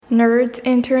Nerds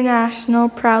International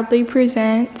proudly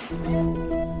presents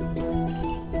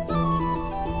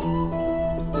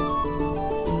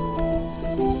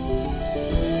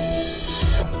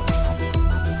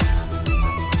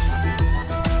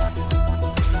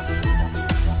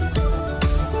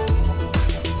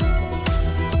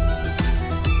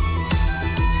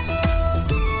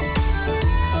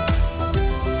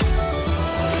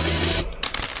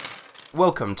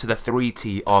Welcome to the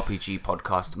 3T RPG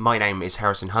podcast. My name is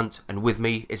Harrison Hunt, and with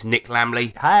me is Nick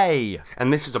Lamley. Hey!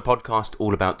 And this is a podcast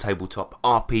all about tabletop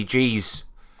RPGs.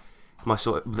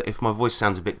 If my voice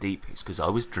sounds a bit deep, it's because I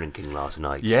was drinking last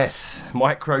night. Yes,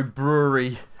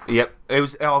 microbrewery. Yep, it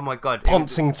was, oh my god.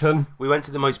 Ponsington. We went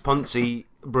to the most poncy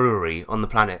brewery on the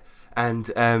planet, and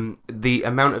the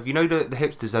amount of, the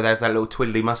hipsters, they have that little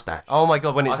twiddly mustache. Oh my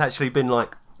god, when it's actually been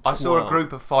like... I saw a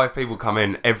group of 5 people come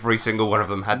in, every single one of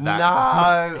them had that.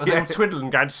 No! They were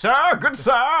twiddling going, "Sir, good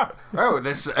sir! Oh,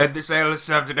 this ale is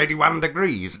served at 81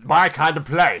 degrees. My kind of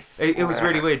place." It was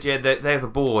really weird, yeah. They have a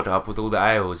board up with all the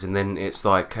ales, and then it's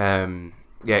like,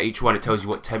 each one, it tells you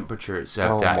what temperature it's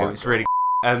served at. It was really...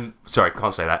 sorry,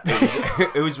 can't say that.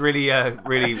 It was really,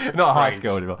 really not high strange.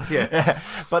 school anymore. Yeah.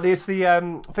 But it's the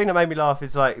thing that made me laugh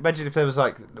is like, imagine if there was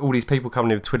like all these people coming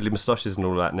in with twiddly moustaches and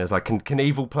all that, and there's like, can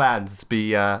evil plans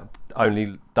be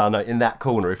only done in that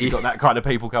corner if you've got that kind of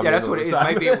people coming in? Yeah, that's what it is.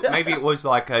 Maybe it was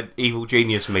like an evil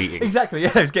genius meeting. Exactly,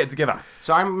 yeah, it's getting together.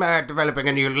 So I'm developing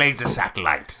a new laser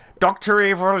satellite. Dr.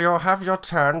 Evil, you'll have your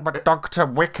turn, but Dr.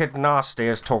 Wicked Nasty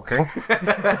is talking.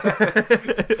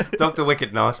 Dr.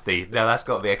 Wicked Nasty. Now that's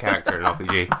got to be a character in an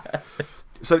RPG.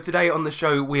 So today on the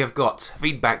show we have got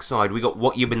feedback side, we got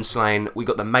what you've been slaying, we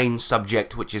got the main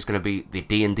subject, which is going to be the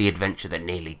D&D adventure that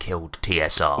nearly killed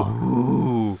TSR.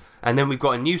 Ooh. And then we've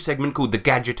got a new segment called the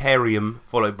Gadgetarium,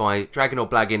 followed by Dragon or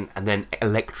Blagging, and then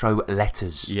Electro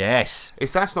Letters. Yes.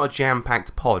 If that's not a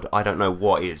jam-packed pod, I don't know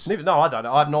what is. No, I don't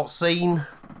know. I've not seen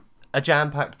a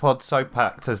jam-packed pod so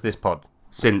packed as this pod.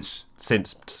 Since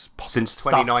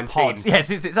 2019. Yes,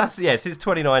 since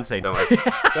 2019. No way.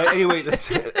 But anyway,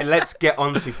 let's get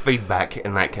on to feedback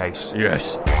in that case.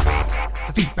 Yes.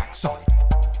 The feedback side.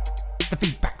 The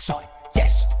feedback side.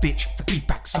 Yes, bitch, the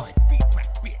feedback side.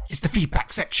 It's the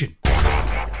feedback section.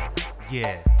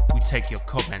 Yeah, we take your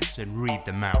comments and read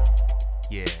them out.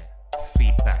 Yeah,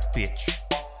 feedback, bitch.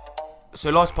 So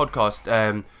last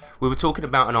podcast, we were talking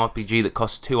about an RPG that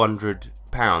costs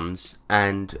 £200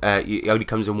 and it only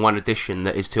comes in one edition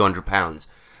that is £200.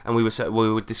 And we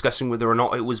were discussing whether or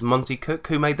not it was Monty Cook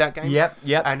who made that game. Yep.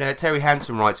 And Terry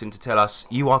Hansen writes in to tell us,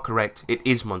 you are correct, it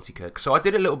is Monty Cook. So I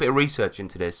did a little bit of research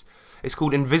into this. It's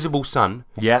called Invisible Sun.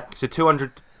 Yep. It's a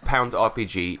 £200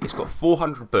 RPG. It's got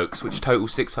 400 books, which total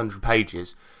 600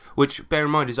 pages. Which, bear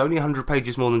in mind, is only 100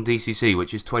 pages more than DCC,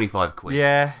 which is 25 quid.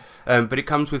 Yeah. But it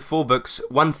comes with 4 books,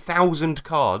 1,000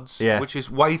 cards, which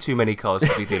is way too many cards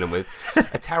to be dealing with,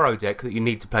 a tarot deck that you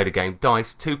need to play the game,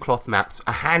 dice, 2 cloth mats,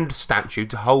 a hand statue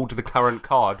to hold the current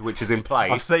card, which is in play.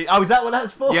 I see. Oh, is that what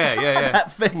that's for? Yeah.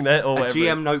 That thing there. Or a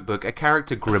GM notebook, a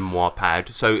character grimoire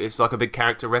pad, so it's like a big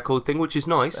character record thing, which is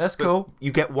nice. That's cool.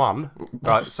 You get one,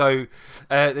 right? So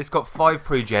it's got 5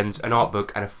 pre-gens, an art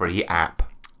book, and a free app.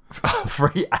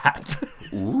 Free app.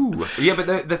 Ooh. Yeah,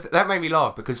 but that made me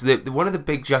laugh because one of the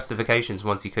big justifications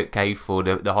Monty Cook gave for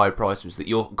the high price was that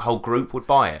your whole group would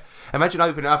buy it. Imagine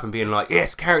opening it up and being like,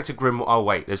 yes, character grim. Oh,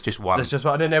 wait, there's just one. There's just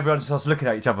one. And then everyone starts looking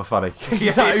at each other funny.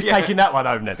 Who's taking that one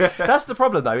home then? That's the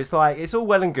problem, though. It's like, it's all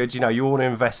well and good. You want to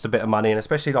invest a bit of money, and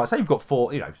especially, like, say you've got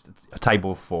 4, a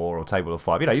table of 4 or a table of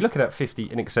 5. You're looking at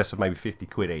 50, in excess of maybe 50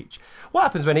 quid each. What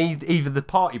happens when either the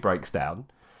party breaks down,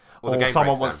 or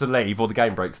someone wants to leave, or the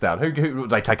game breaks down? Who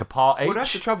they take a part each? Well,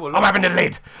 that's the trouble. I'm having a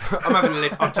lid.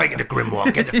 I'm taking the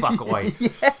grimoire. Get the fuck away.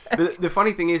 The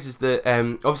funny thing is that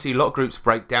obviously a lot of groups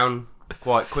break down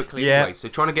quite quickly anyway, so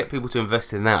trying to get people to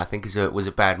invest in that, I think, was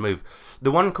a bad move. The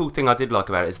one cool thing I did like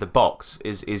about it is the box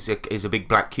is a big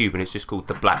black cube, and it's just called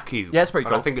the Black Cube. Yeah, it's pretty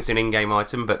cool. I think it's an in-game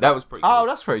item, but that was pretty cool. Oh,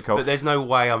 that's pretty cool. But there's no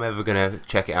way I'm ever going to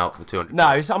check it out for $200. No,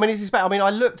 I mean,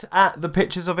 I looked at the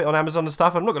pictures of it on Amazon and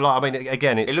stuff. I'm not gonna lie. I mean,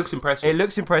 again, it looks impressive. It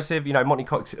looks impressive. Monty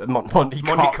Cox. Monty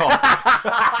Cox.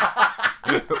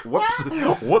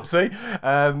 Whoopsie.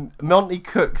 Monty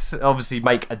Cooks obviously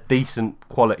make a decent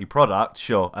quality product,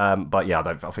 sure. But yeah,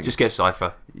 I think just get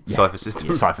Cypher. Cypher system.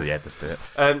 Yeah, Cypher, yeah, just do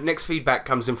it. Next feedback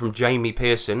comes in from Jamie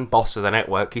Pearson, boss of the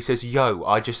network. He says, yo,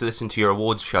 I just listened to your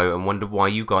awards show and wondered why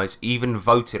you guys even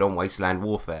voted on Wasteland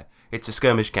Warfare. It's a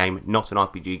skirmish game, not an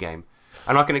RPG game.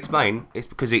 And I can explain, it's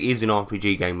because it is an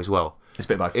RPG game as well. It's a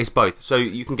bit of both. It's both. So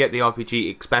you can get the RPG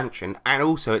expansion, and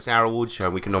also it's our awards show,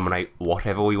 and we can nominate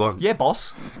whatever we want. Yeah,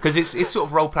 boss. Because it's sort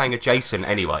of role-playing adjacent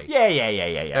anyway.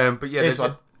 Yeah. But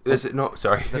yeah, There's an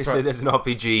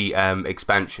RPG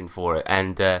expansion for it,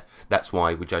 and that's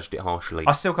why we judged it harshly.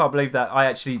 I still can't believe that I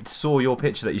actually saw your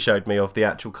picture that you showed me of the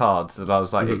actual cards, and I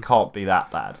was like, it can't be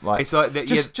that bad. Like, It's like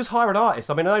just hire an artist.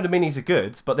 I mean, I know the minis are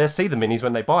good, but they'll see the minis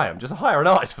when they buy them. Just hire an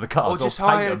artist for the cards, or just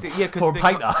paint them, because or a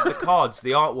painter. the cards,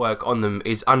 the artwork on them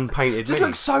is unpainted. It just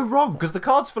looks so wrong because the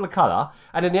card's full of colour,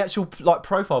 and then the actual like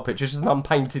profile picture is just an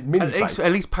unpainted mini.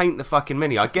 At least paint the fucking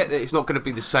mini. I get that it's not going to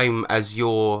be the same as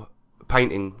your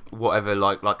painting, whatever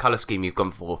like colour scheme you've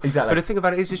gone for. Exactly. But the thing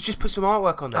about it is just put some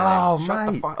artwork on there. Oh,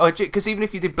 then. mate. Because even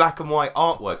if you did black and white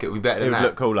artwork, it would be better It than would that.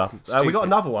 look cooler. We got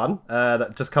another one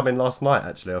that just come in last night,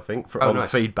 actually, I think, on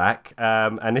nice. feedback.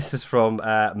 And this is from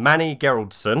Manny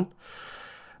Geraldson.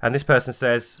 And this person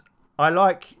says, I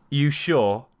like you,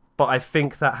 sure, but I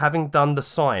think that having done the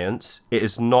science, it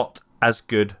is not as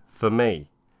good for me.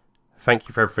 Thank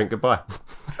you for everything. Goodbye.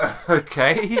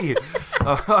 Okay.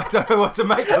 I don't know what to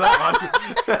make of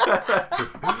that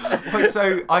one.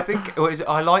 So I think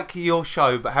I like your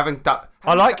show, but having done...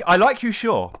 I like you,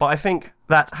 sure, but I think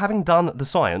that having done the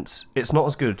science, it's not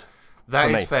as good. That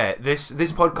for is me. fair. This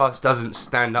podcast doesn't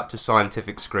stand up to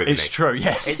scientific scrutiny. It's true,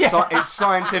 yes. It's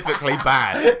scientifically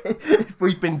bad.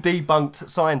 We've been debunked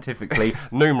scientifically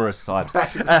numerous times.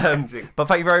 amazing. But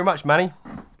thank you very much, Manny.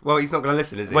 Well, he's not going to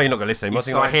listen, is he? Well, you're not going to listen. You He's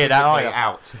mustn't hear that, are you?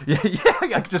 out. Yeah,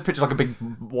 I could just picture like a big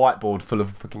whiteboard full of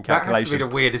fucking That has calculations. to be the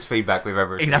weirdest feedback we've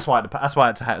ever received. That's why I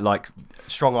had to like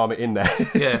strong arm it in there.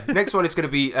 Yeah. Next one is going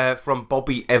to be from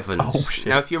Bobby Evans. Oh, shit.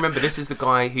 Now, if you remember, this is the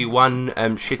guy who won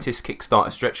shittest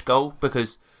Kickstarter stretch goal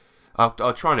because...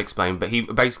 I'll try and explain, but he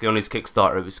basically on his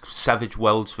Kickstarter it was Savage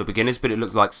Worlds for beginners, but it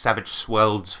looks like Savage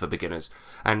Swelds for beginners.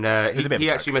 And he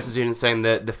actually messages in saying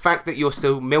that the fact that you're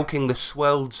still milking the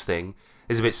Swelds thing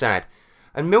is a bit sad.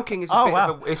 And milking is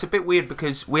it's a bit weird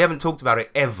because we haven't talked about it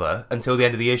ever until the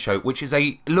end of the year show, which is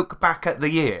a look back at the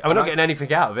year. And we're not getting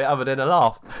anything out of it other than a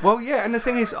laugh. Well, yeah, and the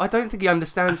thing is, I don't think he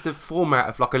understands the format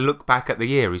of like a look back at the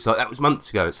year. He's like, that was months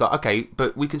ago. It's like, okay,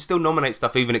 but we can still nominate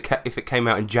stuff even if it came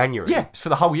out in January. Yeah, it's for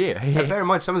the whole year. And bear in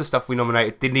mind, some of the stuff we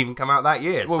nominated didn't even come out that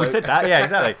year. Well, we said that, yeah,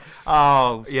 exactly.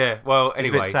 Oh, Yeah, well,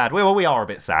 anyway. it's a bit sad. Well, we are a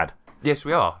bit sad. Yes,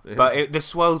 we are. But the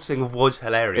Swelds thing was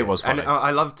hilarious. It was funny. And I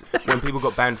loved when people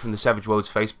got banned from the Savage Worlds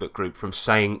Facebook group from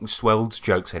saying Swelds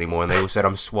jokes anymore, and they all said,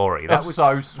 I'm sworry. That was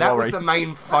so That was sworry. the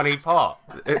main funny part.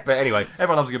 But anyway,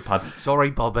 Everyone loves a good pun. sorry,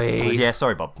 Bobby. Yeah,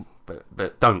 sorry, Bob.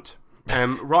 But don't.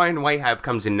 Ryan Wahab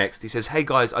comes in next. He says, hey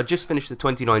guys, I just finished the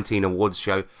 2019 awards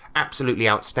show. Absolutely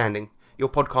outstanding. Your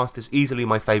podcast is easily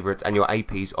my favourite and your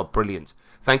APs are brilliant.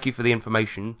 Thank you for the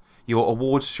information. Your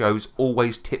awards shows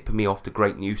always tip me off to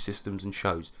great news systems and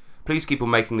shows. Please keep on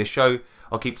making this show.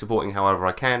 I'll keep supporting however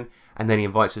I can. And then he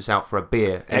invites us out for a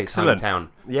beer in his hometown.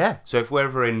 Yeah. So if we're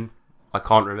ever in, I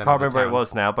can't remember. Can't remember the where it town,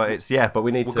 was now, but it's, but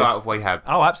we need we'll to... go out of Wahab.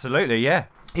 Oh, absolutely, yeah.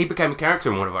 He became a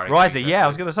character in one of our Risey, APs, yeah, I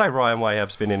was going to say Ryan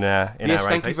Wahab's been in our Yes,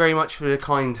 thank you APs. very much for the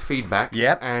kind feedback.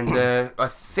 Yep. And I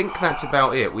think that's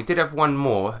about it. We did have one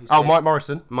more. He Oh, says- Mike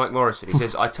Morrison. Mike Morrison. He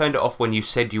says, I turned it off when you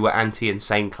said you were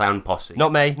anti-insane clown posse.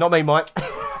 Not me, Mike.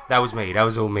 That was me. That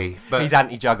was all me. But He's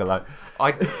anti-juggalo.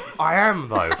 I am,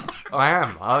 though. I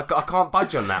am. I can't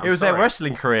budge on that. It was their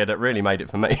wrestling career that really made it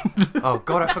for me. Oh,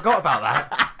 God, I forgot about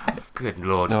that. Good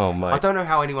Lord. Oh, mate. I don't know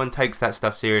how anyone takes that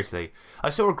stuff seriously. I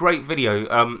saw a great video.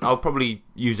 I'll probably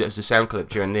use it as a sound clip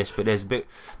during this, but there's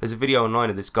a video online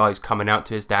of this guy's coming out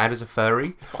to his dad as a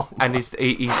furry, and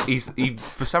he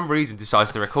for some reason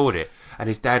decides to record it, and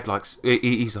his dad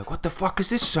he's like, "What the fuck is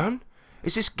this, son?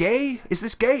 Is this gay? Is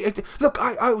this gay? Look,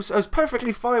 I was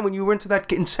perfectly fine when you were into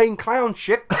that insane clown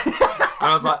shit." And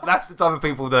I was like, that's the type of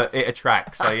people that it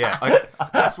attracts. So yeah,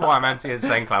 that's why I'm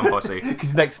anti-insane clown posse.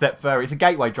 Because next step, furry. It's a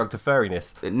gateway drug to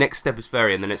furriness. The next step is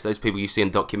furry, and then it's those people you see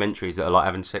in documentaries that are like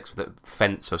having sex with a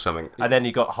fence or something. And then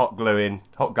you got hot gunning,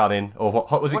 or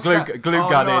what was it? What's Glue that? glue Oh,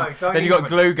 gunning. no, don't Then you got even.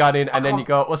 glue gunning, and then can't- you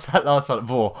got what's that last one?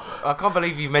 Vor. I can't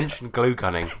believe you mentioned glue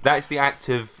gunning. That is the act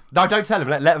of... No, don't tell them.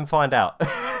 Let them find out.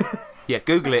 Yeah,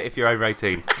 Google it if you're over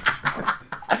 18.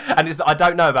 And I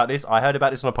don't know about this. I heard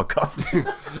about this on a podcast.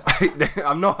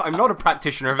 I'm not a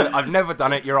practitioner of it. I've never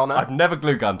done it, Your Honour. I've never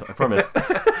glue gunned. I promise.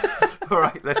 All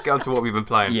right, let's get on to what we've been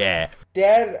playing. Yeah.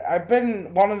 Dad, I've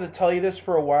been wanting to tell you this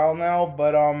for a while now,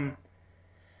 but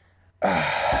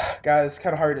guys, it's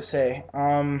kind of hard to say.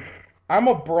 I'm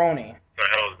a brony. The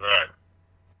hell is that?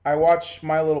 I watch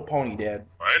My Little Pony, Dad.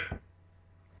 What?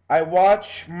 I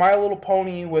watch My Little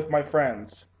Pony with my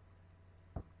friends.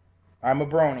 I'm a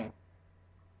brony.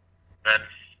 That's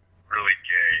really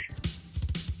gay.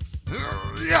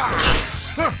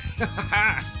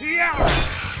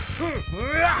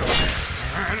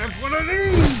 And it's one of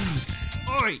these.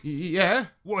 Oi, yeah?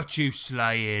 What you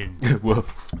slaying? Whoa.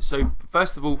 So,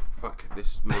 first of all, fuck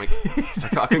this mic.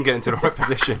 I couldn't get into the right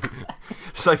position.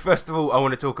 So, first of all, I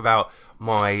want to talk about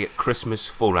my Christmas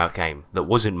Fallout game that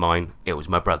wasn't mine, it was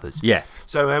my brother's. Yeah.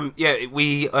 So,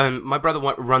 my brother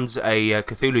runs a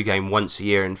Cthulhu game once a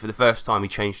year, and for the first time he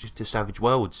changed it to Savage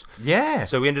Worlds. Yeah.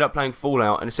 So we ended up playing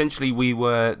Fallout, and essentially we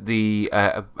were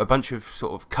a bunch of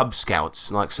sort of Cub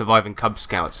Scouts, like surviving Cub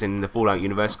Scouts in the Fallout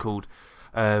universe called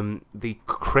the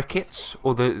Crickets,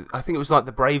 or I think it was like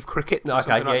the Brave Crickets. Or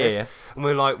something like this. And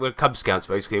we're Cub Scouts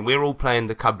basically, and we're all playing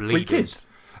the Cub leaders. kids.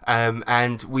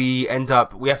 And we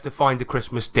have to find a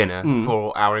Christmas dinner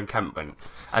for our encampment,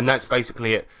 and that's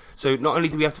basically it. So not only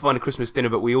do we have to find a Christmas dinner,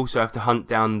 but we also have to hunt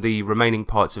down the remaining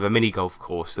parts of a mini golf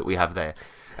course that we have there.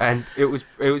 And it was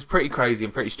pretty crazy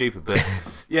and pretty stupid, but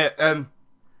yeah.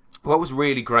 What was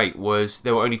really great was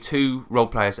there were only 2 role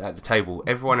players at the table.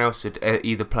 Everyone else had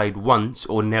either played once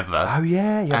or never. Oh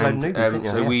yeah, you had newbies, didn't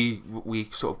you? So we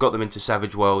sort of got them into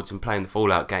Savage Worlds and playing the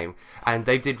Fallout game, and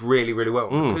they did really, really well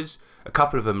because a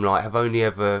couple of them have only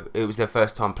ever, it was their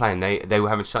first time playing. They were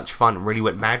having such fun and really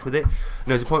went mad with it. And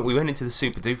there was a point we went into the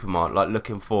Super Duper Mart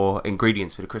looking for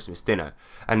ingredients for the Christmas dinner,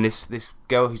 and this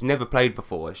girl who's never played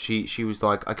before, she was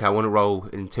like, okay, I want to roll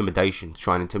intimidation to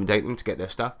try and intimidate them to get their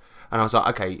stuff. And I was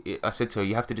like, okay, I said to her,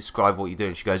 you have to describe what you're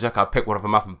doing. She goes, okay, I'll pick one of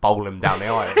them up and bowl him down the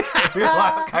aisle. We were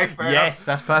like, okay, fair enough. Yes,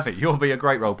 that's perfect. You'll be a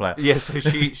great role player. Yeah, so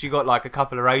she got like a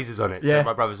couple of razors on it. Yeah. So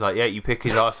my brother's like, yeah, you pick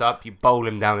his ass up, you bowl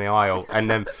him down the aisle. And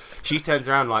then she turns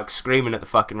around like screaming at the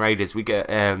fucking raiders. We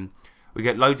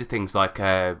get loads of things like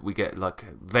we get like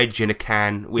veg in a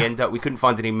can. We couldn't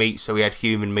find any meat, so we had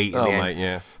human meat in the end. Mate,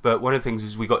 yeah. But one of the things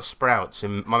is we got sprouts,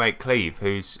 and my mate Cleve,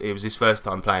 it was his first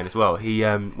time playing as well. He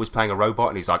was playing a robot,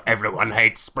 and he's like, everyone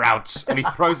hates sprouts, and he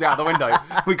throws it out the window.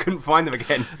 We couldn't find them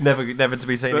again. Never to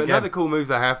be seen But again. another cool move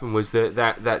that happened was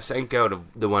that same girl,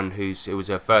 the one it was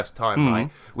her first time, right?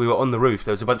 We were on the roof.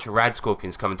 There was a bunch of rad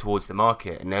scorpions coming towards the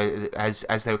market, and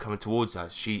as they were coming towards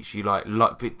us, she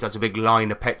does a big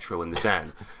line of petrol in the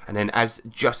sand, and then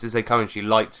just as they come in, she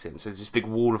lights it. So there's this big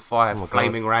wall of fire,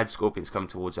 flaming rad scorpions come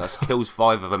towards us, kills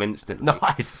 5 of them instantly.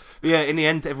 Nice. But yeah, in the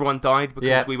end, everyone died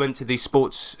because we went to the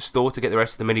sports store to get the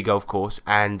rest of the mini golf course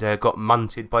and got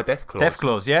munted by Deathclaws.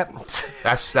 Deathclaws, yeah.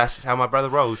 That's how my brother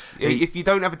rolls. If you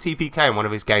don't have a TPK in one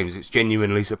of his games, it's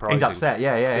genuinely surprising. He's upset.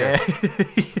 Yeah.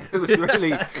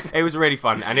 It was really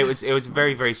fun, and it was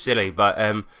very, very silly.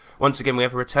 But once again, we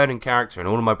have a returning character, and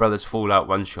all of my brother's Fallout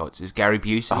one shots is Gary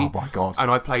Busey. Oh my god! And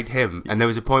I played him, and there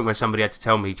was a point where somebody had to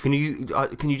tell me, "Can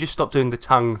you just stop doing the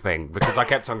tongue thing?" Because I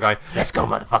kept on going, "Let's go,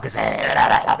 motherfuckers!"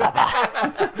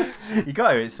 You go.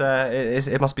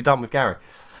 It must be done with Gary.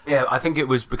 Yeah, I think it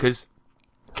was because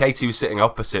Katie was sitting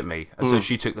opposite me, and so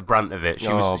she took the brunt of it.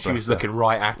 She was looking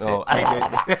right at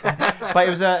it. But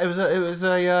it was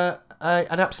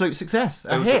an absolute success,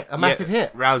 a massive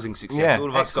hit. Rousing success. Yeah, All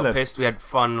of us excellent. got pissed. We had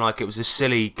fun. Like, it was a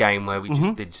silly game where we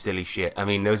just did silly shit. I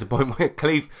mean, there was a point where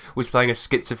Cleve was playing a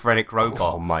schizophrenic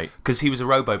robot. Oh, mate. Because he was a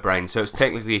robo-brain, so it's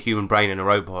technically a human brain and a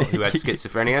robot who had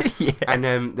schizophrenia. Yeah. And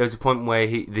there was a point where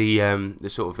the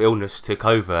sort of illness took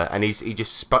over, and he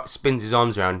just spins his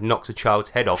arms around, knocks a child's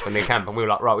head off in the camp, and we were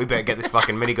like, right, we better get this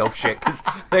fucking mini golf shit because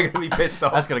they're going to be pissed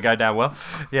off. That's going to go down well.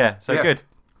 Yeah, so good.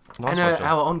 Nice And one, John.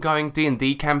 our ongoing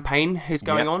D&D campaign is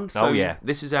going on. So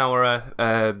this is our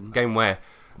game where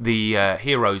the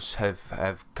heroes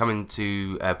have come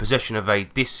into possession of a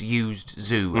disused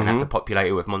zoo and have to populate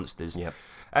it with monsters. Yep.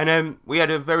 And we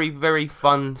had a very, very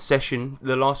fun session,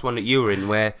 the last one that you were in,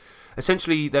 where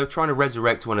essentially they were trying to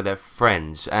resurrect one of their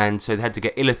friends, and so they had to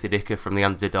get Illithidika from the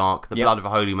Underdark, the blood of a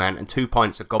holy man, and 2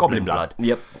 pints of goblin blood.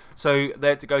 Yep. So they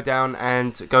had to go down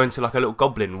and go into like a little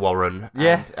goblin warren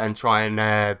and try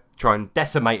and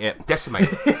Decimate it. decimate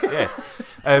it. Yeah.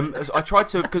 I tried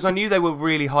to, because I knew they were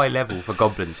really high level for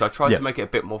goblins, so I tried to make it a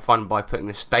bit more fun by putting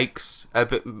the stakes a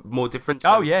bit more different.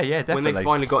 So Oh, yeah, definitely. when they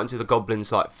finally got into the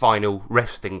goblins' like final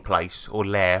resting place or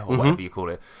lair or whatever you call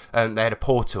it, they had a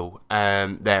portal there,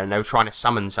 and they were trying to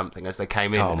summon something as they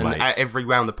came in. Oh, and mate. at every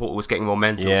round, the portal was getting more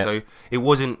mental. Yeah. So it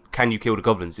wasn't can you kill the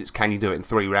goblins? It's can you do it in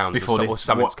 3 rounds or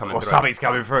something's coming through. Something's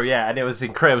coming through. Yeah, and it was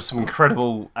incredible. Some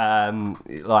incredible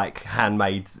like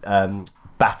handmade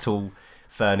battle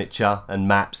furniture and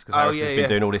maps because Harrison's been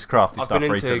doing all this crafty stuff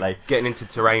recently. Getting into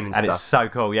terrain and And stuff. it's so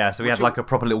cool, yeah. So we had like a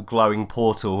proper little glowing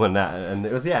portal and that, and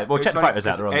it was well. Check the photos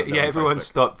out there. Everyone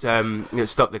stopped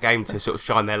the game to sort of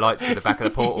shine their lights in the back of the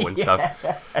portal and stuff.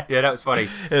 Yeah, that was funny.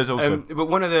 It was awesome. But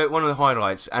one of the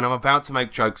highlights, and I'm about to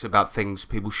make jokes about things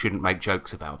people shouldn't make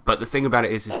jokes about. But the thing about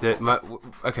it is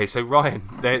that so Ryan,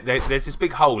 there's this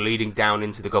big hole leading down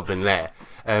into the goblin lair,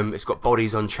 It's got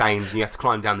bodies on chains, and you have to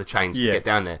climb down the chains to get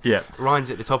down there. Yeah. Ryan's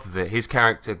at the top of it. His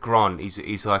character Grant,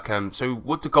 he's like, so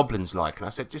what do goblins like? And I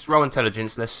said, just roll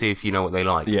intelligence. Let's see if you know what they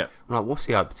like. Yeah. I'm like, what's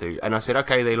he up to? And I said,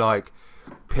 okay, they like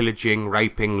pillaging,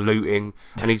 raping, looting.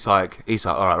 And he's like,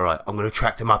 all right, I'm gonna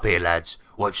track them up here, lads.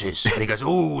 Watch this. And he goes,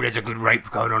 oh, there's a good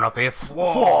rape going on up here.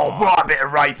 Oh, right, a bit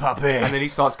of rape up here. And then he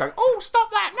starts going, oh,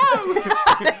 stop that,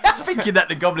 no. Thinking that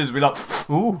the goblins will be like,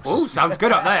 ooh, Sounds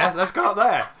good up there. Let's go up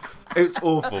there. It's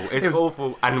awful. It's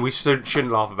awful. And we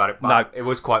shouldn't laugh about it, but No. it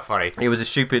was quite funny. it was a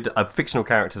stupid, fictional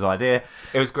character's idea.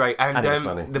 It was great. And it was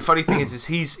funny. the funny thing is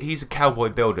he's a cowboy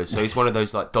builder, so he's one of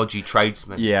those like dodgy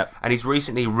tradesmen. Yeah. And he's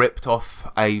recently ripped off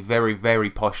a very,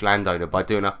 very posh landowner by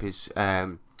doing up his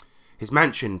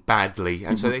mansion badly,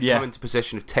 and so they Yeah. come into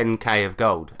possession of 10k of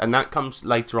gold, and that comes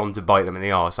later on to bite them in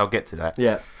the arse. I'll get to that.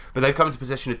 Yeah. But they've come into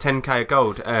possession of 10k of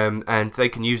gold, and they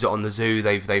can use it on the zoo.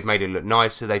 They've made it look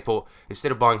nicer. They bought,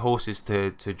 instead of buying horses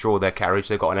to draw their carriage,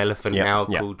 they've got an elephant now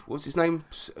called, what's his name?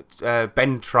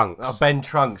 Ben Trunks. Oh, Ben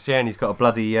Trunks, yeah, and he's got a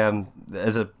bloody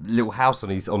there's a little house on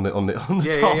the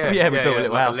top. Yeah, we built a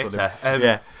little house on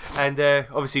him. And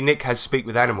obviously Nick has speak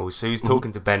with animals, so he was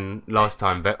talking to Ben last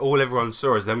time, but all everyone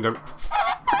saw is them going.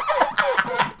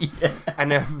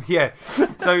 And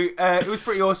so it was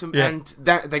pretty awesome. Yeah. And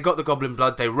they got the goblin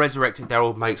blood. They resurrected their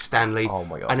old mate Stanley. Oh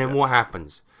my God, And then what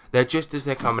happens? They're just as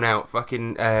they're coming out,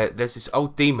 fucking. There's this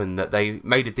old demon that they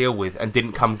made a deal with and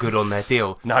didn't come good on their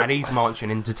deal. No. And he's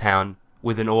marching into town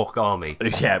with an orc army.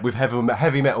 Yeah, with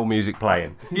heavy metal music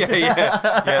playing.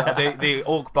 Yeah. The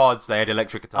orc bards, they had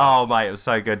electric guitars. Oh mate, it was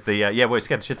so good. Well, it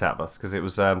scared the shit out of us because it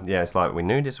was it's like we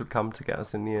knew this would come to get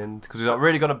us in the end because we're not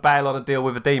really going to bail on a deal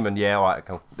with a demon. Yeah, all right,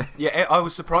 cool. Yeah, I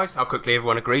was surprised how quickly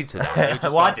everyone agreed to that. They were just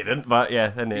Well, like- I didn't, but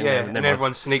yeah, and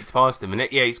everyone sneaked past him, and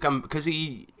he's come because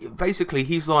he's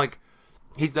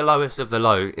the lowest of the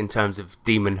low in terms of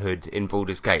demonhood in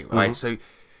Baldur's Gate, right? So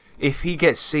if he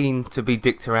gets seen to be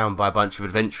dicked around by a bunch of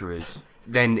adventurers,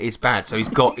 then it's bad. So he's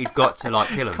got to like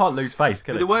kill him. Can't lose face,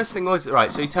 can But it? the worst thing was,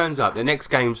 right, so he turns up, the next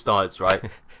game starts, right?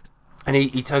 And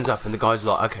he turns up and the guy's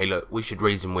like, okay, look, we should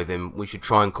reason with him. We should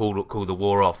try and call the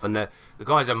war off. And the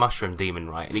guy's a mushroom demon,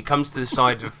 right? And he comes to the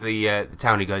side of the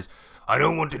town. He goes, I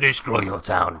don't want to destroy your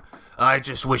town. I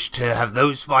just wish to have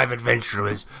those 5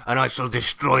 adventurers, and I shall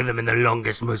destroy them in the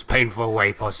longest, most painful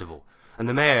way possible. And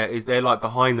the mayor they're like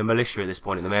behind the militia at this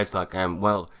point, and the mayor's like,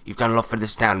 well, you've done a lot for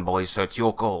this town, boys, so it's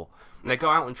your call. And they go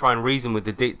out and try and reason with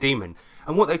the demon.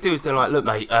 And what they do is they're like, look,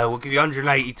 mate, we'll give you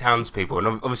 180 townspeople. And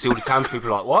obviously all the townspeople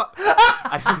are like, what?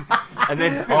 and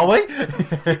then... Are we?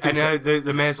 And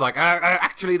the mayor's like,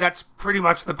 actually, that's pretty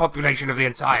much the population of the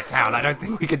entire town. I don't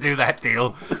think we could do that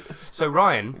deal. So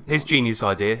Ryan, his genius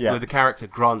idea, with the character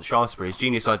Grant Shaftesbury, his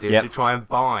genius idea is to try and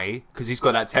buy, because he's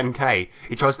got that 10k,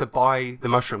 he tries to buy the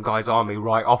Mushroom Guy's army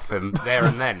right off him there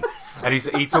and then. And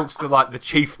he talks to like the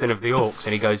chieftain of the orcs,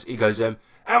 and he goes,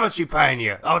 how much you paying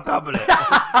you? I'll double it.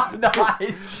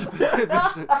 Nice.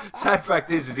 The sad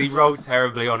fact is he rolled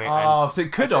terribly on it. Oh, so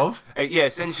it could have.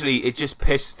 Essentially, it just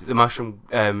pissed the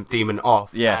mushroom demon off.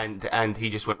 Yeah. And he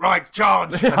just went, right,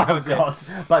 charge! And that Oh was it. god!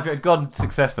 But if it had gone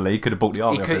successfully, he could have bought the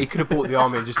army. He could have bought the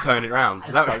army and just turned it around.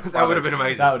 That would have been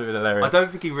amazing. That would have been hilarious. I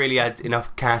don't think he really had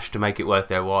enough cash to make it worth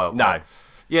their while. No.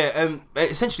 Yeah,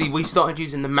 essentially we started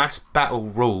using the mass battle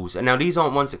rules, and now these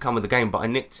aren't ones that come with the game, but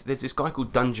there's this guy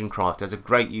called Dungeon Craft, has a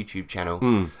great YouTube channel,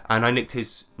 and I nicked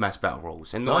his mass battle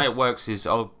rules. And the way it works is,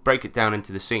 I'll break it down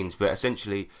into the scenes, but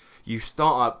essentially you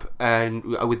start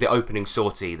up with the opening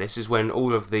sortie. This is when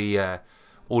all of the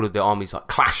armies like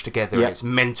clash together, and it's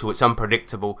mental, it's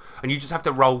unpredictable, and you just have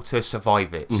to roll to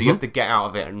survive it. So you have to get out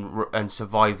of it and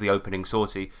survive the opening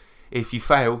sortie. If you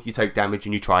fail, you take damage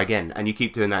and you try again, and you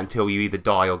keep doing that until you either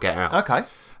die or get out. Okay.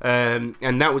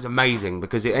 And that was amazing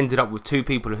because it ended up with 2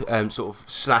 people sort of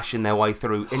slashing their way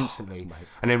through instantly,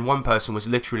 and then one person was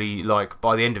literally like,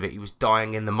 by the end of it, he was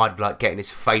dying in the mud, like getting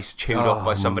his face chewed off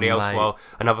by somebody else, while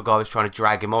another guy was trying to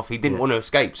drag him off. He didn't want to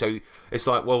escape, so it's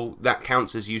like, well, that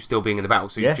counts as you still being in the battle,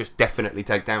 so you just definitely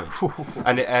take damage.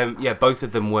 And both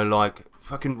of them were like,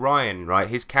 fucking Ryan, right?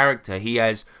 His character, he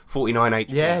has 49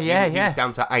 HP. He's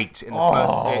down to 8 in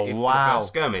the first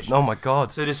skirmish. Oh my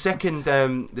god! So the second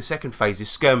phase is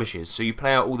skirmishes. So you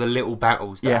play out all the little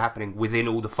battles that are happening within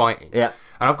all the fighting. Yeah.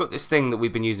 And I've got this thing that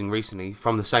we've been using recently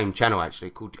from the same channel actually,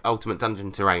 called Ultimate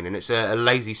Dungeon Terrain, and it's a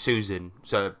Lazy Susan,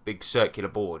 so a big circular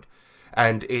board,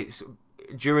 and it's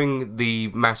during the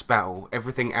mass battle,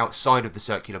 everything outside of the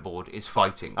circular board is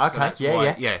fighting.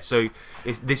 Okay, So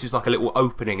this is like a little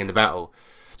opening in the battle.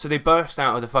 So they burst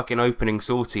out of the fucking opening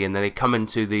sortie, and then they come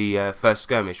into the first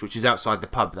skirmish, which is outside the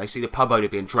pub. They see the pub owner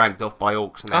being dragged off by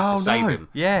orcs, and they have to save him.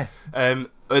 Yeah.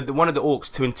 One of the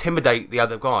orcs, to intimidate the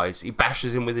other guys, he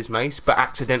bashes him with his mace, but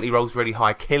accidentally rolls really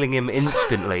high, killing him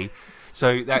instantly.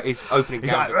 So that is opening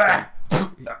down.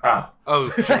 Oh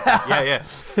shit! Yeah.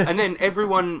 And then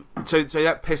everyone, so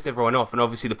that pissed everyone off, and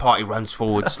obviously the party runs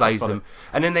forward, slays them,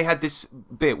 and then they had this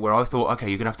bit where I thought, okay,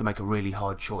 you're gonna have to make a really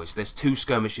hard choice. There's 2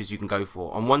 skirmishes you can go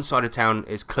for. On one side of town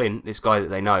is Clint, this guy that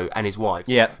they know, and his wife,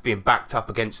 being backed up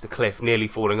against the cliff, nearly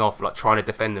falling off, like trying to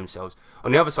defend themselves.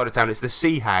 On the other side of town, it's the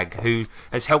Sea Hag, who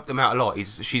has helped them out a lot.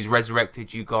 She's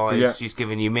resurrected you guys. Yeah. She's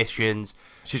given you missions.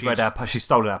 She's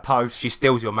stolen our post. She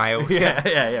steals your mail.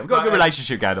 Yeah. We've got a good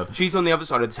relationship going on. She's on the other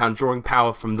side of the town, drawing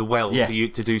power from the well to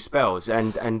do spells,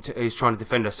 and is trying to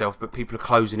defend herself. But people are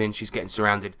closing in. She's getting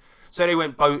surrounded. So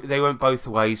they went both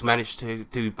ways. Managed to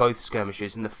do both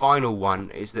skirmishes, and the final one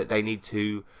is that they need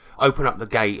to open up the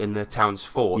gate in the town's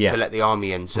fort to let the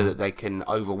army in, so that they can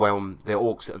overwhelm the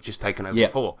orcs that have just taken over the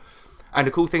fort. And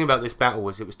the cool thing about this battle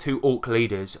was it was 2 orc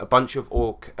leaders, a bunch of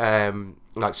orc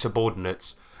like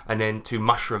subordinates, and then 2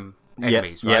 mushroom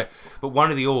enemies, right? But one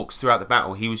of the orcs throughout the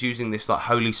battle, he was using this like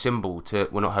holy symbol to,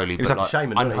 well, not holy, but like a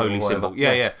shaman, unholy symbol,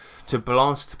 to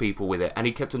blast people with it, and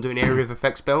he kept on doing area of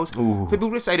effect spells. For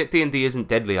people to say that D&D isn't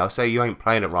deadly, I'll say you ain't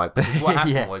playing it right, because what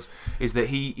happened is that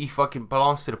he fucking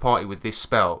blasted a party with this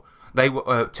spell. They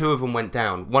were 2 of them went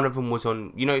down. One of them was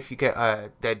on, you know, if you get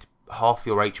dead half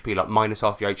your HP, like minus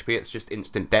half your HP, it's just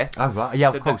instant death. Oh right, yeah,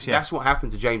 so of course, That's what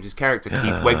happened to James's character,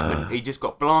 Keith Wegman. He just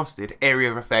got blasted, area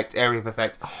of effect,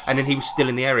 and then he was still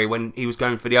in the area when he was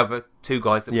going for the other 2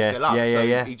 guys that were still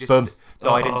up. He just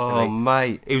died instantly. Oh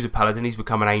mate, he was a paladin. He's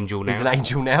become an angel now. He's an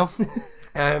angel now.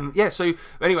 So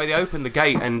anyway, they opened the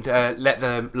gate and let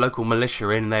the local militia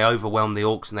in, and they overwhelmed the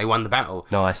orcs and they won the battle.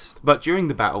 Nice. But during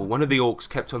the battle, one of the orcs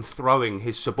kept on throwing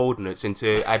his subordinates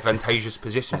into advantageous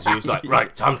positions. He was like,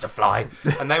 right, time to fly.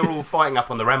 And they were all fighting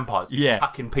up on the ramparts,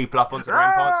 chucking people up onto the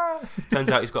ramparts. Turns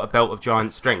out he's got a belt of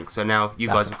giant strength, so now you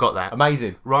guys have got that.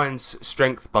 Amazing. Ryan's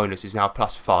strength bonus is now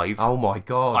 +5. Oh my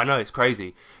god. I know, it's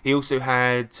crazy. He also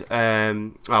had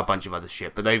a bunch of other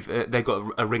shit, but they've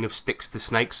got a ring of sticks to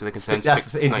snakes, so they can turn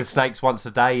sticks into snakes once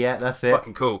a day. Yeah, that's it.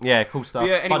 Fucking cool. Yeah, cool stuff.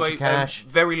 Yeah. Anyway, bunch of cash.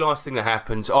 Very last thing that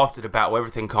happens after the battle,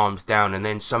 everything calms down, and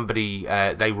then somebody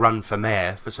they run for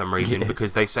mayor for some reason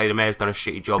because they say the mayor's done a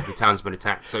shitty job. The town's been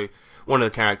attacked, so one of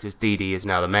the characters, Dee Dee, is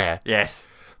now the mayor. Yes.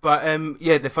 But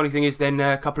the funny thing is, then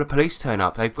a couple of police turn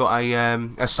up. They've got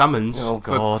a summons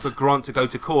for Grant to go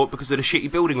to court because of the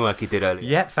shitty building work he did earlier.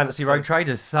 Yep, Fantasy Road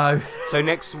Traders. So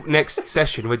next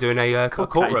session we're doing a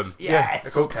courtroom. Case. Yes.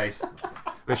 A court case.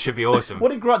 Which should be awesome.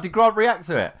 What did Grant react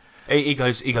to it? He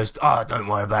goes, oh, don't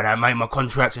worry about that, mate. My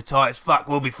contracts are tight as fuck.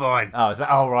 We'll be fine. Oh, is that?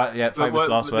 Oh, right. Yeah, famous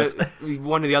last words.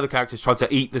 One of the other characters tried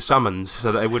to eat the summons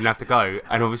so that they wouldn't have to go,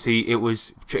 and obviously it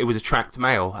was a tracked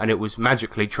mail, and it was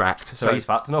magically tracked. So he's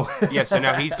fucked, no? Yeah. So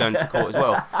now he's going to court as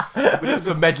well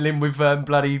for meddling with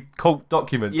bloody court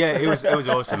documents. Yeah, it was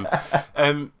awesome.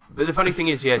 But the funny thing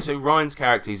is, so Ryan's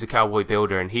character, he's a cowboy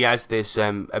builder, and he has this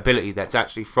ability that's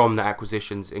actually from the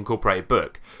Acquisitions Incorporated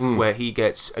book, where he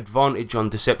gets advantage on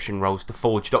deception rolls to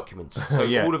forge documents. So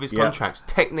all of his contracts,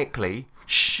 technically,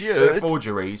 should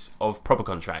forgeries of proper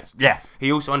contracts. Yeah.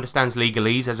 He also understands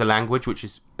legalese as a language, which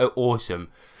is awesome.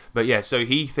 But so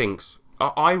he thinks...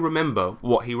 I remember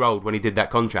what he rolled when he did that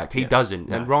contract. He doesn't.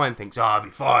 And Ryan thinks, I'll be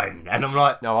fine. And I'm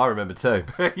like... No, I remember too.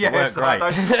 Yes, great.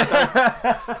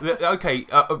 Okay,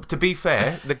 to be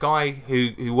fair, the guy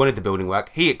who wanted the building work,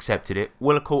 he accepted it.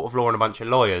 Will a court of law and a bunch of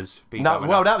lawyers be that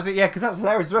was it, because that was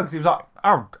hilarious as well, because he was like,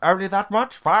 oh, only that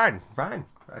much? Fine.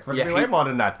 Way more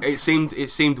than that. It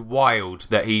seemed wild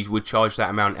that he would charge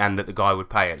that amount and that the guy would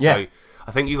pay it. Yeah. So I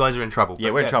think you guys are in trouble.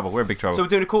 Yeah, we're in trouble. We're in big trouble. So we're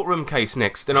doing a courtroom case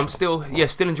next, and I'm still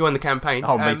enjoying the campaign.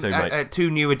 Oh, me too, mate. 2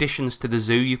 new additions to the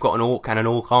zoo. You've got an orc and an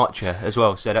orc archer as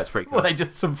well, so that's pretty cool. Well, they're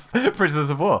just some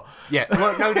prisoners of war. Yeah,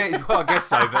 well, no, I guess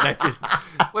so, but they're just...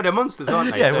 Well, they're monsters,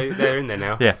 aren't they? Yeah, so they're in there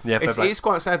now. Yeah. It's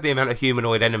quite sad the amount of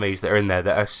humanoid enemies that are in there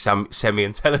that are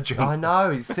semi-intelligent. I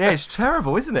know. It's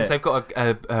terrible, isn't it? They've got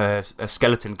a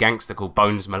skeleton gangster called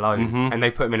Bones Malone, and they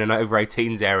put him in an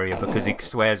over-18s area because he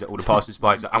swears at all the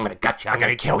passers-by. He's like, I'm going to gut you, I'm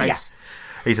going to kill you.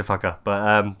 He's a fucker,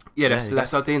 but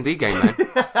that's our D&D game, man.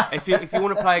 if you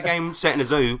want to play a game set in a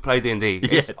zoo, play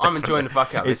D&D. I'm enjoying the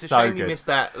fuck out. It's a shame you missed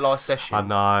that last session. I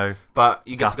know, but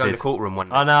you get to go in the courtroom one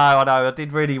night. I know. I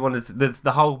did really want to.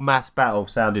 The whole mass battle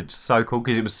sounded so cool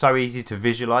because it was so easy to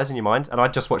visualize in your mind. And I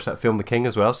just watched that film, The King,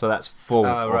 as well, so that's full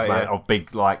of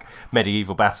big like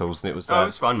medieval battles, and it was. It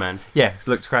was fun, man. Yeah, it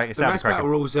looked great. It sounded mass battle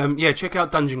rules. Check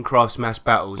out Dungeon Craft's mass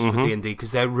battles for D&D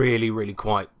because they're really, really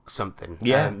quite something.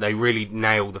 Yeah. They really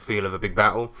nail the feel of a big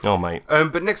battle. Oh, mate.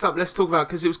 But next up, let's talk about,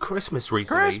 because it was Christmas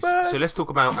recently. Christmas! So let's talk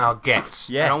about our gets.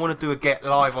 Yeah. And I want to do a get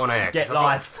live on air. Get 'cause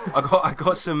live. I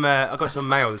got some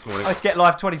mail this morning. Let's get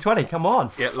live 2020. Come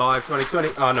on. Get live 2020.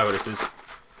 Oh, I know what this is.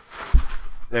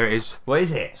 There it is. What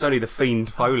is it? It's only the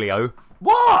Fiend Folio.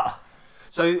 What?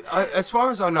 So, as far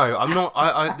as I know, I'm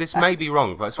not. this may be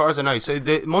wrong, but as far as I know, so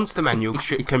the Monster Manual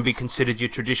can be considered your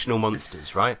traditional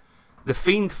monsters, right? The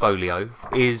Fiend Folio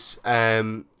is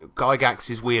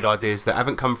Gygax's weird ideas that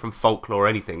haven't come from folklore or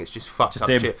anything. It's just fucked up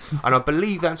him. shit. And I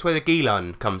believe that's where the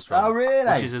Gilan comes from. Oh, really?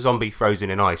 Which is a zombie frozen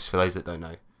in ice, for those that don't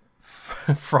know.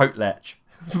 Throat lech.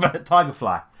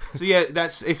 Tigerfly. So yeah,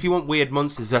 that's if you want weird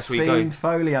monsters, that's where you go. Fiend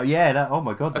Folio. Yeah, that, oh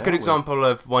my god. A good example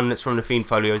of one that's from the Fiend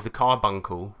Folio is the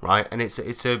Carbuncle, right? And it's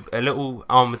a little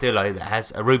armadillo that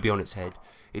has a ruby on its head.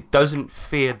 It doesn't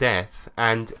fear death,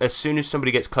 and as soon as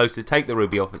somebody gets close to take the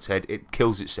ruby off its head, it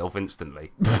kills itself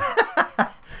instantly.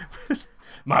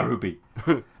 My ruby.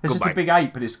 This is Goodbye. a big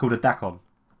ape, but it's called a Dakon.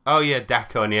 Oh yeah,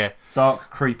 Dakon, yeah. Dark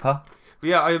Creeper. But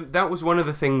yeah, that was one of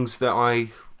the things that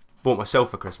I bought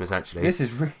myself for Christmas, actually. This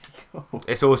is really cool.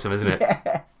 It's awesome, isn't it?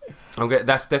 Yeah.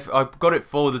 I got it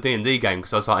for the D&D game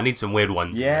because I was like, I need some weird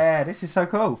ones. Yeah, this is so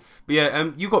cool. But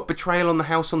yeah, you got Betrayal on the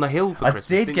House on the Hill for Christmas, I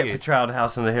did didn't get you? Betrayal on the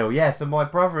House on the Hill, yeah. So my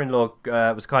brother-in-law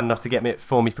was kind enough to get it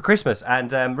for me for Christmas.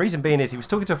 And reason being is he was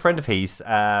talking to a friend of his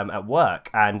at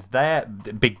work, and they're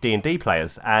big D&D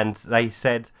players. And they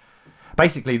said,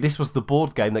 basically, this was the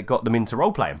board game that got them into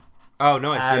role-playing. Oh,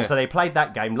 nice, yeah. So they played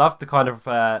that game, loved the kind of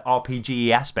RPG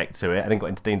aspect to it, and then got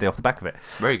into D&D off the back of it.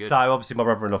 Very good. So obviously my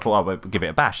brother-in-law thought I would give it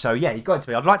a bash. So yeah, he got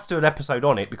into me. I'd like to do an episode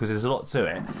on it because there's a lot to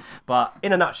it. But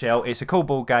in a nutshell, it's a cool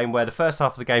board game where the first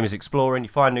half of the game is exploring. You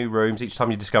find new rooms. Each time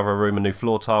you discover a room, a new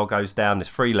floor tile goes down. There's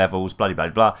 3 levels, blah, blah,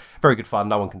 blah. Very good fun.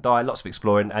 No one can die. Lots of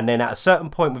exploring. And then at a certain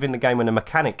point within the game when a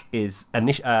mechanic is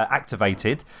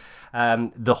activated,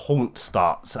 the haunt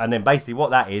starts. And then basically what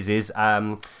that is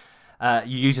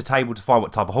you use a table to find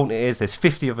what type of haunt it is. There's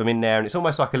 50 of them in there, and it's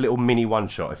almost like a little mini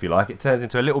one-shot, if you like. It turns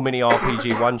into a little mini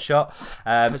RPG one-shot.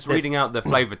 Because reading out the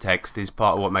flavour text is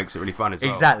part of what makes it really fun as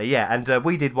well. Exactly, yeah. And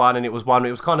we did one, and it was kind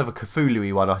of a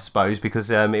Cthulhu-y one, I suppose,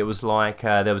 because it was like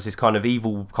there was this kind of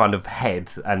evil kind of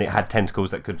head, and it had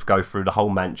tentacles that could go through the whole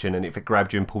mansion, and if it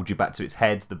grabbed you and pulled you back to its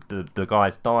head, the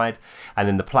guys died, and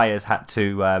then the players had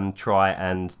to try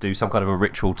and do some kind of a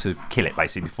ritual to kill it,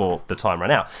 basically, before the time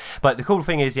ran out. But the cool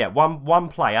thing is, yeah, one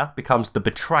player becomes the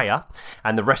betrayer,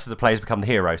 and the rest of the players become the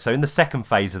hero. So in the second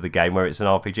phase of the game, where it's an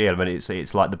RPG element,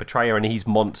 it's like the betrayer and his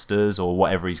monsters or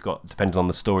whatever he's got, depending on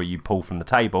the story you pull from the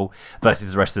table,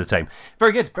 versus the rest of the team.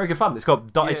 Very good fun. It's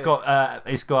got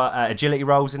agility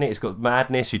rolls in it. It's got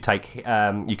madness. You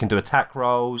can do attack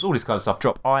rolls, all this kind of stuff.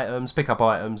 Drop items, pick up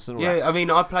items. And all that. I mean,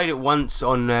 I played it once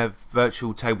on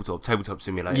virtual tabletop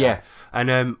simulator. Yeah.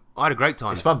 And I had a great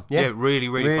time. It's fun, yeah. Really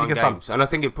fun good games. And I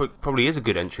think it probably is a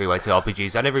good entryway to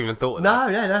RPGs. I never even thought of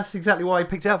that. No, that's exactly why he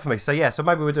picked it up for me. So yeah, so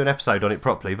maybe we'll do an episode on it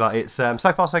properly. But it's so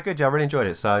far so good. Yeah, I really enjoyed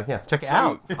it. So yeah, check it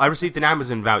out. I received an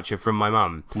Amazon voucher from my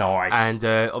mum. Nice. And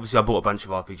obviously I bought a bunch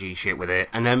of RPG shit with it.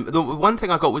 And the one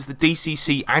thing I got was the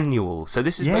DCC Annual. So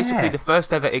this is basically the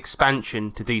first ever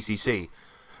expansion to DCC.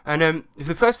 And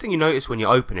the first thing you notice when you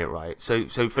open it, right? So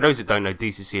for those that don't know,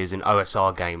 DCC is an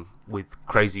OSR game with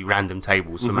crazy random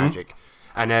tables for Magic.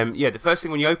 And the first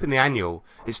thing when you open the Annual,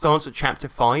 it starts at chapter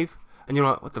 5. And you're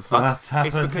like, what the fuck? What's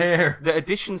happened here? The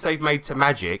additions they've made to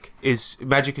Magic is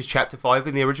chapter 5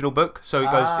 in the original book. So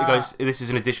it goes. This is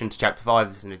an addition to chapter 5.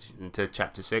 This is an addition to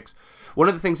chapter 6. One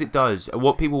of the things it does,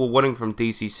 what people were wanting from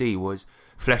DCC was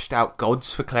fleshed out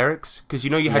gods for clerics, because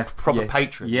you had proper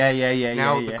patrons. Yeah.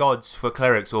 Now the gods for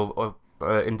clerics, or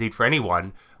indeed for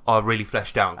anyone, are really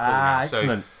fleshed out. And cool now.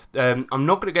 Excellent. So, I'm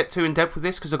not going to get too in depth with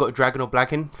this because I've got a Dragon or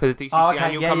Blacken for the DCC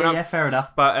Annual coming up. Yeah, fair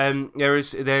enough. But there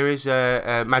is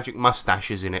magic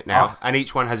mustaches in it now, and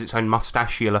each one has its own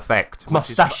mustachial effect.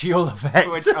 Mustachial effect,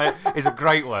 which is a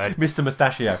great word, Mr.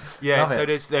 Mustachio. Yeah, so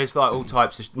there's like all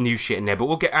types of new shit in there, but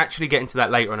we'll get into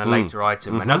that later on a later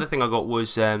item. Mm-hmm. Another thing I got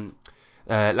was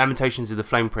Lamentations of the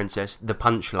Flame Princess, the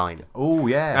Punchline. Oh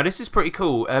yeah. Now this is pretty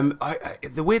cool.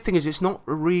 The weird thing is it's not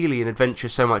really an adventure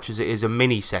so much as it is a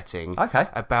mini setting. Okay.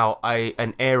 About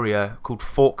an area called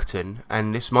Forkton,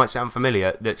 and this might sound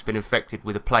familiar, that's been infected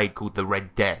with a plague called the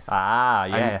Red Death. Ah,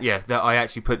 yeah. And, that I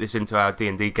actually put this into our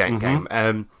D&D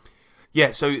game.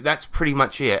 So that's pretty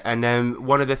much it. And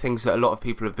one of the things that a lot of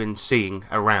people have been seeing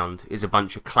around is a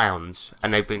bunch of clowns,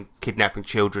 and they've been kidnapping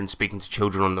children, speaking to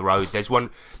children on the road. There's one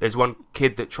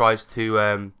kid that tries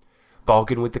to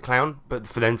bargain with the clown, but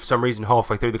for some reason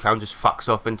halfway through the clown just fucks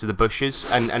off into the bushes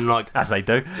and like As they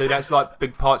do. so that's like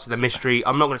big parts of the mystery.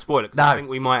 I'm not going to spoil it because I think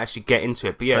we might actually get into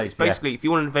it, but yeah, Please, it's basically if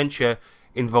you want an adventure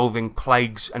involving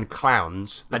plagues and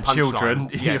clowns And punchline, children,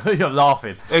 yeah. you're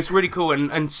laughing. It's really cool,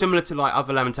 and similar to like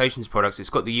other Lamentations products, it's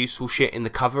got the useful shit in the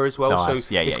cover as well. Nice.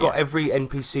 So Yeah, it's yeah, got yeah. every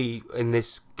NPC in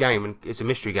this game, and it's a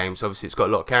mystery game, so obviously it's got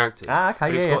a lot of characters. Ah, okay,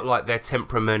 but it's yeah, got like their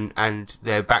temperament and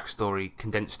their backstory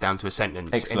condensed down to a sentence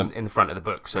Excellent. in the front of the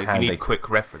book. So if Handy. you need quick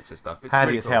reference and stuff, it's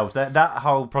Handy really as cool. hell. That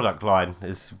whole product line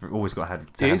has always got handy.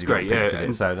 It is great, bits yeah, in it,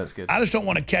 and- so that's good. I just don't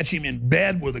want to catch him in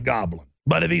bed with a goblin.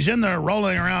 But if he's in there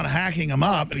rolling around hacking him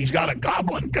up and he's got a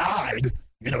goblin guide,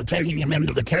 taking him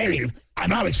into the cave, I'm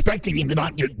not expecting him to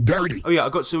not get dirty. Oh yeah, I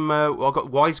got some. I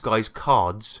got Wise Guys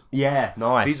cards. Yeah,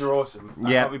 nice. These are awesome. I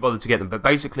Yeah. can't be bothered to get them. But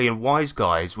basically, in Wise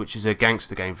Guys, which is a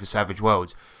gangster game for Savage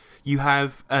Worlds, you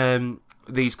have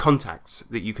these contacts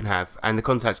that you can have, and the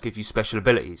contacts give you special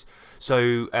abilities.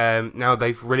 So now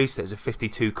they've released it as a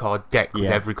 52 card deck with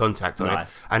Yeah. every contact on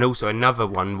Nice. it, and also another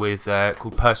one with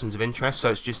called Persons of Interest.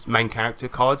 So it's just main character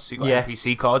cards. So you got Yeah.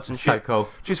 NPC cards and So shit. cool.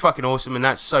 Just fucking awesome, and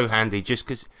that's so handy. Just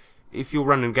because if you're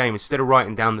running a game, instead of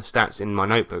writing down the stats in my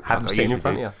notebook, Have them like I sitting in usually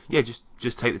front do, of yeah,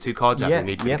 just take the 2 cards out Yeah, you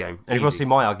need for yeah. the game. And if you want to Easy. see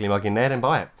my ugly mug in there, then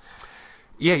buy it.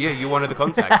 Yeah, you're one of the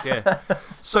contacts, yeah.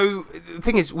 So, the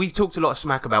thing is, we talked a lot of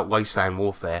smack about Wasteland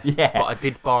Warfare, Yeah. but I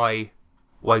did buy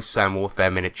Wasteland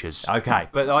Warfare miniatures. Okay.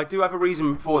 But I do have a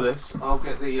reason for this. I'll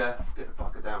get the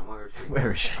fucker down. Where is she?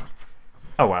 Where is she?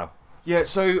 Oh, wow. Yeah,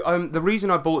 so the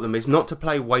reason I bought them is not to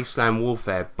play Wasteland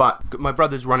Warfare, but my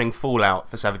brother's running Fallout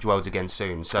for Savage Worlds again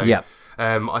soon, so Yeah.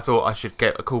 I thought I should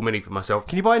get a cool mini for myself.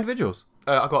 Can you buy individuals?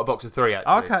 I got a box of 3,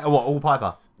 actually. Okay. Oh, what, all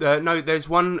Piper? No, there's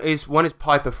one is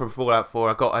Piper from Fallout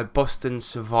 4. I got a Boston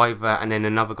Survivor, and then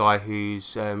another guy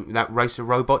who's that race of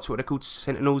robots. What they're called,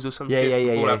 Sentinels or something. Yeah, yeah, from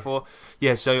yeah, Fallout yeah. 4.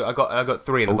 Yeah, so I got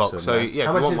 3 in the box. So yeah, How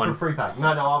if much you is want it for a one. free pack?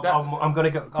 No, I'm gonna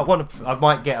go. I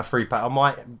might get a free pack. I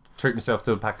might treat myself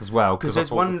to a pack as well 'Cause I there's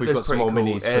thought one if we've that's got some more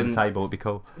pretty cool, minis for the table. It'd be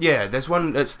cool. Yeah, there's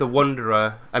one that's the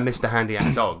Wanderer and Mr. Handy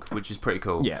and Dog, which is pretty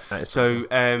cool. Yeah, that is So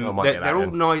might they're get that all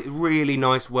then. nice, really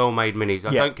nice, well-made minis.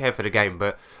 I Yeah. don't care for the game,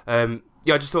 but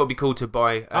yeah, I just thought it'd be cool to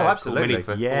buy a cool absolutely. mini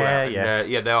for Yeah, Fallout. yeah. And,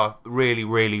 yeah, they are really,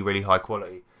 really, really high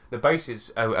quality. The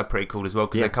bases are pretty cool as well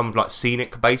because Yeah. they come with like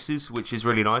scenic bases, which is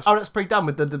really nice. Oh, that's pretty done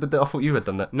with the I thought you had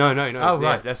done that. No. Oh, yeah,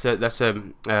 right. That's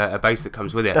a base that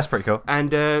comes with it. That's pretty cool. And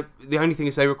the only thing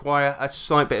is they require a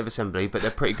slight bit of assembly, but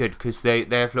they're pretty good because they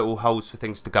have little holes for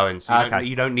things to go in, so Okay.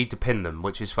 you don't need to pin them,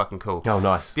 which is fucking cool. Oh,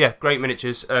 nice. Yeah, great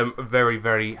miniatures. Very,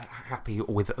 very happy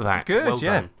with that. Good, well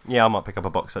yeah. done. Yeah, I might pick up a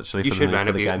box actually. You for should, the, man.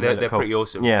 For the It'll be- game. they're They look cool. pretty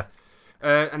awesome. Yeah.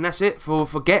 And that's it for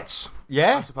Gets,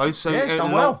 Yeah. I suppose. So Yeah, done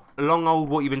long, well. long old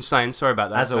what you've been saying. Sorry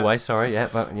about that. As always, sorry, yeah,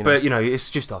 but you know. But you know, it's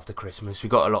just after Christmas. We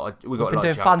got a lot. we've been of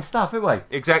doing junk. fun stuff, haven't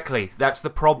we? Exactly. That's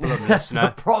the problem, That's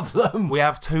listener. the problem. We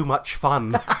have too much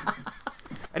fun.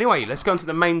 Anyway, let's go on to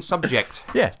the main subject.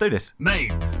 Yeah, let's do this.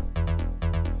 Main.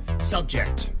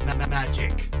 Subject.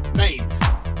 Magic. Main.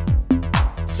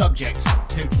 Subject.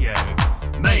 Tokyo.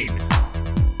 Main.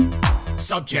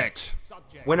 Subject.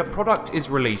 When a product is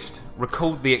released,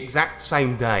 recalled the exact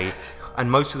same day, and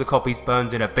most of the copies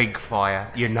burned in a big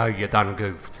fire, you know you're done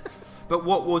goofed. But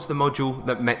what was the module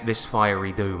that met this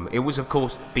fiery doom? It was, of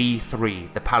course,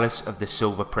 B3, the Palace of the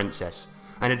Silver Princess,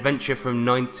 an adventure from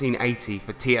 1980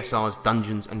 for TSR's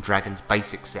Dungeons & Dragons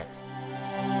basic set.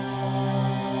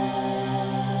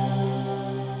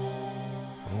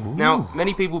 Now,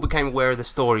 many people became aware of the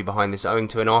story behind this owing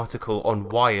to an article on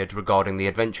Wired regarding the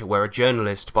adventure where a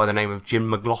journalist by the name of Jim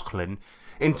McLaughlin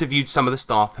interviewed some of the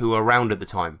staff who were around at the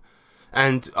time.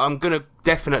 And I'm going to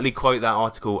definitely quote that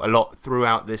article a lot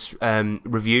throughout this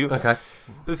review. Okay.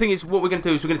 The thing is, what we're going to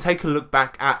do is we're going to take a look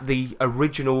back at the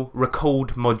original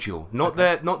recalled module. Not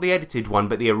the edited one,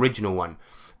 but the original one.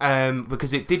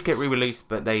 Because it did get re-released,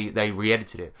 but they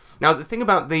re-edited it. Now, the thing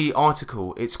about the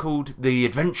article, it's called The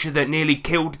Adventure That Nearly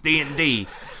Killed D&D.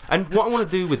 And what I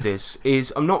want to do with this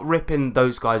is, I'm not ripping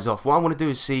those guys off. What I want to do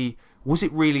is see, was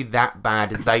it really that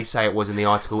bad as they say it was in the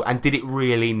article, and did it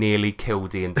really nearly kill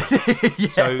D&D?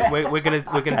 So we're gonna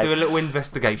do a little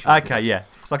investigation. into Okay, this. yeah.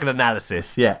 It's like an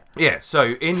analysis. Yeah. Yeah,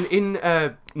 so in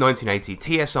 1980,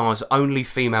 TSR's only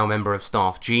female member of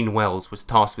staff, Jean Wells, was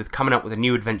tasked with coming up with a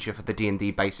new adventure for the D&D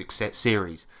Basic Set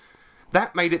series.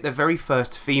 That made it the very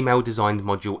first female-designed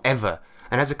module ever,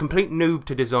 and as a complete noob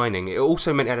to designing, it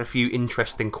also meant it had a few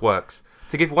interesting quirks.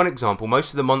 To give one example,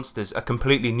 most of the monsters are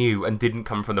completely new and didn't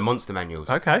come from the monster manuals.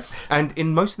 Okay. And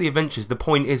in most of the adventures, the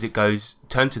point is it goes,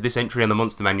 turn to this entry on the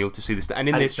monster manual to see this. And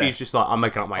in this, she's just like, I'm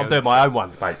making up my own. I'm doing my own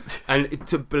ones, mate. And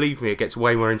to believe me, it gets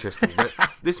way more interesting. But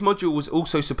this module was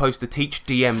also supposed to teach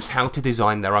DMs how to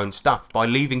design their own stuff by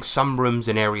leaving some rooms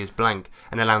and areas blank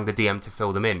and allowing the DM to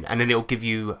fill them in. And then it'll give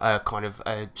you a kind of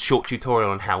a short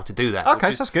tutorial on how to do that.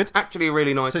 Okay, so that's good. Actually, a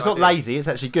really nice. So it's not lazy; it's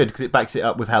actually good because it backs it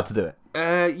up with how to do it.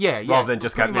 Yeah. Rather than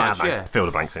just going, fill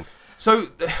the blanks in. So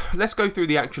let's go through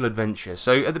the actual adventure.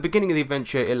 So at the beginning of the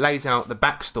adventure, it lays out the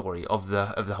backstory of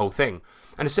the whole thing.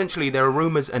 And essentially, there are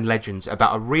rumours and legends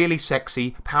about a really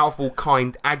sexy, powerful,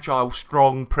 kind, agile,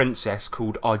 strong princess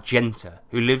called Argenta,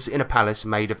 who lives in a palace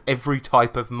made of every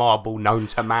type of marble known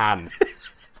to man.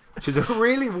 She's a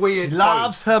really weird. She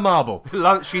loves her marble.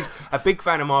 She's a big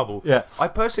fan of marble. Yeah. I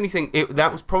personally think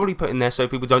that was probably put in there so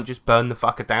people don't just burn the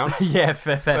fucker down. Yeah,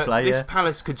 fair play. This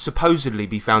palace could supposedly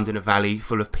be found in a valley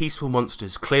full of peaceful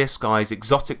monsters, clear skies,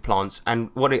 exotic plants, and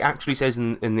what it actually says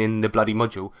in the bloody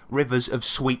module, rivers of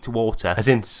sweet water. As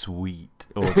in sweet,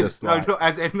 or just like... No, not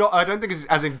as in. Not. I don't think it's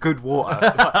as in good water.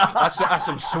 That's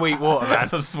some sweet water, man.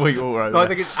 That's some sweet water. No, I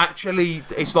think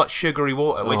it's like sugary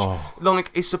water, which like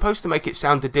is supposed to make it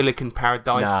sound idyllic and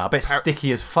paradise. Nah, I bet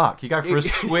sticky as fuck. You go for a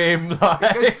swim.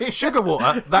 Like... Sugar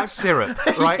water, that's syrup,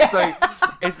 right? So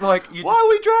it's like why are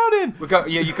we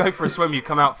drowning? You go for a swim, you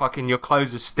come out fucking your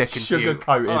clothes are sticking to you. Sugar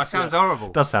coated. Oh, it sounds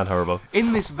horrible. Does sound horrible.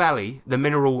 In this valley, the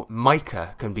mineral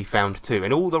mica can be found too,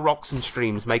 and all the rocks and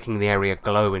streams making the area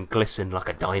glow and glisten like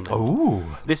a diamond. Ooh.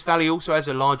 This valley also has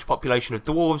a large population of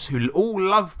dwarves who all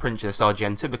love Princess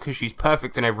Argenta because she's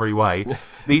perfect in every way.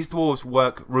 These dwarves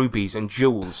work rubies and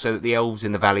jewels so that the elves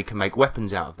in the valley can make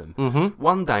weapons out of them. Mm-hmm.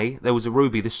 One day, there was a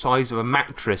ruby the size of a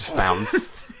mattress found,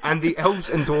 and the elves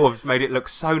and dwarves made it look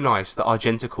so nice that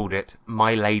Argenta called it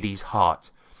My Lady's Heart,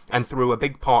 and threw a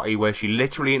big party where she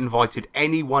literally invited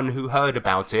anyone who heard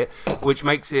about it, which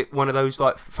makes it one of those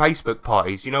like Facebook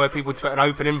parties, you know, where people put an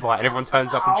open invite and everyone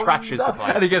turns up and trashes the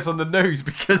place. And he gets on the news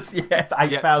because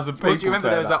 8,000 people. Well, do you remember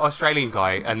there was that Australian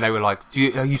guy and they were like,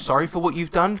 are you sorry for what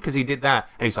you've done? Because he did that.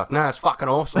 And he's like, no, it's fucking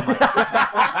awesome.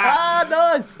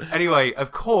 Nice. Anyway,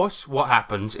 of course, what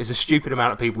happens is a stupid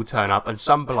amount of people turn up and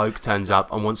some bloke turns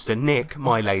up and wants to nick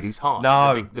My Lady's Heart.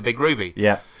 No. The big ruby.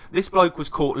 Yeah. This bloke was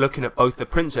caught looking at both the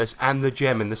princess and the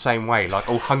gem in the same way, like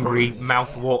all hungry,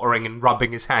 mouth-watering and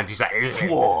rubbing his hands. He's like,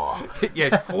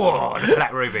 yes,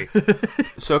 black ruby.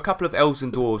 So a couple of elves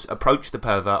and dwarves approached the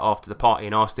pervert after the party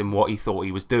and asked him what he thought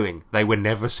he was doing. They were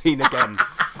never seen again.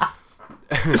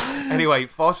 Anyway,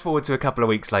 fast forward to a couple of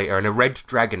weeks later, and a red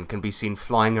dragon can be seen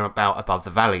flying about above the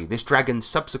valley. This dragon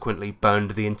subsequently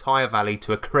burned the entire valley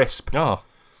to a crisp. Oh.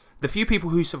 The few people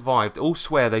who survived all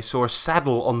swear they saw a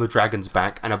saddle on the dragon's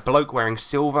back and a bloke wearing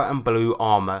silver and blue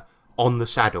armour on the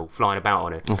saddle, flying about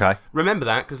on it. Okay. Remember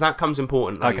that, because that comes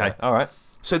important later. Okay, alright.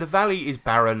 So the valley is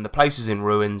barren, the place is in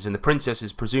ruins, and the princess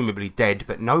is presumably dead,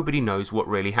 but nobody knows what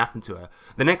really happened to her.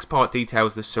 The next part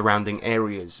details the surrounding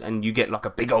areas, and you get like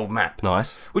a big old map.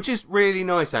 Nice. Which is really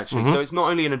nice, actually. Mm-hmm. So it's not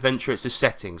only an adventure, it's a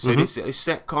setting. So it's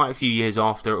set quite a few years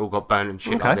after it all got burned and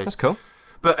shit like this. That's cool.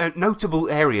 But notable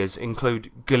areas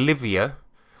include Galivia,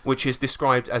 which is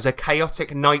described as a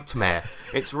chaotic nightmare.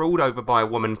 It's ruled over by a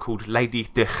woman called Lady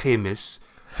de Chemis,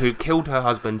 who killed her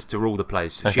husband to rule the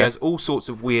place. Okay. She has all sorts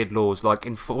of weird laws, like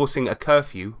enforcing a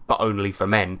curfew, but only for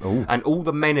men. Ooh. And all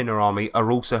the men in her army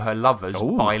are also her lovers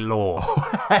by law.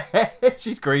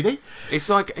 She's greedy. It's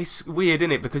like, it's weird,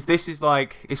 isn't it? Because this is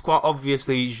like, it's quite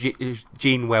obviously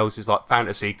Gene Wells' like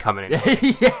fantasy coming in.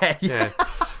 Yeah.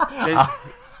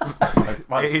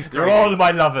 It is You're great. all my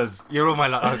lovers. You're all my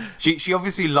lovers. She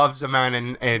obviously loves a man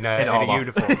in a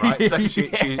uniform, right? So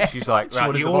she's like,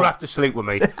 right, you all have to sleep with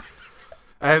me.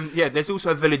 There's also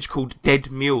a village called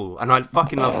Dead Mule, and I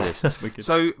fucking love this. That's wicked.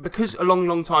 So, because a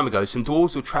long time ago, some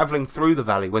dwarves were travelling through the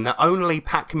valley when their only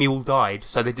pack mule died,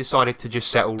 so they decided to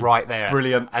just settle right there.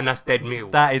 Brilliant. And that's Dead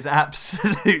Mule. That is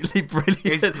absolutely brilliant.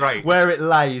 It's great. Where it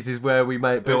lays is where we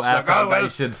built our like, oh, well,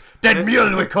 foundations. Dead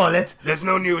Mule, we call it. There's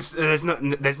no news. There's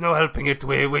no helping it.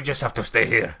 We just have to stay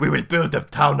here. We will build a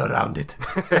town around it.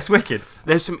 That's wicked.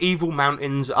 There's some evil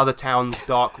mountains, other towns,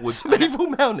 dark woods, Some evil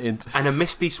mountains. and a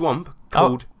misty swamp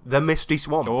called the Misty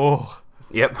Swamp. Oh.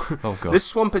 Yep. Oh, God. This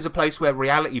swamp is a place where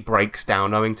reality breaks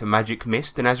down owing to magic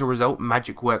mist, and as a result,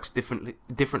 magic works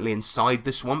differently inside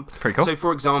the swamp. Pretty cool. So,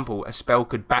 for example, a spell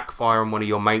could backfire on one of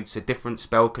your mates, a different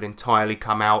spell could entirely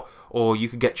come out, or you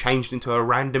could get changed into a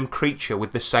random creature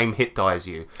with the same hit die as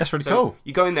you. That's really So cool.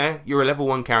 You go in there, you're a level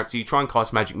 1 character, you try and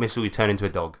cast magic missile, you turn into a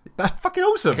dog. That's fucking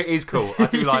awesome. It is cool. I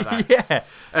do like that.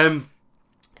 Yeah.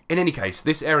 In any case,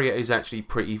 this area is actually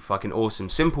pretty fucking awesome.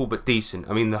 Simple but decent.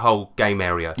 I mean, the whole game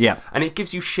area. Yeah. And it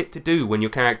gives you shit to do when your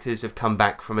characters have come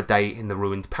back from a day in the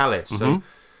ruined palace. So,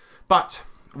 but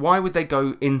why would they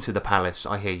go into the palace,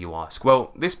 I hear you ask?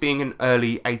 Well, this being an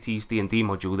early 80s D&D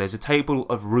module, there's a table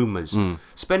of rumours.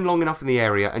 Spend long enough in the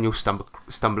area and you'll stumble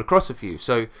across a few.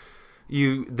 So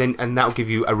and that'll give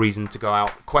you a reason to go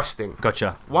out questing.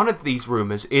 Gotcha. One of these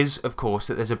rumours is, of course,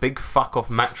 that there's a big fuck-off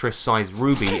mattress-sized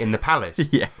ruby in the palace.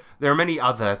 Yeah. There are many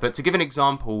other, but to give an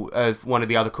example of one of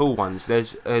the other cool ones,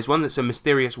 there's one that's a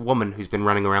mysterious woman who's been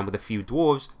running around with a few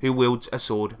dwarves who wields a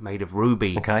sword made of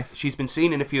ruby. Okay. She's been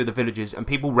seen in a few of the villages, and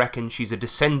people reckon she's a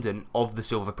descendant of the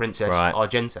Silver Princess, Right.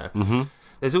 Argenta. Mm-hmm.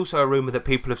 There's also a rumour that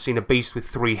people have seen a beast with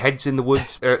 3 heads in the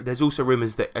woods. There's also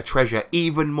rumours that a treasure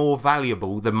even more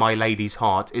valuable than My Lady's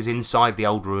heart is inside the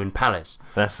old ruined palace.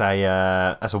 That's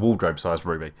a wardrobe-sized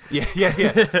ruby. Yeah.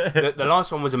 The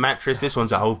last one was a mattress. This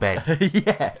one's a whole bed.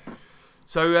 Yeah.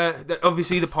 So,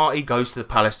 obviously, the party goes to the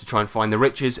palace to try and find the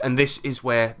riches, and this is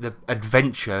where the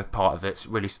adventure part of it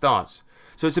really starts.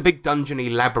 So it's a big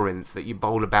dungeony labyrinth that you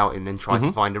bowl about in and try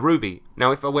to find a ruby.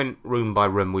 Now, if I went room by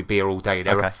room, we'd be here all day.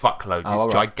 There are fuckloads.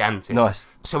 It's gigantic. Nice.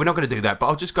 So we're not going to do that, but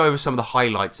I'll just go over some of the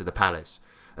highlights of the palace.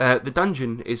 The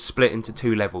dungeon is split into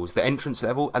 2 levels, the entrance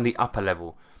level and the upper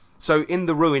level. So in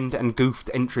the ruined and goofed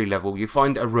entry level, you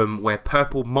find a room where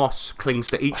purple moss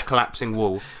clings to each collapsing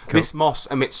wall. Cool. This moss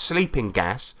emits sleeping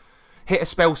gas. Hit a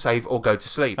spell save or go to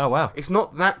sleep. Oh, wow. It's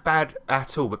not that bad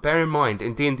at all, but bear in mind,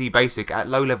 in D&D Basic, at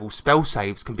low level, spell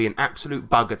saves can be an absolute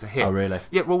bugger to hit. Oh, really?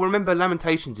 Yeah, well, remember,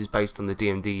 Lamentations is based on the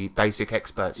D&D Basic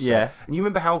experts. Yeah. And you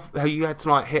remember how you had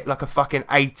to, hit, a fucking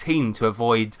 18 to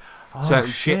avoid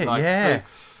certain shit? Yeah.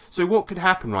 So what could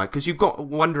happen, right? Because you've got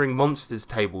Wandering Monsters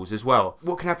tables as well.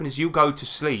 What can happen is you go to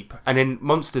sleep, and then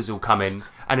monsters will come in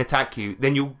and attack you.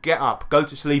 Then you'll get up, go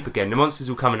to sleep again. The monsters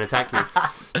will come and attack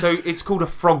you. So it's called a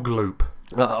frog loop.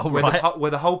 Where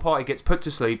the whole party gets put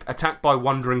to sleep, attacked by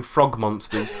wandering frog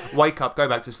monsters, wake up, go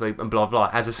back to sleep, and blah blah.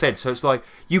 As I said, so it's like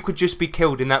you could just be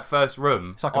killed in that first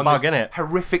room. It's like a bug, innit?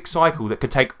 Horrific cycle that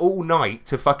could take all night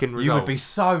to fucking resolve. You would be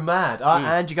so mad.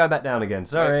 And you go back down again.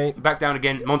 Sorry. Back down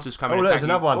again. Monsters come and look, attack there's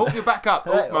another one. Oh, you're back up.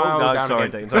 No, sorry,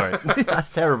 again. Dean. Sorry.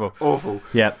 That's terrible. Awful.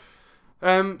 Yeah.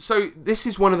 So this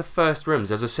is one of the first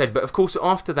rooms, as I said, but of course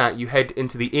after that you head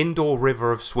into the indoor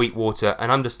river of sweet water,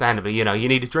 and understandably, you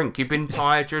need a drink. You've been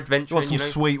tired, you're adventuring. You want some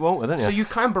sweet water, don't you? So you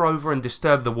clamber over and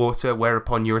disturb the water,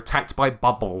 whereupon you're attacked by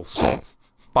bubbles.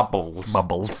 Bubbles.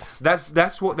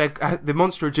 That's what the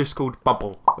monster is just called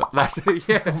Bubble. That's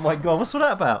yeah. Oh my god, what's all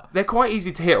that about? They're quite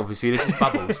easy to hit, obviously. They're just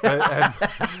bubbles.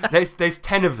 But, there's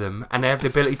 10 of them, and they have the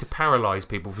ability to paralyse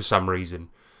people for some reason.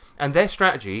 And their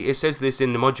strategy, it says this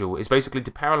in the module, is basically to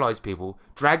paralyse people,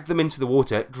 drag them into the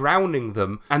water, drowning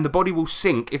them, and the body will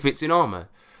sink if it's in armour.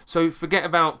 So forget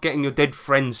about getting your dead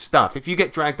friend's stuff. If you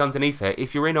get dragged underneath it,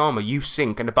 if you're in armour, you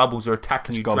sink and the bubbles are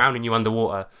attacking you, drowning you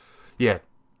underwater. Yeah,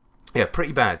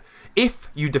 pretty bad. If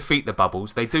you defeat the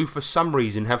bubbles, they do for some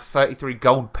reason have 33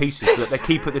 gold pieces that they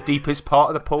keep at the deepest part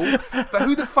of the pool. But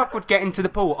who the fuck would get into the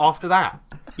pool after that?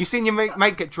 You've seen your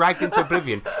mate get dragged into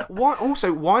oblivion.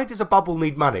 Why does a bubble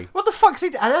need money? What the fuck's he...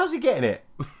 And how's he getting it?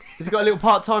 Has he got a little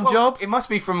part-time job? It must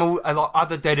be from a lot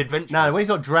other dead adventurers. No, when he's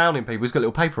not drowning people, he's got a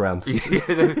little paper round.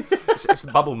 It's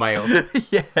the bubble mail.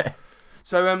 Yeah.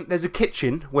 So there's a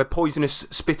kitchen where poisonous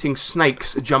spitting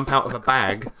snakes jump out of a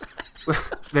bag.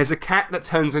 There's a cat that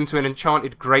turns into an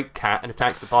enchanted great cat and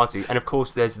attacks the party. And of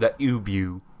course there's the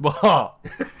Ubu. What?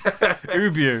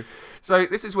 Ubu. So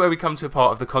this is where we come to a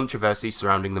part of the controversy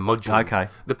surrounding the module. Okay.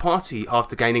 The party,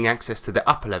 after gaining access to the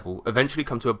upper level, eventually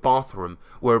come to a bathroom,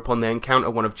 whereupon they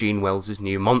encounter one of Gene Wells'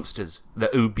 new monsters, the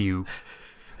Ubu.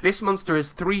 This monster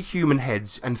has 3 human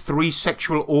heads and 3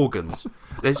 sexual organs.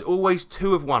 There's always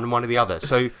 2 of one and 1 of the other.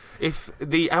 So if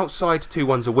the outside 2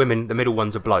 ones are women, the middle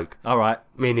one's a bloke. All right.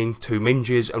 Meaning 2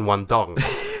 minges and 1 dong.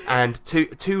 And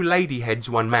two lady heads,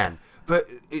 1 man. But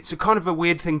it's a kind of a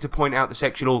weird thing to point out the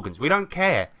sexual organs. We don't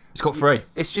care. It's got 3.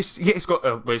 It's just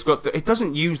it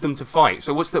doesn't use them to fight.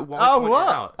 So what's that? Oh,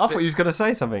 what? I thought you was going to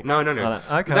say something. No.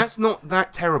 Okay. That's not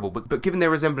that terrible. But given their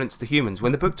resemblance to humans,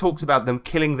 when the book talks about them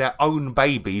killing their own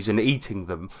babies and eating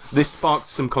them, this sparked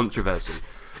some controversy.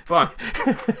 But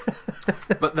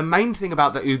the main thing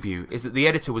about the Ubu is that the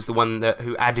editor was the one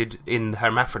who added in the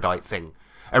hermaphrodite thing.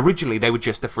 Originally, they were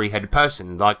just a 3-headed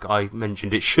person, like I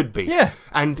mentioned it should be. Yeah.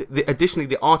 And additionally,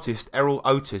 the artist, Errol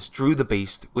Otis, drew the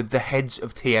beast with the heads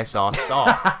of TSR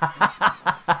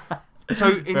staff.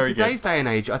 So, in today's day and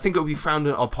age, I think it would be frowned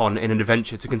upon in an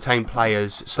adventure to contain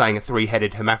players slaying a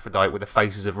 3-headed hermaphrodite with the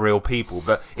faces of real people,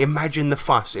 but imagine the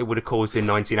fuss it would have caused in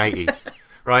 1980,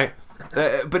 right?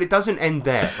 But it doesn't end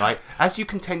there, right? As you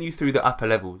continue through the upper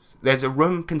levels, there's a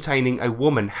room containing a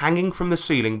woman hanging from the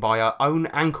ceiling by her own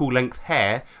ankle-length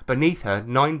hair. Beneath her,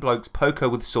 9 blokes poke her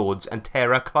with swords and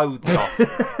tear her clothes off.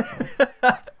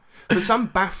 For some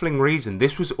baffling reason,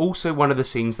 this was also one of the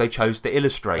scenes they chose to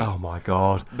illustrate. Oh my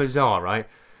god. Bizarre, right?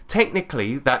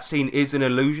 Technically, that scene is an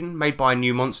illusion made by a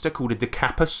new monster called a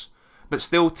Decapus. But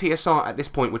still, TSR at this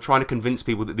point were trying to convince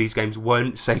people that these games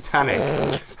weren't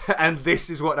satanic. And this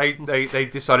is what they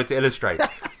decided to illustrate.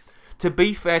 To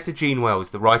be fair to Gene Wells,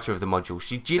 the writer of the module,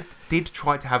 she did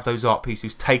try to have those art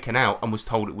pieces taken out and was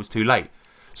told it was too late.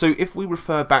 So if we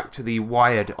refer back to the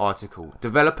Wired article,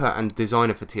 developer and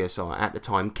designer for TSR at the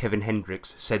time, Kevin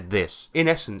Hendricks, said this. In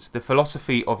essence, the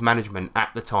philosophy of management at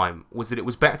the time was that it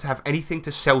was better to have anything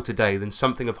to sell today than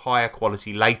something of higher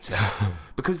quality later.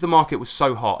 Because the market was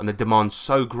so hot and the demand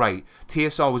so great,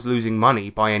 TSR was losing money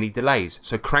by any delays.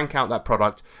 So crank out that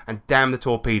product and damn the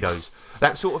torpedoes.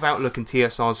 That sort of outlook in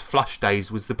TSR's flush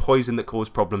days was the poison that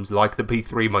caused problems like the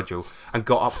B3 module and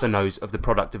got up the nose of the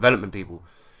product development people.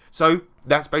 So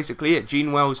that's basically it.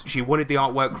 Gene Wells, she wanted the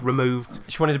artwork removed.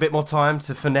 She wanted a bit more time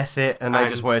to finesse it, and they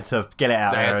just wanted to get it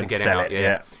out there and sell it.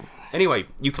 Yeah. Anyway,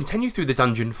 you continue through the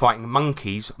dungeon fighting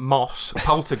monkeys, moss,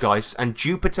 poltergeists, and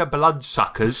Jupiter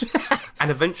bloodsuckers, and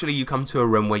eventually you come to a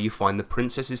room where you find the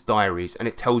princess's diaries, and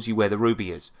it tells you where the ruby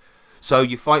is. So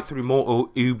you fight through more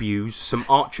ubus, some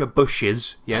archer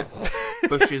bushes,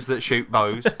 bushes that shoot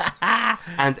bows,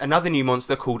 and another new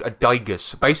monster called a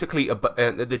Digus. Basically,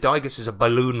 the Digus is a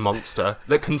balloon monster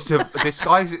that can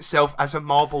disguise itself as a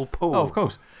marble pool. Oh, of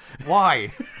course. Why?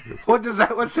 What sense does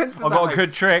that make? I've got a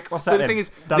good trick. What's that? So the thing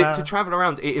is, to travel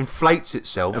around, it inflates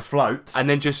itself. It floats. And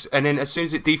then as soon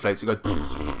as it deflates, it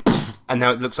goes, and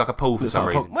now it looks like a pool for some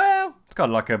reason. Well, it's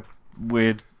kind of like a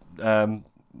weird, what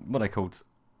are they called?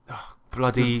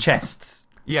 Bloody chests.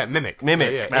 Yeah, mimic.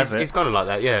 Yeah. It's kind of like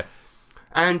that, yeah.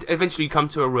 And eventually you come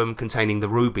to a room containing the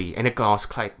ruby in a glass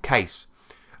case.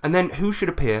 And then who should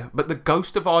appear but the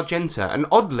ghost of Argenta, and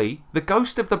oddly, the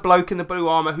ghost of the bloke in the blue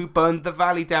armour who burned the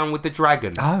valley down with the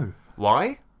dragon. Oh.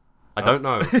 Why? I don't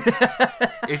know.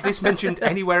 Is this mentioned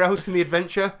anywhere else in the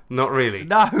adventure? Not really.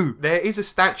 No. There is a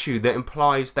statue that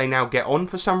implies they now get on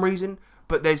for some reason,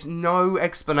 but there's no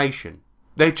explanation.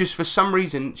 They're just, for some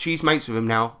reason, she's mates with him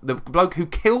now. The bloke who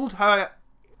killed her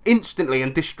instantly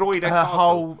and destroyed her castle.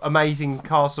 Whole amazing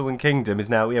castle and kingdom is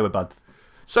now, we're buds.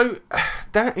 So,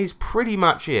 that is pretty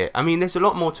much it. I mean, there's a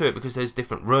lot more to it because there's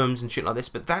different rooms and shit like this,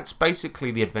 but that's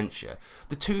basically the adventure.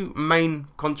 The two main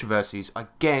controversies, I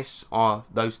guess, are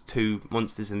those two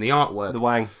monsters in the artwork. The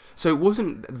Wang. So it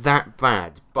wasn't that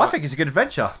bad. But I think it's a good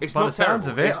adventure. It's by not the sounds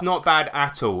terrible. of it. It's not bad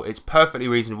at all. It's perfectly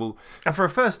reasonable. And for a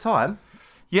first time...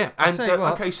 Yeah, and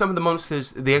okay, some of the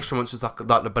monsters, the extra monsters, like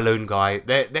the balloon guy,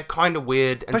 they're kind of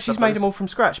weird. And but she's made them all from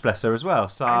scratch, bless her, as well.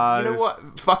 So and you know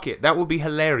what? Fuck it, that would be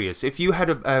hilarious if you had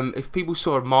if people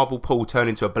saw a marble pool turn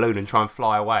into a balloon and try and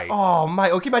fly away. Oh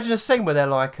mate, or can you imagine a scene where they're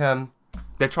like,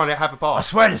 they're trying to have a party. I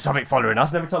swear there's something following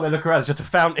us, and every time they look around, it's just a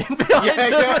fountain behind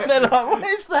them, and they're like, what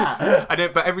is that?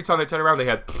 But every time they turn around, they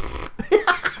had.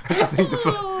 As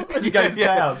it goes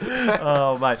down.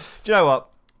 Oh mate, do you know what?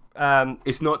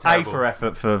 It's not terrible. A for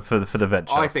effort for the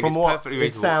venture. I think it's perfectly reasonable.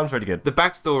 It sounds really good. The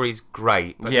backstory's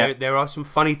great, but there are some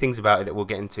funny things about it that we'll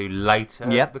get into later.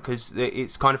 Yeah. Because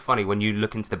it's kind of funny when you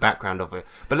look into the background of it.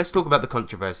 But let's talk about the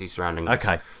controversy surrounding this.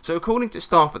 Okay. So according to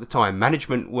staff at the time,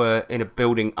 management were in a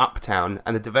building uptown,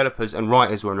 and the developers and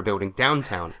writers were in a building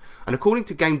downtown. And according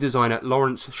to game designer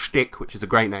Lawrence Stick, which is a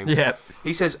great name,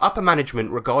 he says upper management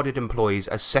regarded employees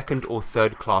as second or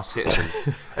third class citizens.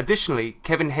 Additionally,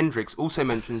 Kevin Hendricks also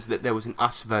mentions that there was an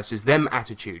us versus them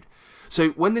attitude. So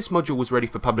when this module was ready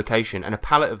for publication and a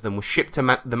pallet of them was shipped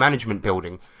to the management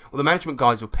building, well, the management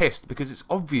guys were pissed because it's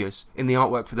obvious in the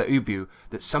artwork for the Ubu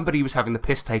that somebody was having the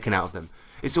piss taken out of them.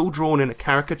 It's all drawn in a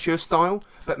caricature style,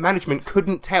 but management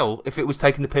couldn't tell if it was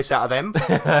taking the piss out of them.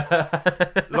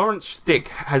 Lawrence Stick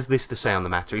has this to say on the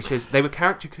matter. He says, they were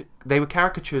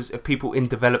caricatures of people in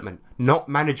development, not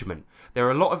management. There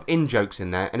are a lot of in-jokes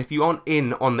in there, and if you aren't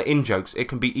in on the in-jokes, it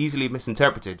can be easily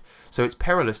misinterpreted, so it's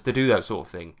perilous to do that sort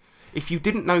of thing. If you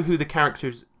didn't know who the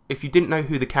caricatures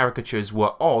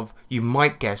were of, you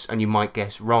might guess, and you might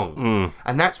guess wrong.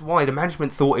 And that's why the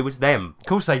management thought it was them. Of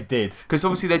course they did. Because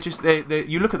obviously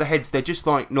you look at the heads, they're just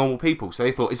like normal people. So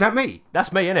they thought, is that me?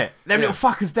 That's me, innit? Them little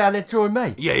fuckers down there drawing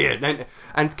me. Yeah.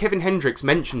 And Kevin Hendricks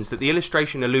mentions that the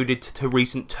illustration alluded to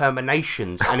recent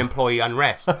terminations and employee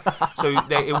unrest. So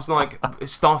it was like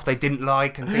staff they didn't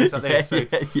like and things like that. So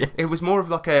it was more of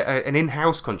like an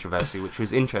in-house controversy, which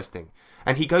was interesting.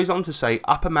 And he goes on to say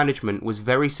upper management was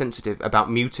very sensitive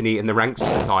about mutiny in the ranks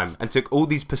at the time and took all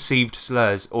these perceived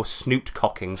slurs or snoot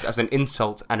cockings as an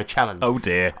insult and a challenge. Oh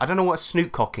dear. I don't know what a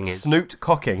snoot cocking is. Snoot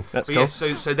cocking. That's But cool.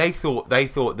 yeah, so they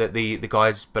thought that the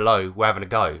guys below were having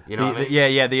a go. You know what I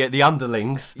mean? The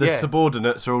underlings, the Yeah.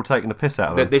 subordinates are all taking the piss out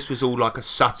of That them. this was all like a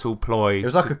subtle ploy. It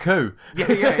was like a coup.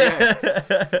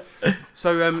 Yeah.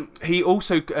 So he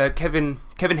also Kevin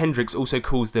Hendricks also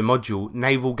calls the module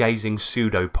navel gazing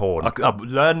pseudo porn. I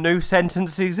learn new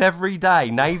sentences every day.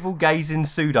 Navel gazing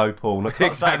pseudo porn. I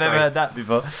can't say I've never heard that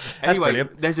before. That's Anyway,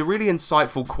 brilliant. there's a really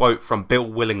insightful quote from Bill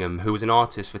Willingham, who was an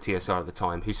artist for TSR at the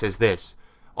time, who says this: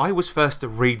 "I was first to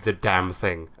read the damn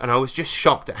thing, and I was just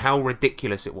shocked at how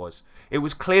ridiculous it was. It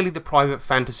was clearly the private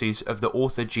fantasies of the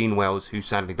author Gene Wells, who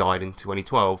sadly died in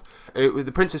 2012.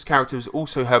 The princess character was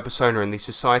also her persona in the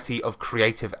Society of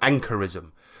Creative Anchorism,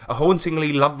 a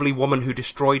hauntingly lovely woman who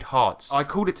destroyed hearts. I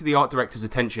called it to the art director's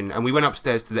attention, and we went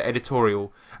upstairs to the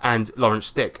editorial and Lawrence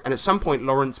Stick. And at some point,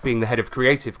 Lawrence, being the head of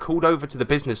creative, called over to the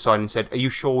business side and said, 'Are you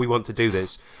sure we want to do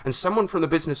this?' And someone from the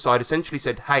business side essentially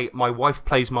said, 'Hey, my wife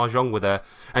plays mahjong with her,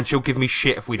 and she'll give me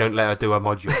shit if we don't let her do her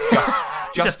module.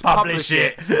 Just publish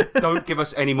it. Don't give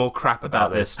us any more crap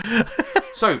about this.'"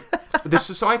 So, the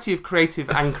Society of Creative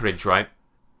Anchorage, right?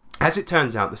 As it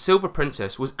turns out, the Silver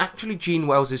Princess was actually Gene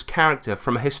Wells' character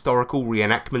from a historical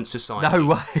reenactment society. No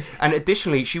way. And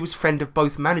additionally, she was friend of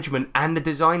both management and the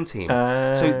design team.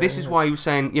 So this is why he was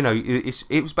saying, you know,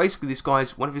 it was basically this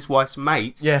guy's, one of his wife's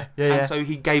mates. Yeah. And so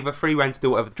he gave her free rein to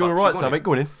do whatever the Do you fuck want to write she something? wanted.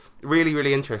 Go on in. Really,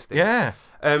 really interesting. Yeah.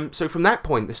 So from that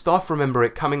point, the staff remember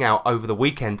it coming out over the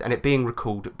weekend and it being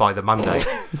recalled by the Monday.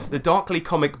 The darkly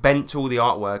comic bent to all the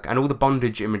artwork and all the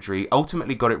bondage imagery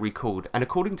ultimately got it recalled. And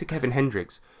according to Kevin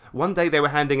Hendricks, one day they were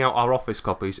handing out our office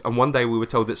copies, and one day we were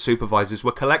told that supervisors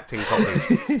were collecting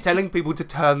copies, telling people to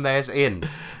turn theirs in.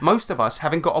 Most of us,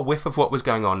 having got a whiff of what was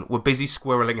going on, were busy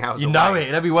squirreling out. You know it.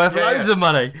 It'll be worth loads of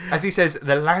money. As he says,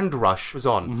 the land rush was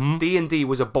on. D&D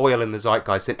was a boil in the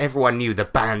zeitgeist, and everyone knew the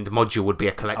banned module would be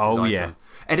a collector's item. Yeah.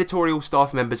 Editorial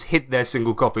staff members hid their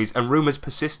single copies, and rumours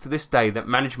persist to this day that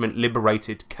management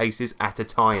liberated cases at a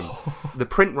time. The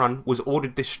print run was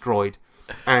ordered destroyed,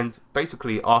 and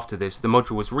basically after this, the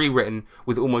module was rewritten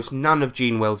with almost none of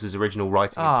Gene Wells' original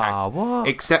writing intact, what?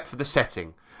 except for the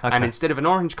setting. Okay. And instead of an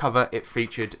orange cover, it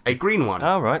featured a green one.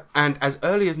 Oh, right. And as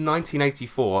early as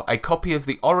 1984, a copy of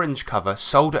the orange cover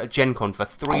sold at a Gen Con for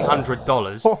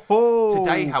 $300.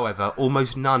 Today, however,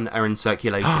 almost none are in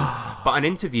circulation. But an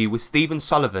interview with Stephen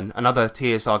Sullivan, another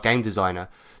TSR game designer,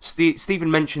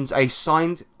 Stephen mentions a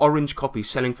signed orange copy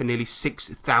selling for nearly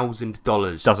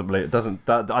 $6,000.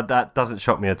 That doesn't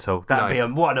shock me at all. That'd be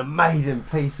what an amazing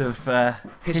piece of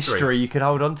history you could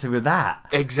hold on to with that.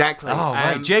 Exactly. Oh,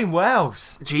 mate, Gene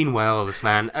Wells. Gene Wells,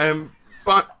 man.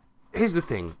 But here's the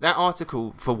thing. That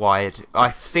article for Wired,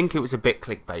 I think it was a bit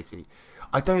clickbaity.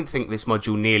 I don't think this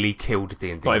module nearly killed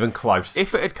D&D. Not even close.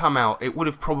 If it had come out, it would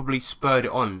have probably spurred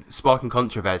it on, sparking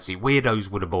controversy. Weirdos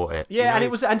would have bought it. Yeah, you know? and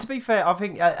it was. And to be fair, I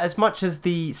think as much as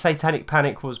the Satanic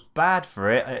Panic was bad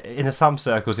for it, in some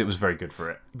circles it was very good for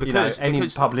it. Because any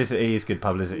publicity is good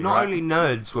publicity. Not right? only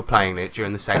nerds were playing it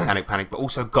during the Satanic Panic, but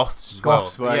also goths as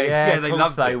Goths well. were, yeah, they of course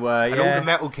loved they it. were, And yeah. all the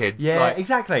metal kids. Yeah, like,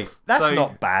 exactly. That's so-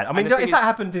 not bad. I mean, and the if thing that is-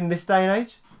 happened in this day and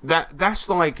age, that's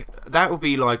like that would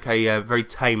be like a very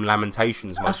tame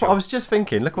Lamentations module. that's what I was just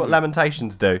thinking. Look what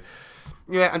Lamentations do.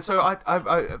 Yeah, and so I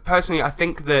personally I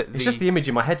think that It's just the image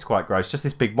in my head's quite gross. Just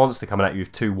this big monster coming at you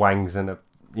with two wangs and a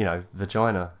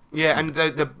vagina. yeah, and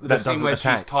the that scene doesn't where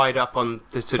attack. she's tied up on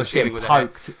the But ceiling getting with her head.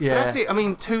 poked, But yeah. that's it. I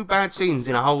mean, two bad scenes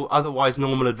in a whole otherwise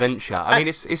normal adventure. I mean,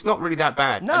 it's not really that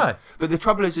bad. No. But the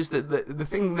trouble is that the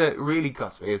thing that really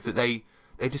got me is that they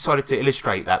decided to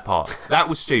illustrate that part. That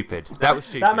was stupid.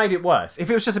 That made it worse. If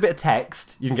it was just a bit of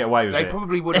text, you can get away with They it.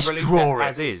 probably would have Let's released draw it it.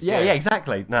 as is. Yeah,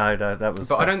 exactly. No, that was.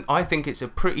 But I think it's a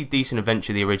pretty decent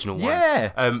adventure, the original one.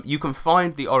 Yeah. You can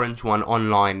find the orange one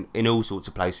online in all sorts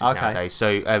of places nowadays.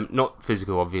 So not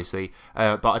physical, obviously,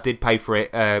 but I did pay for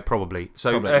it probably.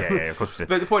 So Probably, yeah, of course we did.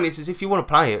 But the point is if you want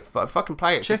to play it, fucking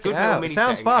play it. It's Check a good it little out. mini It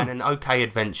sounds setting fun. and an okay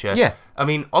adventure. Yeah. I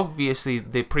mean, obviously,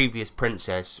 the previous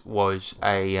princess was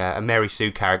a Mary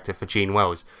Sue character for Gene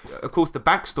Wells. Of course, the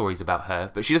backstory's about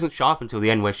her, but she doesn't show up until the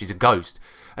end where she's a ghost.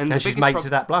 And And she's mates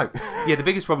with that bloke. Yeah, the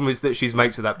biggest problem is that she's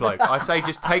mates with that bloke. I say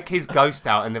just take his ghost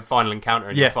out in the final encounter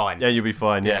and you're fine. Yeah, you'll be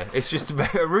fine. Yeah. It's just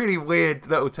a really weird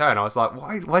little turn. I was like,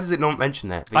 why does it not mention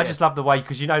that? But I yeah. just love the way,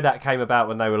 because that came about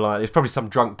when they were like, it's probably some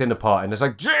drunk dinner party, and it's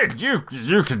like, Jig, you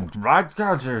can ride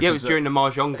culture. Yeah, it was during the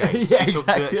Mahjong game. Yeah, She's talking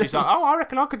to- exactly. She's like, oh, I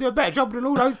reckon I could do a better job than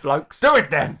all those blokes. Do it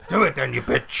then. Do it then, you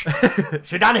bitch.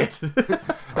 She done it.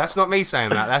 That's not me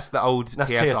saying that. That's the old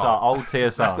That's TSR. TSR, old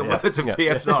TSR. That's the words of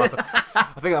TSR.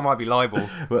 I think that might be libel.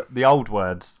 But the old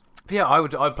words. Yeah,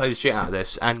 I'd play the shit out of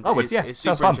this, and it's sounds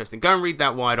super fun. interesting. Go and read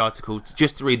that Wired article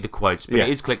just to read the quotes, but Yeah.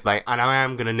 it is clickbait, and I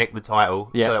am going to nick the title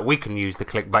so that we can use the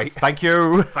clickbait. Thank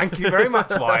you. Thank you very much,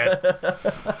 Wired.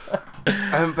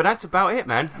 But that's about it,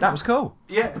 man. That was cool.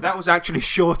 Yeah, that was actually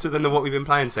shorter than the What We've Been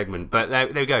Playing segment, but there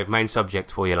we go, main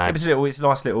subject for you, lads. It's a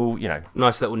nice little,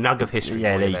 Nice little nug of history.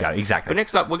 Yeah, for there you go, exactly. But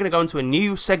next up, we're going to go into a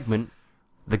new segment,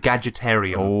 the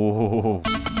Gadgetarium. Oh.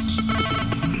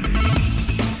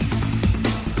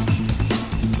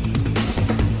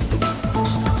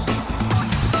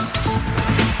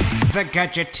 The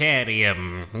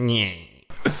Gadgetarium. Yeah.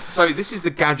 So this is the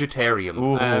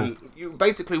Gadgetarium.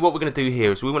 Basically, what we're going to do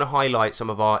here is we want to highlight some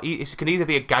of our... It can either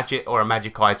be a gadget or a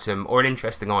magic item or an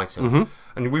interesting item.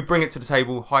 And we bring it to the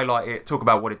table, highlight it, talk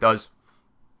about what it does,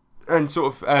 and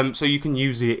sort of so you can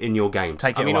use it in your game.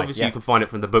 Obviously you can find it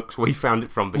from the books where you found it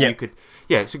from, but you could...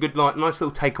 Yeah, it's a good, nice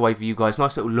little takeaway for you guys,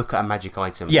 nice little look at a magic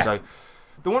item. Yeah. So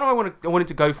the one I wanted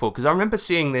to go for, because I remember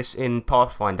seeing this in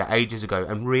Pathfinder ages ago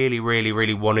and really, really,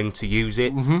 really wanting to use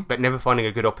it, but never finding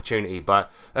a good opportunity.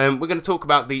 But we're going to talk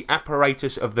about the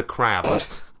apparatus of the crab.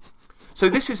 So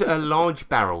this is a large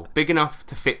barrel, big enough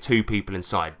to fit 2 people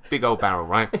inside. Big old barrel,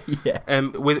 right? Yeah.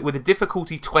 With a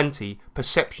difficulty 20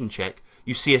 perception check,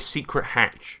 you see a secret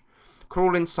hatch.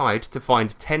 Crawl inside to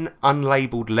find 10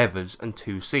 unlabeled levers and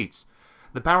 2 seats.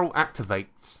 The barrel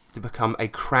activates to become a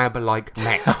crab-like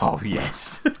mech. Oh,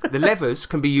 yes. The levers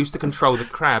can be used to control the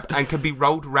crab and can be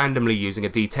rolled randomly using a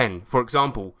D10. For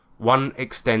example, 1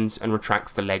 extends and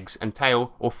retracts the legs and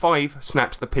tail, or 5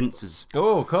 snaps the pincers.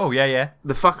 Oh, cool. Yeah, yeah.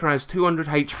 The fucker has 200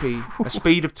 HP, a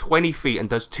speed of 20 feet, and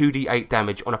does 2d8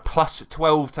 damage on a plus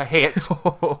 12 to hit.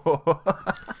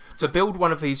 To build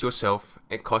one of these yourself,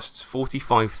 it costs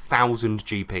 45,000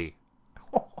 GP.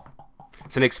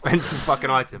 It's an expensive fucking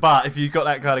item. But if you've got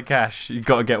that kind of cash, you've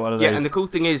got to get one of those. Yeah, and the cool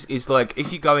thing is like,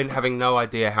 if you go in having no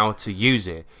idea how to use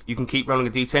it, you can keep rolling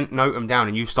a D10, note them down,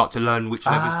 and you start to learn which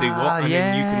levers do what, and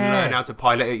then you can learn how to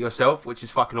pilot it yourself, which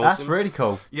is fucking awesome. That's really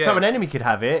cool. Yeah. So an enemy could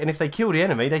have it, and if they kill the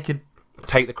enemy, they could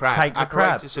take the crab. Take the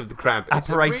Apparatus of the crab. It's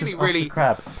apparatus really, of really, the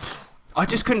crab. I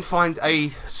just couldn't find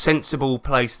a sensible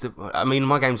place to... I mean,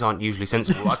 my games aren't usually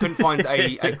sensible. I couldn't find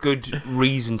a good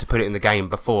reason to put it in the game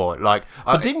before. Like,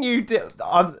 But didn't you...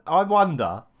 I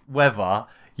wonder whether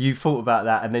you thought about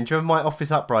that, and then during my Office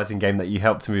Uprising game that you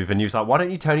helped me with, and you was like, why don't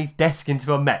you turn his desk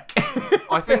into a mech?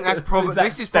 I think that's probably...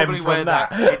 This is probably where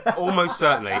almost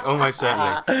certainly.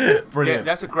 Brilliant. Yeah,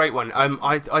 that's a great one.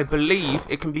 I believe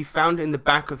it can be found in the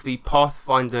back of the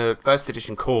Pathfinder First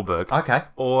Edition core book. Okay.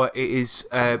 Or it is...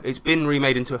 it's been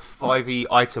remade into a 5e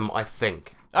item, I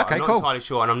think. Okay, I'm not cool. entirely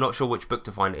sure, and I'm not sure which book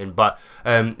to find it in, but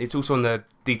it's also on the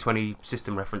D20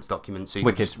 system reference document. So you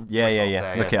Wicked. can just Yeah.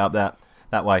 there, Look it up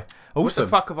that way. What Awesome. the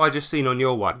fuck have I just seen on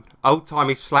your one?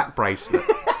 Old-timey slap bracelet.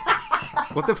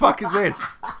 What the fuck is this?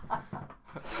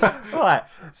 Right,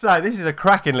 so this is a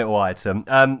cracking little item.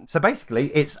 So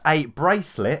basically, it's a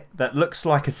bracelet that looks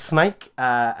like a snake,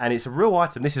 and it's a real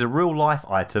item. This is a real life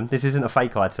item. This isn't a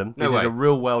fake item. This is a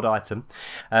real world item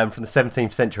from the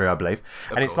 17th century, I believe.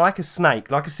 And it's like a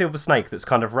snake, like a silver snake that's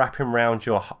kind of wrapping around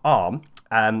your arm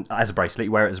as a bracelet.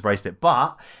 You wear it as a bracelet,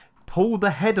 but pull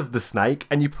the head of the snake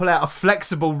and you pull out a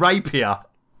flexible rapier.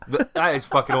 That is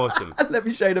fucking awesome. Let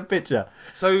me show you the picture.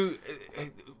 So,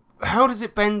 how does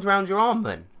it bend around your arm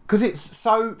then? Because it's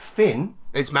so thin.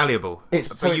 It's malleable.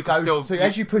 So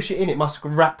as you push it in, it must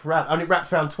wrap around, and it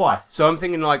wraps around twice. So I'm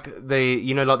thinking like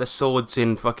the swords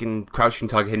in fucking Crouching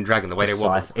Tiger, Hidden Dragon, the way they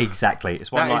wobble. Exactly.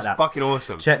 It's one like that. That is fucking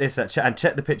awesome. Check this out, and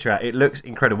check the picture out. It looks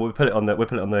incredible. We'll put it on the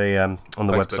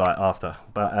website after.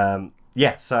 But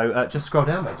yeah. So just scroll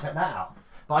down, mate. Check that out.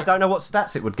 But I don't know what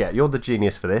stats it would get. You're the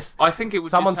genius for this. I think it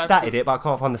would. Someone just have statted it, but I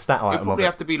can't find the stat item. It would probably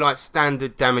have to be like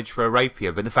standard damage for a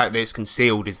rapier, but the fact that it's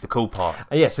concealed is the cool part.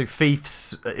 Yeah. So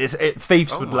thieves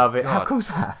would love it. God. How cool's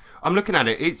that? I'm looking at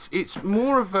it. It's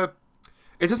more of a.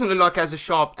 It doesn't look like it has a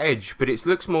sharp edge, but it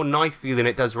looks more knifey than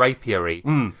it does rapiery.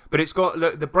 But it's got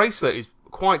the bracelet is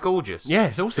quite gorgeous. Yeah,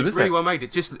 it's awesome. It's really well made.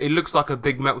 It looks like a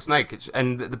big metal snake.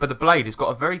 But the blade has got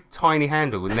a very tiny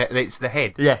handle, and it's the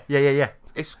head. Yeah.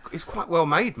 It's quite well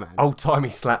made, man. Old timey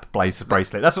slap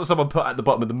bracelet. That's what someone put at the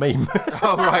bottom of the meme.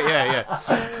 Oh right, yeah,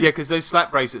 because those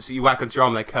slap bracelets that you whack onto your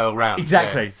arm, they curl round.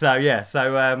 Exactly. Yeah.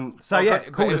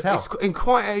 But cool as hell. It's in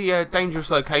quite a dangerous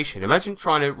location. Imagine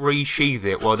trying to re-sheath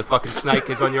it while the fucking snake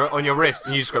is on your wrist,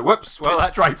 and you just go, whoops. Well,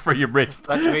 that's straight through your wrist.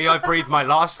 That's me. I breathed my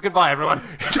last. Goodbye, everyone.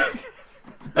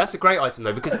 That's a great item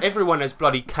though, because everyone has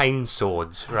bloody cane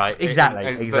swords, right? Exactly,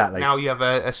 but exactly. now you have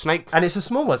a snake. And it's a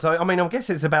small one, so I mean, I guess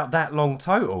it's about that long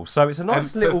total. So it's a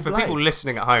nice little for blade. people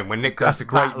listening at home, when Nick goes That's a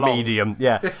great medium.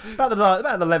 Yeah, about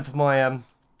the length of my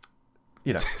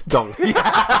dong.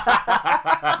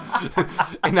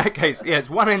 In that case, yeah, it's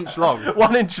 1 inch long.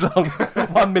 1 inch long,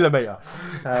 1 millimeter.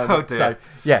 Oh dear. So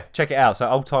yeah, check it out. So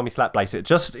old timey slap bracelet.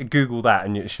 Just Google that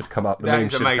and it should come up. The That meme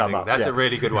is should come amazing. up. That's Yeah. a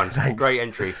really good one. Great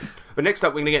entry. But next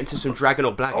up, we're going to get into some Dragon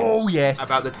or Blacken. Oh yes.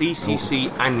 About the DCC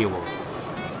Annual.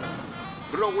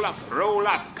 Roll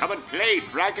up, come and play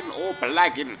Dragon or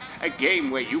Blacken, a game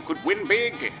where you could win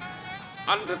big.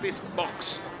 Under this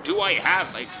box, do I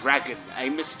have a dragon, a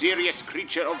mysterious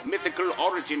creature of mythical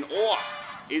origin, or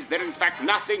is there in fact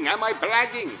nothing? Am I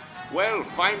blagging? Well,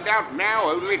 find out now,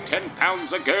 only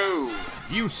 £10 ago.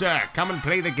 You, sir, come and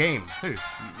play the game. Who?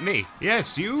 Me?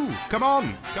 Yes, you. Come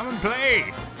on, come and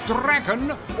play. Dragon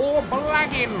or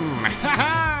Blaggin. Ha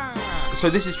ha!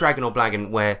 So this is Dragon or Blacken,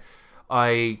 where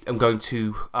I am going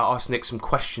to ask Nick some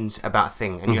questions about a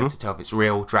thing, and you have to tell if it's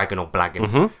real, dragon, or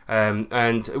blagging.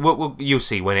 And you'll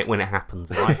see when it happens,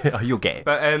 right? You'll get it.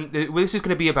 But this is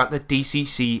going to be about the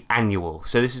DCC Annual.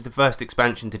 So this is the first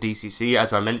expansion to DCC,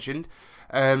 as I mentioned.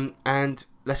 And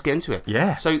let's get into it.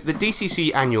 Yeah. So the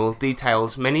DCC Annual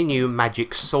details many new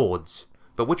magic swords,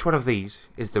 but which one of these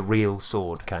is the real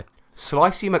sword? Okay.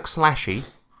 Slicey McSlashy,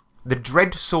 the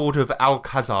Dread Sword of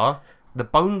Alcazar, the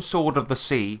Bone Sword of the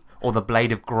Sea, or the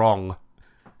Blade of Grong?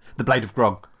 The Blade of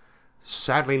Grong.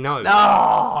 Sadly, no.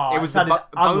 Oh, It was that the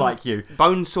sounded unlike you.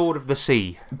 Bone Sword of the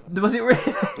Sea. Was it really?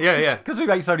 Yeah. Because we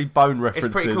make so many bone references.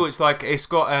 It's pretty cool. It's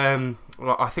got I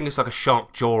think it's like a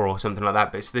shark jaw or something like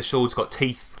that. But the sword's got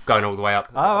teeth going all the way up.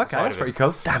 Oh, the okay, side that's of it. pretty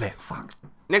cool. Damn it, fuck.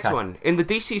 Next Okay. one. In the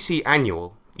DCC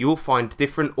Annual, you will find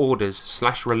different orders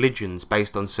 / religions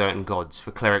based on certain gods for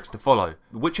clerics to follow.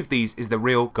 Which of these is the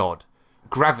real god?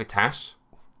 Gravitas,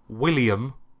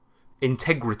 William,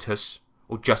 Integritus,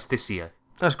 or Justicia?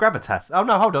 That's gravitas. Oh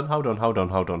no, hold on. Am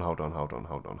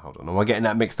I getting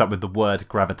that mixed up with the word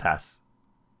gravitas?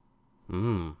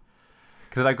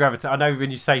 Because I know gravitas. I know when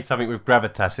you say something with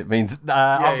gravitas, it means.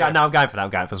 I'm going for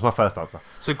that. It's my first answer.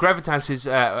 So gravitas is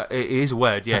it is a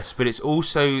word, yes, but it's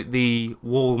also the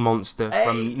wall monster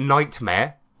from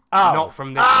Nightmare. Not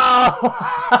from this.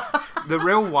 The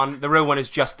real one is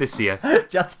Justicia.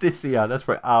 Justicia. That's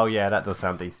right. Oh yeah, that does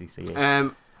sound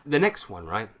DCC. The next one,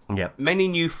 right? Yep.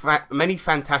 Many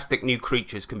fantastic new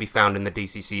creatures can be found in the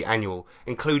DCC Annual,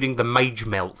 including the Mage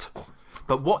Melt.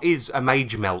 But what is a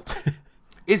Mage Melt?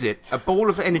 Is it a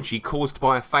ball of energy caused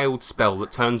by a failed spell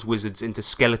that turns wizards into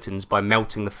skeletons by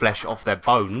melting the flesh off their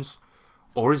bones?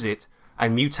 Or is it a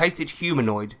mutated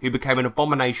humanoid who became an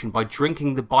abomination by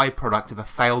drinking the byproduct of a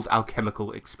failed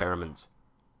alchemical experiment?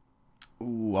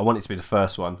 Ooh, I want it to be the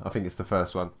first one. I think it's the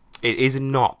first one. It is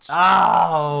not.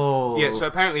 Oh! Yeah, so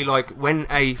apparently, like, when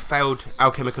a failed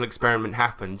alchemical experiment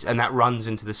happens and that runs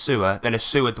into the sewer, then a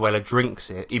sewer dweller drinks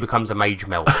it, he becomes a Mage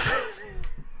Melt.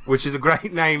 Which is a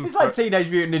great name. It's like Teenage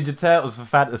Mutant Ninja Turtles for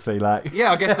fantasy, like.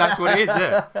 Yeah, I guess that's what it is,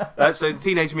 yeah. So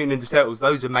Teenage Mutant Ninja Turtles,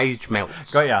 those are Mage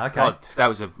Melts. Got ya, okay. God, that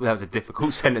was a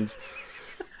difficult sentence.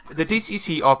 The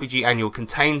DCC RPG Annual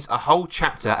contains a whole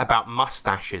chapter about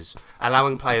mustaches,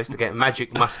 allowing players to get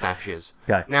magic mustaches.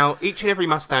 Okay. Now, each and every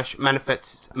mustache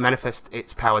manifests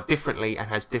its power differently and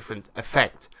has different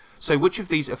effect. So which of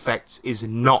these effects is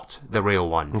not the real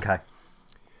one? Okay.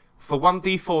 For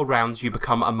 1d4 rounds, you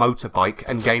become a motorbike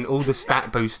and gain all the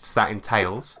stat boosts that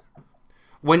entails.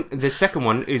 The second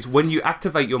one is when you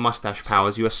activate your mustache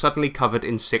powers, you are suddenly covered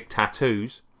in sick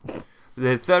tattoos.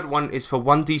 The third one is for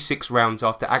 1d6 rounds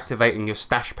after activating your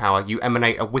stash power, you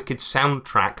emanate a wicked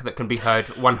soundtrack that can be heard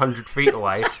 100 feet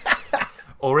away.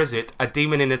 Or is it a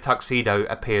demon in a tuxedo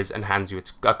appears and hands you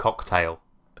a cocktail?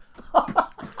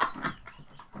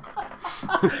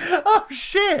 Oh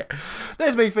shit!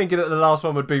 There's me thinking that the last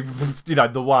one would be,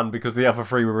 the one because the other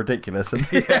three were ridiculous. And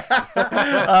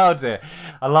oh dear,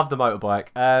 I love the motorbike.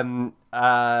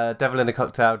 Devil in a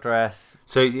cocktail dress.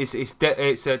 So it's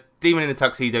a demon in a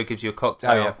tuxedo gives you a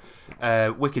cocktail. Oh, yeah.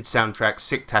 Wicked soundtrack,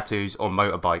 sick tattoos, or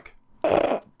motorbike.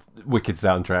 Wicked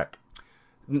soundtrack.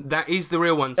 That is the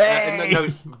real one. Hey! No,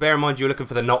 bear in mind you're looking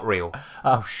for the not real.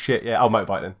 Oh shit! Yeah,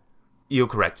 motorbike then. You're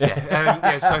correct.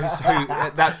 Yeah. So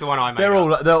that's the one I made. They're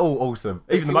all awesome.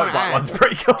 Even the motorbike one's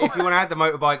pretty cool. If you want to add the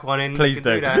motorbike one in, please you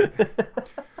can do that.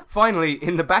 Finally,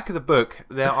 in the back of the book,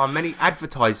 there are many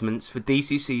advertisements for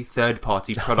DCC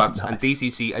third-party products and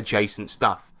DCC adjacent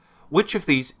stuff. Which of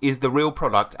these is the real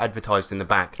product advertised in the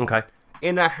back? Okay.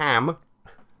 Inner Ham,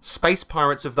 Space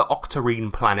Pirates of the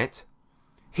Octarine Planet,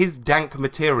 His Dank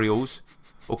Materials,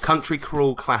 or Country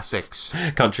Crawl Classics.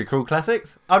 Country Crawl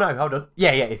Classics? Oh no, hold on.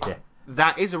 Yeah, it's there.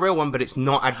 That is a real one, but it's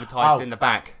not advertised in the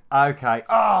back. Okay.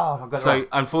 Oh, I've got it. So,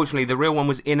 unfortunately, the real one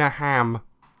was In a Ham.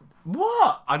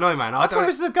 What? I know, man. I thought it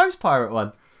was the Ghost Pirate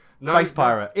one. No, Space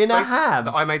Pirate. In a Space- Ham.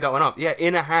 I made that one up. Yeah,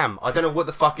 In a Ham. I don't know what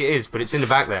the fuck it is, but it's in the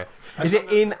back there. Is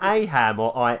it In a Ham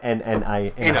or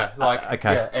INNA? Inner, like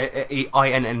okay. Yeah,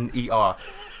 INNER.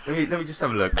 Let me just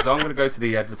have a look, because I'm going to go to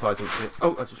the advertisement.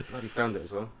 Oh, I just bloody found it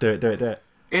as well. Do it.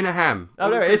 In a Ham. Oh,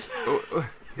 there it is.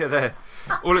 Yeah, there.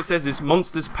 All it says is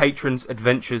Monsters, Patrons,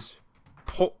 Adventures,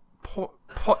 Potrazibi.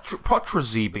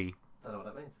 I don't know what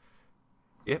that means.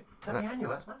 Yep. Is that the annual?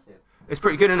 That's massive. It's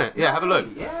pretty good, isn't it? Yeah, have a look.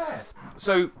 Yeah.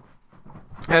 So,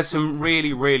 there's some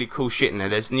really, really cool shit in there.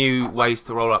 There's new ways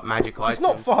to roll up magic items. It's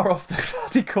not far off the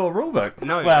bloody core rulebook.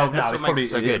 No, well, that's no, what it's makes probably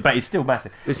it so good. but it's still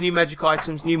massive. There's new magic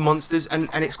items, new monsters, and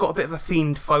it's got a bit of a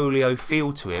Fiend Folio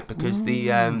feel to it because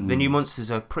the new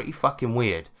monsters are pretty fucking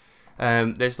weird.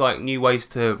 There's like new ways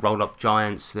to roll up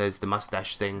giants. There's the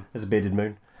mustache thing. There's a bearded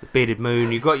moon. The bearded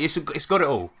moon. It's got it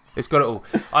all. It's got it all.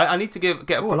 I need to get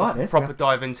a proper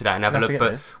dive into that and have a look.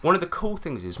 But one of the cool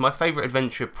things is my favourite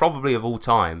adventure, probably of all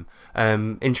time,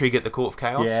 Intrigue at the Court of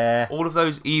Chaos. Yeah. All of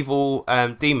those evil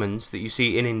demons that you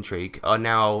see in Intrigue are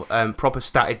now proper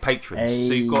statted patrons. Hey.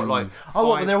 So you've got like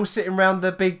when they're all sitting around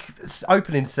the big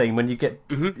opening scene when you get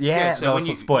so no, when let's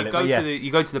not spoil it.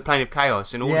 you go to the plane of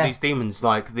chaos and all of these demons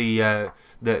like that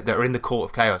are in the Court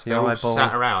of Chaos. They're all eyeball.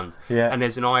 sat around, and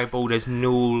there's an eyeball, there's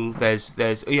Null, there's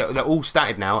they're all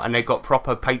statted now, and they've got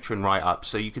proper patron write-ups,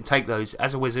 so you can take those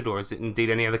as a wizard or as indeed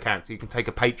any other character. You can take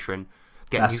a patron,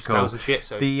 get new spells and shit.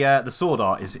 So the sword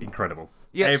art is incredible.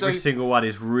 Yeah, every single one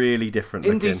is really different.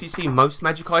 In looking. DCC, most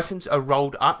magic items are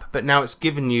rolled up, but now it's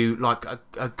given you like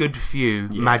a good few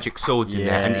magic swords in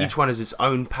there, and each one has its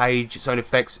own page, its own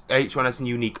effects. Each one has a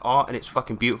unique art, and it's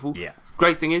fucking beautiful. Yeah.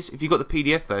 Great thing is, if you've got the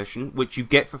PDF version, which you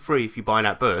get for free if you buy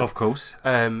that book, of course,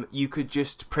 you could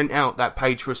just print out that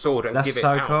page for a sword and give it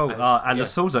out. That's so cool. And the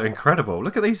swords are incredible.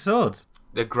 Look at these swords.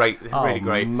 They're great. They're really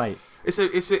great, mate. It's.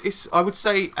 I would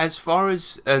say, as far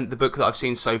as the book that I've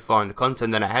seen so far and the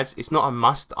content that it has, it's not a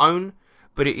must own,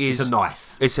 but it is.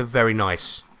 It's a very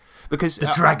nice. Because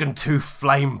the Dragon Tooth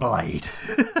Flame Blade.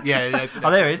 Yeah.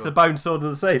 There it is, the bone sword of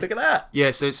the sea. Look at that.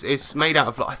 Yeah, so it's made out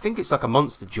of. I think it's like a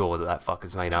monster jaw that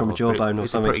fucker's made out of. From jawbone or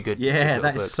it's something. A pretty good. Yeah, good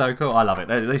that is book. so cool. I love it.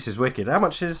 This is wicked. How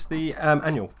much is the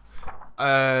annual?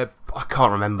 I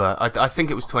can't remember. I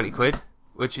think it was £20,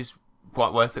 which is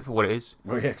quite worth it for what it is.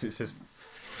 Well, yeah, because it says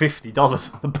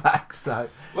 $50 on the back. So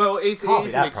well, it is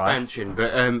an expansion,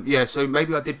 but so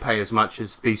maybe I did pay as much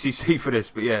as DCC for this,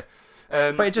 but yeah.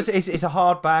 But it's a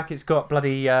hardback. It's got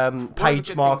bloody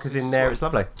page markers in there. It's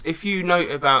lovely. If you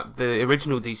note about the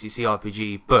original DCC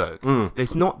RPG book,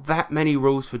 there's not that many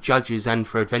rules for judges and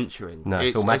for adventuring. No,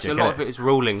 it's all magic. A lot of it is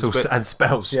rulings and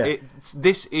spells. Yeah.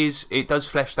 It does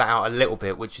flesh that out a little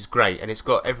bit, which is great, and it's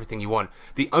got everything you want.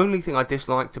 The only thing I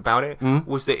disliked about it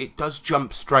was that it does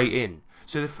jump straight in.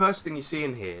 So the first thing you see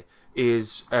in here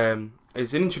is an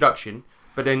introduction.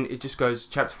 But then it just goes,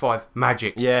 Chapter 5,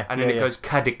 Magic. Yeah. And then it goes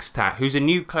Kadixtat, who's a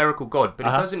new clerical god. But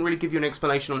it doesn't really give you an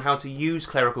explanation on how to use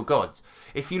clerical gods.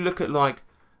 If you look at, like,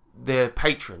 the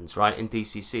patrons, right, in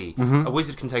DCC, a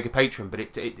wizard can take a patron, but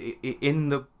it in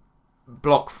the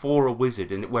block for a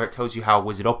wizard, and where it tells you how a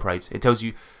wizard operates, it tells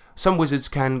you some wizards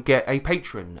can get a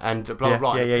patron, and blah, blah,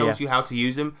 blah. It tells you how to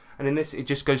use them. And in this, it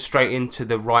just goes straight into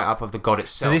the write-up of the god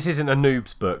itself. So this isn't a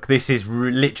noob's book. This is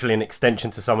literally an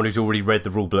extension to someone who's already read the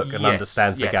rule book and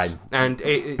understands the game. And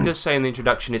it does say in the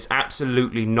introduction it's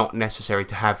absolutely not necessary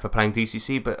to have for playing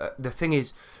DCC, but the thing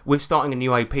is, we're starting a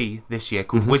new AP this year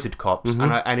called Wizard Cops,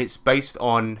 and it's based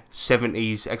on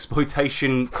 70s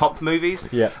exploitation cop movies.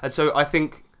 Yeah. And so I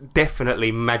think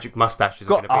definitely magic mustaches are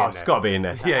going to be in there. It's got to be in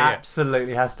there. Yeah,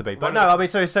 absolutely has to be. But no, I mean,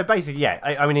 so basically,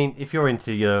 I mean, if you're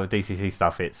into your DCC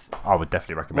stuff, I would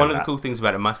definitely recommend One of the cool things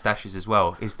about the mustaches as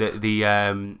well is that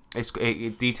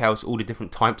it details all the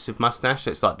different types of mustache.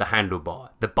 So it's like the handlebar,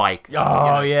 the bike.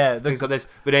 Things like this.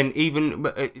 But then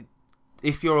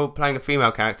if you're playing a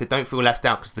female character, don't feel left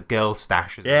out because the girl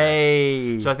stash is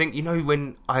there. So I think,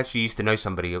 when I actually used to know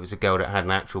somebody, it was a girl that had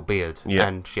an actual beard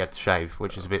and she had to shave,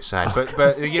 which is a bit sad. But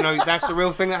that's the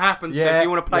real thing that happens. So if you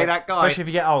want to play that guy. Especially if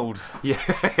you get old. Yeah,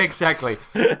 exactly.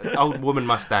 Old woman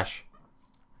mustache.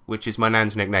 Which is my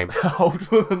nan's nickname. Old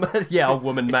woman mustache. It's me,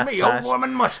 old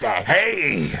woman mustache.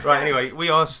 Hey! Right, anyway,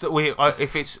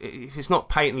 if it's not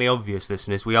patently obvious,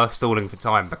 listeners, we are stalling for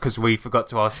time because we forgot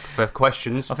to ask for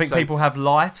questions. I think people have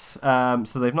lives, so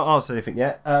they've not answered anything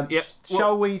yet.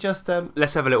 Shall we just...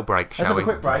 let's have a little break, shall we? Let's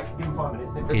have a quick break. Give me 5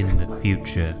 minutes. In the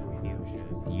future,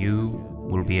 you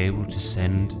will be able to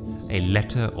send a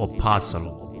letter or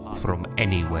parcel from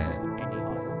anywhere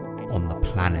on the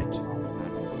planet.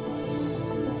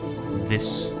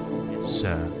 This,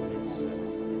 sir,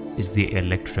 is the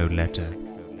Electro Letter.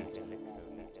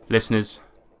 Listeners,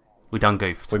 we done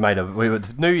goofed. We were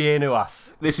new year, new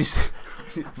us. This is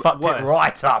fucked it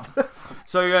right up.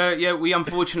 So yeah, we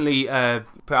unfortunately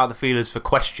put out the feelers for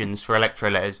questions for Electro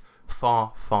Letters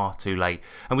far too late,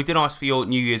 and we did ask for your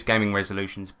New Year's gaming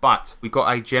resolutions, but we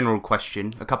got a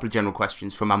couple of general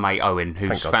questions from our mate Owen,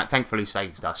 who's thankfully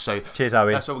saved us. So cheers,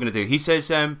 Owen. That's what we're going to do. He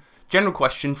says, general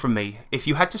question from me: if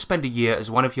you had to spend a year as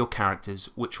one of your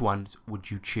characters, which ones would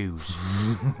you choose?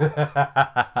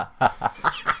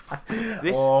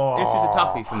 This is a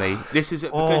toughie for me. This is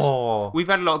because we've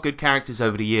had a lot of good characters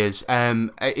over the years.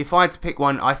 If I had to pick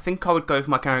one, I think I would go for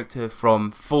my character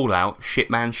from Fallout,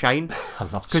 Shipman Shane. I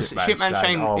love Shipman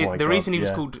Shane. The reason he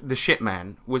was called the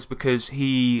Shipman was because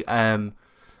he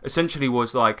essentially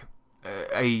was like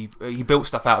he built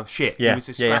stuff out of shit. Yeah.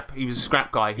 He was a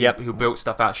scrap guy who built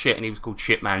stuff out of shit, and he was called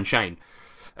Shipman Shane.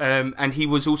 And he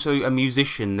was also a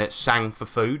musician that sang for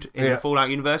food in the Fallout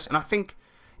universe, and I think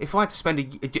if I had to spend a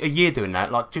year doing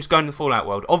that, like just going to the Fallout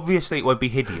world, obviously it would be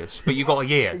hideous, but you got a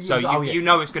year, so you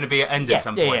know it's going to be at end at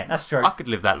some point. Yeah, that's true. I could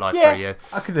live that life for a year.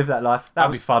 I could live that life. That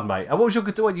would be fun, mate. And what was your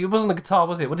guitar? It wasn't a guitar,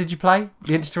 was it? What did you play?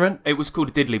 The instrument? It was called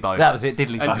a diddly bow. That was it,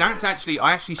 diddly bow. And that's actually,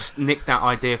 I actually nicked that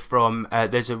idea from,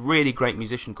 there's a really great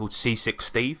musician called C6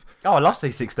 Steve. Oh, I love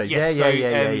C6 Steve.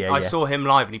 Yeah. I saw him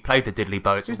live and he played the diddly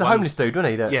bow. He was the homeless dude,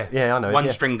 wasn't he? Yeah, I know.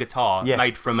 One-string guitar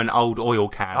made from an old oil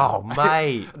can. Oh,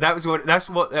 mate. That's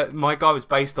what my guy was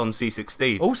based on, C6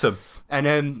 Steve. Awesome.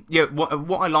 And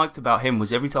what I liked about him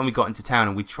was every time we got into town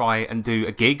and we'd try and do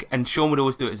a gig, and Sean would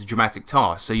always do it as a dramatic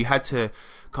task. So you had to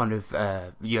kind of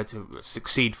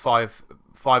succeed five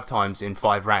times in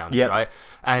 5 rounds, right?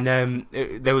 And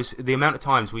there was the amount of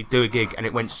times we'd do a gig and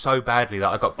it went so badly that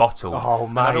I got bottled. Oh,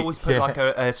 mate. And I'd always put like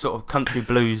a sort of country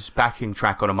blues backing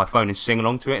track on my phone and sing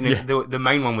along to it. And the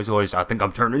main one was always, I think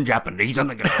I'm turning Japanese. I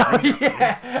think I'm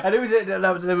And who was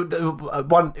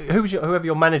it? Whoever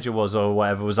your manager was or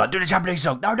whatever was like, do the Japanese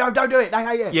song. No, don't do it.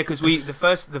 Yeah, because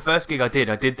the first gig I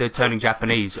did the turning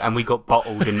Japanese, and we got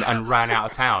bottled and ran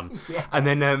out of town. And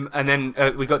then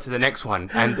we got to the next one,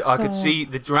 and I could see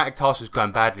the dramatic task was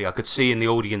going badly. I could see in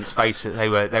the audience face that they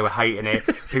were hating it.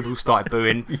 People started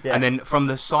booing, and then from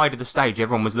the side of the stage,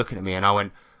 everyone was looking at me, and I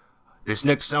went, "This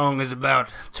next song is about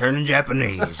turning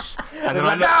Japanese." And then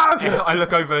I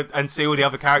look over and see all the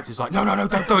other characters like, no, don't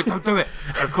do it.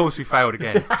 And of course we failed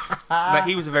again. But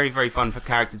he was a very, very fun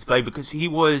character to play because he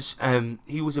was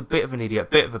a bit of an idiot, a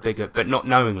bit of a bigot, but not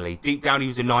knowingly. Deep down he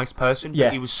was a nice person,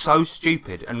 but he was so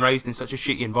stupid and raised in such a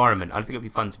shitty environment. I think it'd be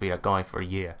fun to be that guy for a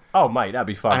year. Oh, mate, that'd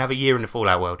be fun. And have a year in the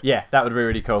Fallout world. Yeah, that would be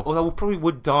really cool. Although we probably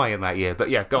would die in that year, but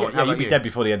yeah, go on. Yeah, you'd be dead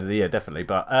before the end of the year, definitely.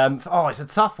 But it's a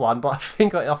tough one, but I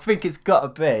think it's got to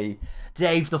be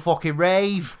Dave the fucking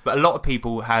Rave. But a lot of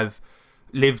people have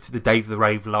lived the Dave the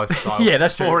Rave lifestyle. Yeah,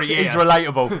 that's true. He's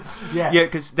relatable. Yeah,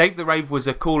 because Dave the Rave was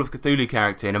a Call of Cthulhu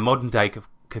character in a modern day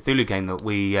Cthulhu game that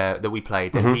we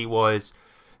played, and he was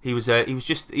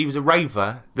a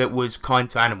raver that was kind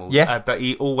to animals. Yeah. But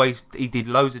he did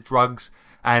loads of drugs.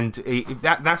 And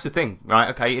that's the thing, right?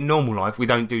 Okay, in normal life we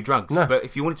don't do drugs, but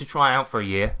if you wanted to try out for a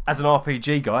year as an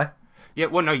RPG guy. Yeah,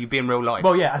 well, no, you'd be in real life.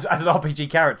 Well, yeah, as an RPG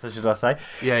character, should I say?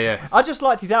 Yeah. I just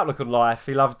liked his outlook on life.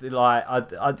 He loved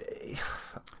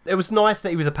it was nice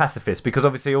that he was a pacifist because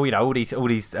obviously all these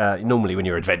normally when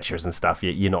you're adventurers and stuff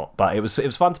you're not, but it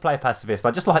was fun to play a pacifist.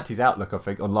 I just liked his outlook, I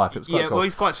think, on life. It was quite cool. Well,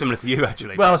 he's quite similar to you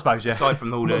actually. Well, I suppose, yeah. Aside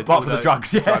from all the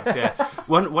drugs, yeah.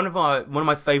 One of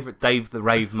my favourite Dave the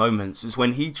Rave moments is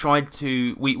when he tried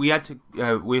to. We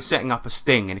were setting up a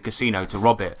sting in a casino to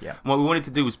rob it. Yeah. And what we wanted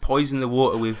to do was poison the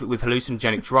water with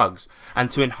hallucinogenic drugs, and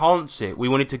to enhance it, we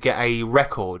wanted to get a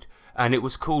record. And it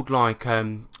was called like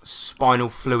Spinal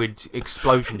Fluid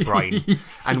Explosion Brain.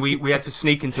 And we had to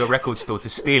sneak into a record store to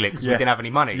steal it because we didn't have any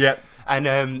money. Yep.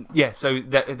 And so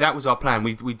that was our plan.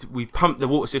 We pumped the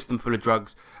water system full of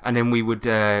drugs, and then we would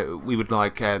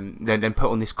like then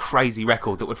put on this crazy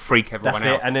record that would freak everyone out.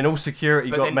 That's it. And then all security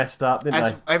got messed up, didn't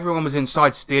they? Everyone was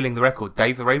inside stealing the record,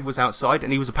 Dave the Rave was outside,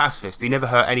 and he was a pacifist. He never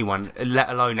hurt anyone, let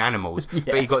alone animals. Yeah.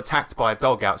 But he got attacked by a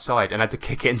dog outside and had to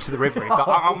kick it into the river. He's like,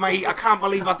 "Oh mate, I can't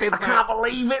believe I did that. I can't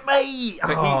believe it, mate." But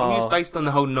he was based on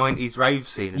the whole 90s rave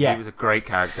scene, and he was a great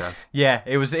character. Yeah,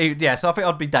 it was. So I think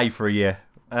I'd be Dave for a year.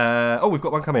 We've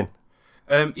got one come in.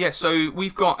 So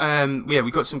we've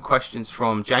got some questions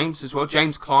from James as well.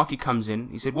 James Clark, he comes in.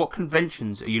 He said, "What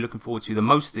conventions are you looking forward to the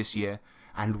most this year,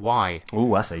 and why?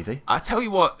 Oh, that's easy. I tell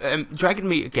you what, Dragon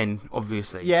Meat again,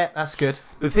 obviously. Yeah, that's good.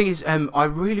 The thing is, I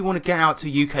really want to get out to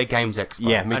UK Games Expo.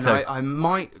 Yeah, me and too. I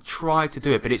might try to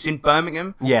do it, but it's in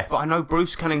Birmingham. Yeah. But I know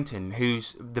Bruce Cunnington,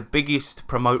 who's the biggest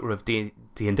promoter of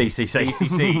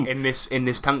DCC in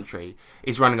this country,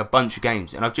 is running a bunch of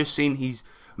games, and I've just seen he's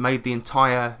made the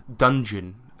entire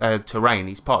dungeon terrain.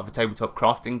 He's part of a tabletop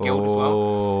crafting guild as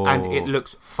well, and it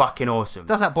looks fucking awesome.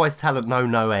 Does that boy's talent know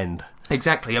no end?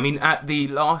 Exactly. I mean, at the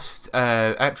last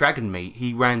at Dragon Meat,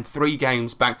 he ran 3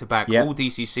 games back to back, all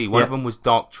DCC. One of them was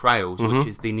Dark Trails, which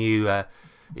is the new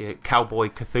Cowboy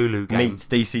Cthulhu game. Meets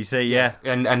DCC, yeah.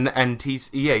 And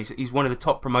he's one of the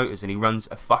top promoters, and he runs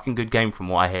a fucking good game from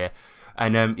what I hear.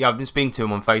 And I've been speaking to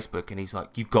him on Facebook, and he's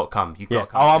like, "You've got to come. You've got to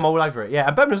come." Oh, I'm all over it. Yeah,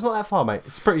 and Birmingham's not that far, mate.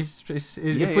 It's pretty.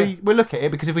 We look at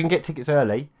it, because if we can get tickets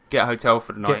early, get a hotel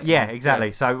for the night. Yeah, exactly.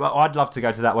 Yeah. So I'd love to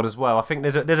go to that one as well. I think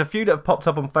there's a few that have popped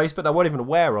up on Facebook that I wasn't even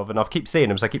aware of, and I keep seeing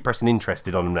them, so I keep pressing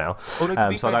interested on them now. Although, to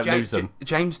be fair, I don't lose them.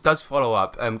 James does follow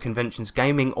up conventions,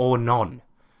 gaming or non.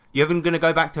 You ever going to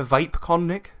go back to VapeCon,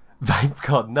 Nick?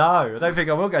 VapeCon? No, I don't think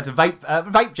I will go to Vape Jam.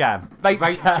 Vape Jam.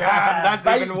 That's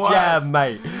Vape even worse. Jam,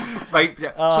 mate. Vape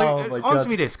Jam. Oh, so answer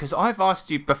me this, because I've asked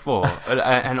you before,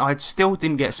 and I still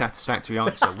didn't get a satisfactory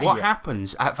answer. What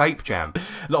happens at Vape Jam?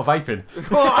 A lot of vaping.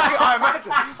 Well, I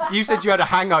imagine. You said you had a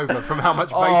hangover from how much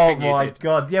vaping you did. Oh my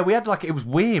god! Yeah, we had it was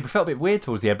weird. We felt a bit weird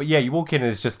towards the end, but yeah, you walk in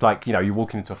and it's just like you're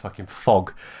walking into a fucking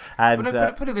fog. And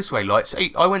put it this way, like,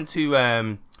 say I went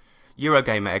to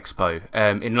Eurogamer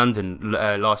Expo in London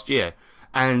last year.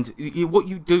 And what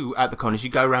you do at the con is you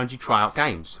go around, you try out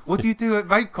games. What do you do at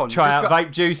VapeCon? Try out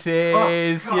vape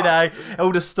juices,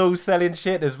 all the stalls selling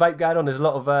shit. There's vape going on. There's a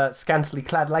lot of scantily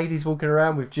clad ladies walking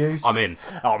around with juice. I'm in.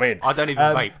 I don't even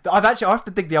vape. I have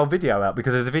to dig the old video out,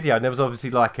 because there's a video and there was obviously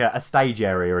like a stage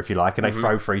area, if you like, and they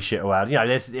throw free shit around.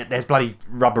 There's bloody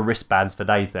rubber wristbands for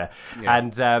days there. Yeah.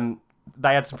 And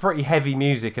they had some pretty heavy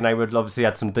music, and they would obviously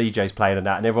had some DJs playing and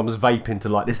that, and everyone was vaping to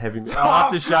like this heavy music. I'll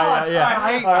have to show you. Yeah,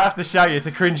 I have to show you. It's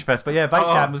a cringe fest, but yeah,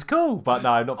 Vape Jam was cool. But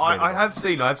no, not for me.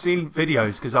 I've seen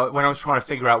videos, because when I was trying to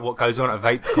figure out what goes on at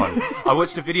VapeCon, I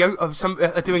watched a video of some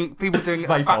people doing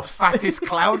fattest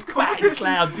cloud fattest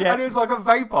clouds, yeah, and it was like a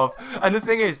vape off. And the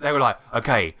thing is, they were like,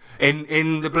 okay,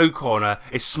 in the blue corner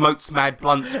is Smoked Mad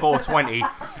Blunts 420,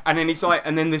 and then he's like,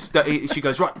 and then this she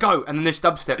goes, right, go, and then this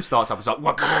dubstep starts up. It's like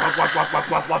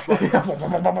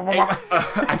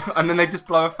and then they just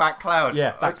blow a fat cloud.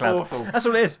 Yeah, that's awful. That's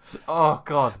what it is. Oh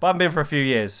god. But I haven't been for a few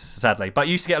years, sadly. But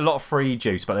you used to get a lot of free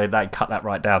juice, but they cut that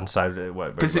right down, so it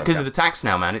won't. Because of the tax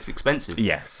now, man, it's expensive.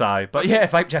 Yeah. So, but yeah,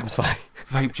 Vape Jam's fine.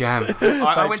 Vape Jam.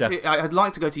 I'd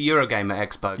like to go to Eurogamer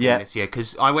Expo this year,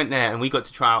 because I went there and we got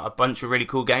to try out a bunch of really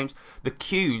cool games. The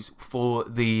queues for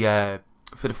the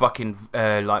fucking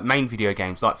like main video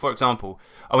games, like for example,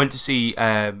 I went to see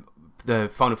the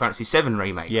Final Fantasy VII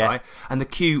remake, right? And the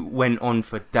queue went on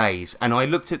for days. And I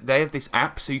looked at, they have this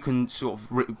app so you can sort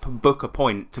of book a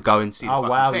point to go and see the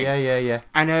fucking thing. Yeah.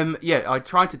 And I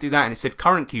tried to do that, and it said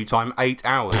current queue time 8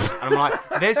 hours. And I'm like,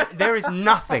 there is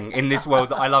nothing in this world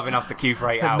that I love enough to queue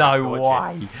for 8 hours. No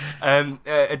way.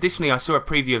 Additionally, I saw a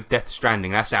preview of Death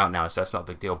Stranding. That's out now, so that's not a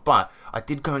big deal. But I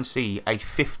did go and see a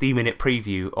 50-minute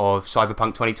preview of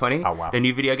Cyberpunk 2020, the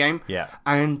new video game. Yeah.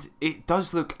 And it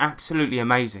does look absolutely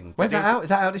amazing. When's that out? Is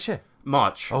that out this year?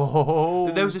 March.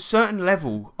 Oh. There was a certain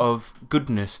level of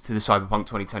goodness to the Cyberpunk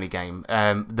 2020 game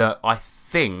that I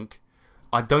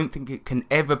don't think it can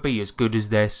ever be as good as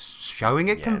they're showing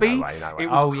it can be. No way. It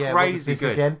was crazy what was this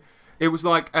good. Again? It was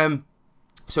like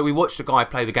so we watched a guy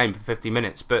play the game for 50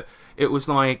 minutes, but it was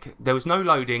like there was no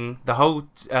loading. The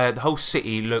whole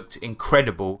city looked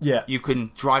incredible. Yeah. You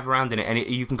can drive around in it, and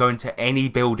you can go into any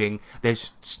building.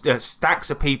 There's stacks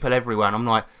of people everywhere, and I'm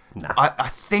like, nah. I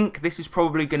think this is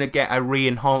probably going to get a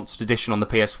re-enhanced edition on the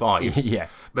PS5. Yeah.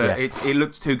 But it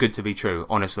looks too good to be true,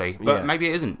 honestly. But maybe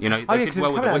it isn't. They because it's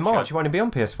coming out in March. It won't be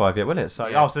on PS5 yet, will it? So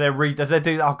so they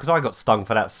do. Because I got stung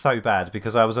for that so bad,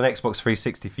 because I was on Xbox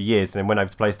 360 for years, and then went over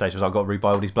to PlayStation. So I've got to rebuy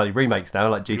all these bloody remakes now,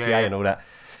 like GTA and all that.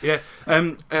 Yeah.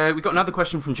 We got another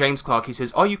question from James Clark. He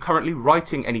says, "Are you currently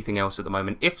writing anything else at the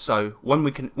moment? If so, when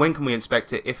can we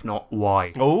inspect it? If not,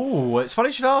 why?" Oh, it's funny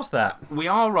you should ask that. We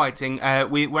are writing.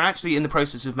 We're actually in the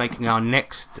process of making our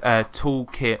next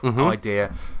toolkit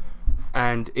idea.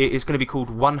 And it is going to be called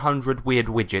 100 Weird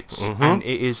Widgets, and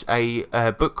it is a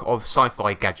book of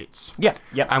sci-fi gadgets. Yeah.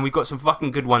 And we've got some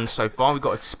fucking good ones so far. We've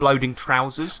got exploding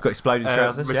trousers.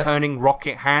 Returning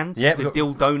rocket hand. The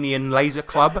Dildonian Laser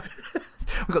Club.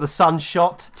 We've got the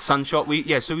Sunshot. Sunshot.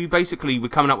 We're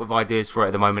coming up with ideas for it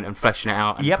at the moment and fleshing it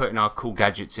out and putting our cool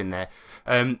gadgets in there.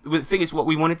 The thing is, what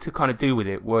we wanted to kind of do with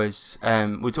it was,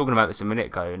 we were talking about this a minute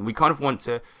ago, and we kind of want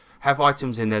to have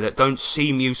items in there that don't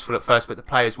seem useful at first, but the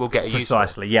players will get a use for.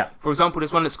 Precisely, yeah. For example,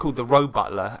 there's one that's called the Road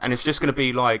Butler, and it's just going to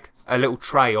be like a little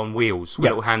tray on wheels with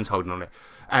little hands holding on it.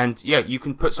 And yeah, you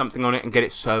can put something on it and get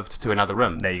it served to another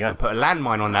room. There you go. And put a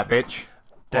landmine on that bitch.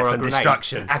 Definite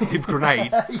destruction. An active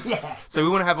grenade. So we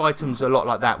want to have items a lot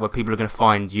like that where people are going to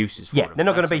find uses for them. They're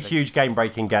not going to be huge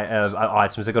game-breaking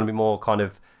items. They're going to be more kind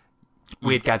of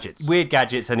weird gadgets.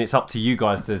 And it's up to you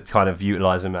guys to kind of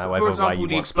utilise them however way you want. For example,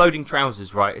 the exploding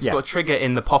trousers, right? It's got a trigger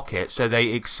in the pocket, so they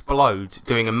explode,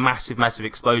 doing a massive, massive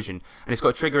explosion. And it's got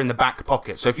a trigger in the back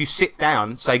pocket, so if you sit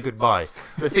down, say goodbye.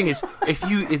 The thing is,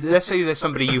 let's say there's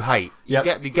somebody you hate, you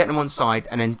get them on side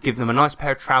and then give them a nice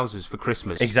pair of trousers for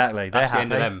Christmas. Exactly. That's the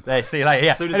end of them. They see you later.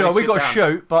 Yeah. Anyway, we've got to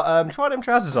shoot, but try them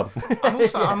trousers on.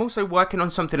 I'm also working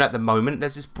on something at the moment.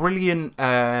 There's this brilliant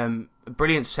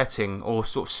setting or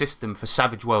sort of system for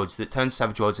Savage Worlds that turns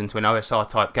Savage Worlds into an OSR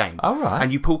type game. Oh, right.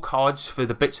 And you pull cards for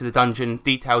the bits of the dungeon,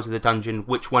 details of the dungeon,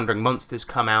 which wandering monsters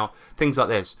come out, things like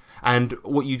this. And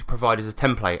what you provide is a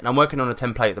template. And I'm working on a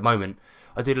template at the moment.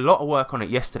 I did a lot of work on it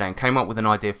yesterday and came up with an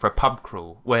idea for a pub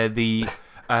crawl where the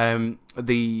town's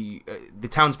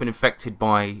been infected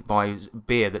by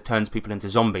beer that turns people into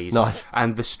zombies. Nice.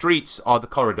 And the streets are the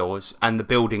corridors and the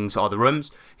buildings are the rooms.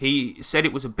 He said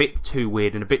it was a bit too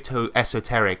weird and a bit too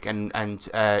esoteric and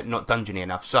not dungeony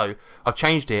enough. So I've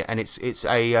changed it, and it's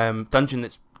a dungeon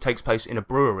that takes place in a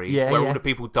brewery where all the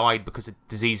people died because of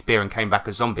diseased beer and came back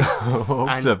as zombies.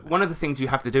 Awesome. And one of the things you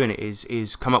have to do in it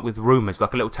is come up with rumours,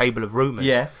 like a little table of rumours.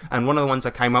 Yeah. And one of the ones I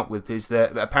came up with is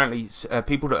that apparently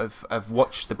people that have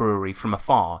watched the brewery from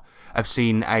afar have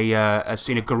seen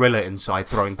a gorilla inside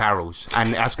throwing barrels,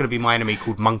 and that's going to be my enemy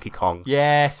called Monkey Kong.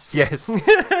 Yes.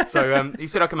 So he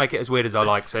said I can make it as weird as I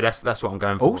like, so that's what I'm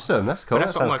going for. Awesome, that's cool.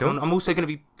 That's what I'm working on. I'm also going to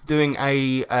be doing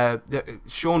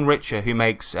Sean Richer, who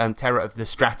makes Terror of the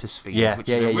Stratosphere, which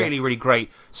is a really, really great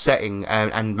setting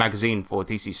and magazine for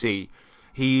DCC.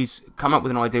 He's come up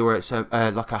with an idea where it's like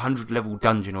a 100-level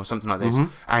dungeon or something like this,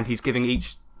 and he's giving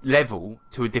each level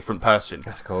to a different person.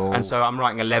 That's cool. And so I'm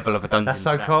writing a level of a dungeon. That's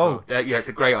so cool. So, yeah, it's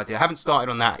a great idea. I haven't started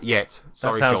on that yet.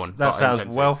 Sorry, Sean. That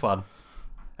sounds well fun.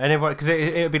 And everyone, because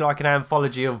it'll be like an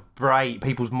anthology of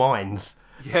people's minds.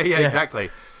 Yeah, exactly.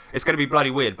 It's going to be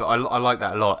bloody weird, but I like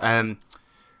that a lot.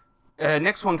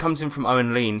 Next one comes in from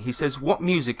Owen Lean. He says, what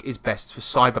music is best for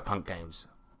cyberpunk games?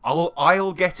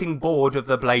 I'll getting bored of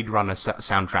the Blade Runner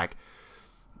soundtrack.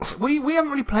 We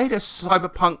haven't really played a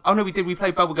cyberpunk. Oh no, we did. We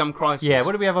played Bubblegum Crisis. Yeah,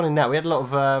 what do we have on in that? We had a lot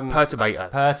of Perturbator.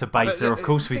 Perturbator, of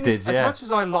course we did. As much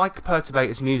as I like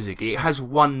Perturbator's music, it has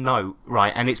one note,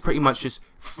 right, and it's pretty much just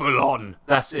full on.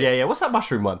 That's it. Yeah. What's that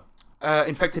mushroom one?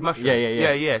 Infected Mushroom.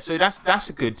 Yeah. So that's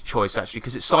a good choice actually,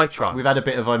 because it's Psytrance. We've had a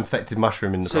bit of Infected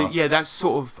Mushroom in the past. So yeah, that's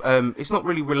sort of it's not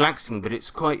really relaxing, but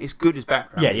it's good as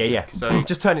background. Yeah. So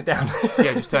just turn it down.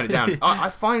 Just turn it down.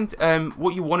 I find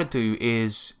what you want to do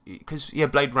is because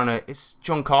Blade Runner, it's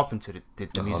John Carpenter that did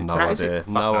the music. No idea,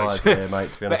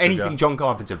 mate. To be honest, but anything John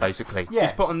Carpenter basically. Yeah.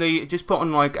 Just put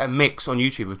on like a mix on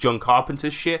YouTube of John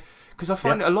Carpenter's shit. Because I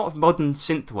find that a lot of modern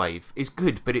synthwave is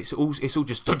good, but it's all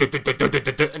just. What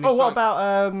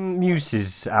about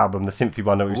Muse's album, the synthy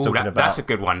one that we were talking about? That's a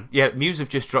good one. Yeah, Muse have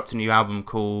just dropped a new album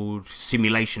called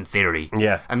Simulation Theory.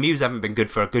 Yeah, and Muse haven't been good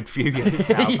for a good few years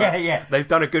now. Yeah. They've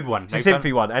done a good one. It's a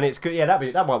synthy one, and it's good. Yeah,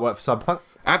 that might work for Cyberpunk.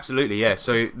 Absolutely, yeah.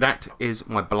 So that is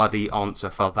my bloody answer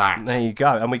for that. There you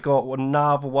go. And we got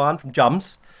another one from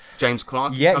Jums. James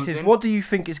Clark. Yeah, he says, what do you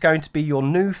think is going to be your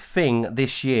new thing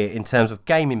this year in terms of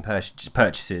gaming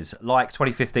purchases? Like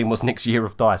 2015 was Nick's year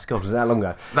of dice. God, was that long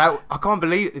ago? I can't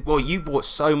believe it. Well, you bought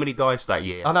so many dice that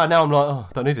year. I know, now I'm like, I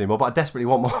don't need any more, but I desperately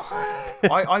want more.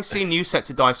 I see new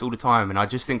sets of dice all the time, and I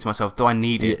just think to myself, do I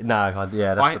need it? That's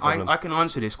the problem. I can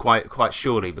answer this quite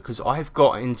surely, because I've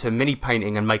got into mini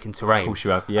painting and making terrain. Of course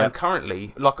you have, yeah. And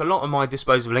currently, like a lot of my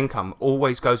disposable income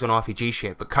always goes on RPG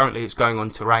shit, but currently it's going on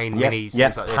terrain, minis,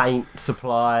 things like this. Paint,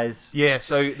 supplies. Yeah,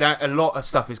 so a lot of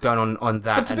stuff is going on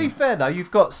that. But to be fair though, you've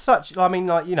got such. I mean,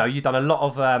 like, you know, you've done a lot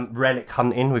of relic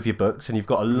hunting with your books, and you've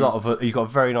got a lot of. You've got a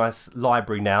very nice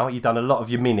library now. You've done a lot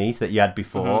of your minis that you had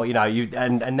before. You know,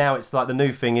 and now it's like the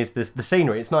new thing is the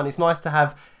scenery. It's nice to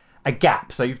have a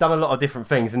gap. So you've done a lot of different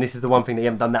things, and this is the one thing that you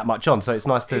haven't done that much on. So it's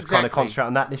nice to kind of concentrate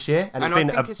on that this year, and it's been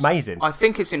amazing. I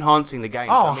think it's enhancing the game.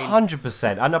 Oh,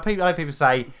 100%. I know people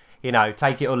say, you know,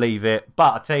 take it or leave it.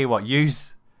 But I tell you what,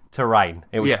 use terrain.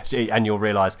 And you'll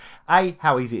realise, A,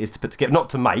 how easy it is to put together, not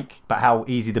to make, but how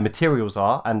easy the materials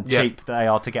are and cheap they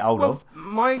are to get hold of.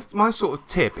 My sort of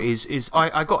tip is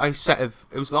I got a set of,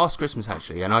 it was last Christmas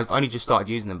actually, and I've only just started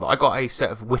using them, but I got a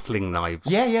set of whittling knives.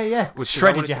 Yeah.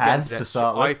 Shredded your hands to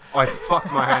start with. I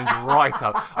fucked my hands right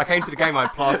up. I came to the game, I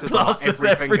had plasters on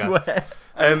every finger.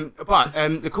 But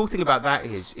the cool thing about that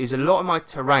is a lot of my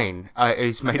terrain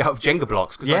is made out of Jenga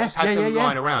blocks, because I just had them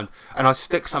lying around, and I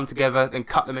stick some together, then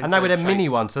cut them into And they were the shapes. mini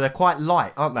ones, so they're quite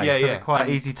light, aren't they? So they're quite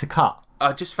easy to cut.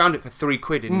 I just found it for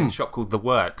 £3 in a shop called The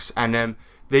Works, and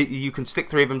you can stick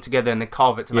 3 of them together and then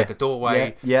carve it to make a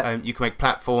doorway. You can make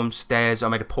platforms, stairs. I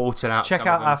made a portal out. Check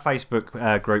out our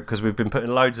Facebook group, because we've been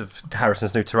putting loads of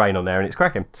Harrison's new terrain on there, and it's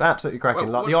cracking. It's absolutely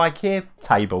cracking. Like the IKEA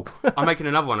table. I'm making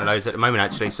another one of those at the moment,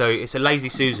 actually. So it's a Lazy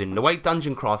Susan. The way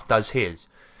Dungeon Craft does his.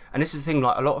 And this is the thing,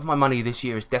 like, a lot of my money this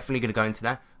year is definitely going to go into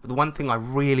that. But the one thing I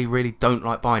really, really don't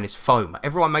like buying is foam.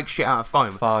 Everyone makes shit out of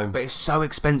foam. But it's so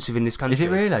expensive in this country. Is it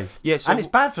really? Yeah. So and it's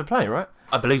bad for the planet, right?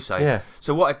 I believe so. Yeah.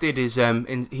 So what I did is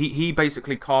he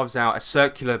basically carves out a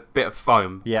circular bit of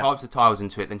foam, carves the tiles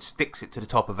into it, then sticks it to the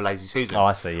top of a Lazy Susan. Oh,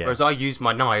 I see, yeah. Whereas I use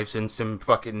my knives and some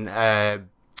fucking,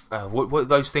 what are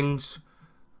those things?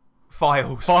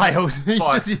 Files.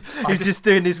 He's just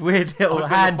doing this weird little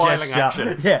hand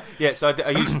gesture. Yeah, so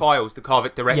I use files to carve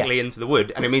it directly into the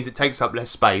wood, and it means it takes up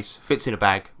less space, fits in a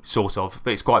bag, sort of,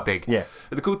 but it's quite big. Yeah.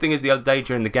 But the cool thing is, the other day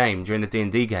during the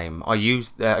D&D game, I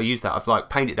used that. I've like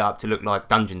painted it up to look like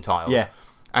dungeon tiles. Yeah.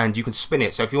 And you can spin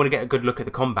it, so if you want to get a good look at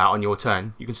the combat on your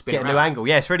turn, you can spin it around. Get a new angle.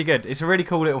 Yeah, it's really good. It's a really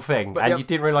cool little thing, and you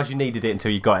didn't realise you needed it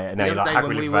until you got it, and now you're like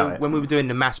haggling about it. When we were doing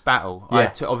the mass battle, I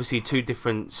had obviously 2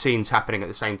 different scenes happening at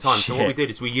the same time. So what we did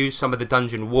is we used some of the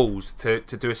dungeon walls to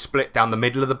do a split down the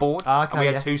middle of the board. And we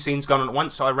had 2 scenes going on at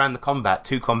once, so I ran the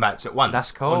 2 combats at once.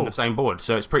 That's cool. On the same board,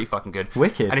 so it's pretty fucking good.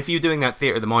 Wicked. And if you're doing that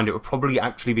theatre of the mind, it would probably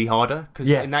actually be harder,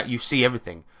 because in that you see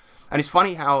everything. And it's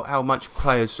funny how much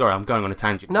players... Sorry, I'm going on a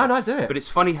tangent. No, do it. But it's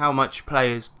funny how much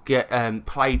players get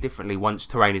play differently once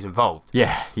terrain is involved.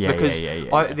 Because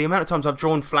the amount of times I've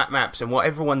drawn flat maps, and what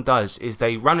everyone does is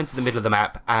they run into the middle of the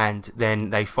map and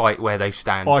then they fight where they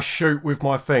stand. I shoot with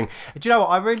my thing. Do you know what?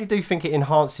 I really do think it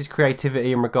enhances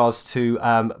creativity in regards to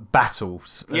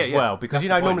battles as well. Because, That's you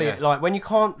know, the point, normally, like, when you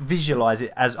can't visualise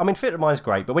it as... I mean, Theatre of Mind's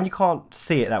great, but when you can't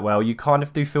see it that well, you kind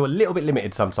of do feel a little bit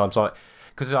limited sometimes. Like...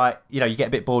 Because, you get a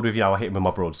bit bored with, I hit him with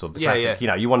my broadsword. The classic.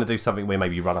 You want to do something where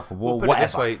maybe you run up a wall, whatever. It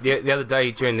this way, the other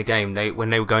day during the game, when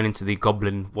they were going into the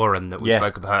Goblin Warren that we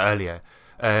spoke about earlier,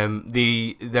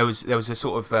 there was a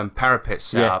sort of parapet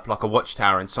set up, like a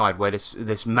watchtower inside, where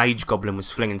this mage goblin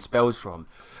was flinging spells from.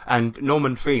 And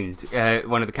Norman Fiend,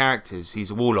 one of the characters,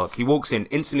 he's a warlock. He walks in,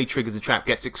 instantly triggers the trap,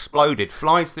 gets exploded,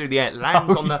 flies through the air,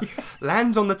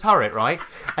 lands on the turret, right?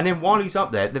 And then while he's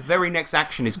up there, the very next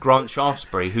action is Grant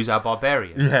Shaftesbury, who's our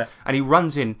barbarian. Yeah. And he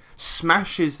runs in,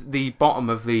 smashes the bottom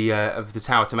of the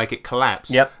tower to make it collapse.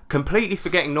 Yep. Completely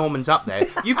forgetting Norman's up there.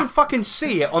 You can fucking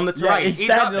see it on the terrain. He's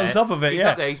standing on top of it. He's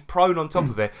up there. He's prone on top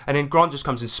of it, and then Grant just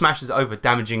comes and smashes it over,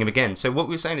 damaging him again. So what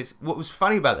we were saying is, what was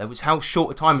funny about that was how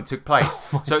short a time it took place.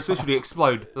 So it's literally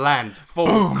explode, land,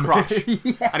 fall, crush,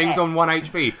 and he was on 1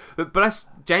 HP. But bless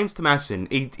James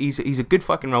Tomasson, he's a good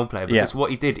fucking role player, because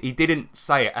what he didn't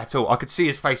say it at all. I could see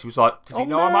his face. He was like, "Does he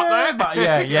know I'm up there?"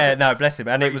 But no, bless him,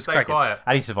 and it was cracking. Quiet.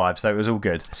 And he survived, so it was all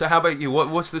good. So how about you?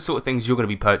 What's the sort of things you're going to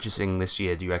be purchasing this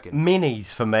year? Do you reckon?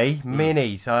 Minis for me.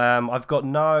 Minis. I've got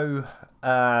no.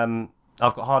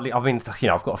 I've got hardly. I mean,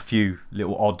 I've got a few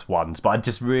little odd ones, but I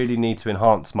just really need to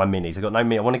enhance my minis. I've got no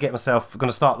mini. I want to get myself. I'm going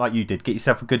to start like you did. Get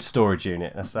yourself a good storage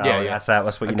unit. That's what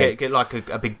you need. Get like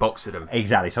a big box of them.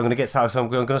 Exactly. So I'm going to get. So I'm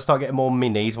going to start getting more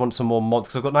minis. Want some more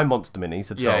monsters? I've got no monster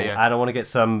minis at all. And I want to get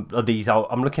some of these.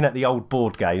 I'm looking at the old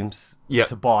board games.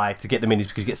 To buy to get the minis,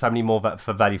 because you get so many more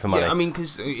for value for money. Yeah, I mean,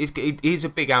 because it is a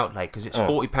big outlay, because it's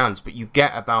 £40, but you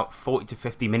get about 40 to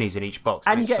 50 minis in each box,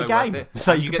 and you get a game.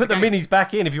 So you can put the minis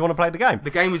back in if you want to play the game. The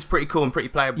game is pretty cool and pretty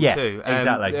playable too.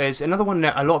 Exactly. There's another one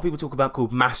that a lot of people talk about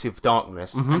called Massive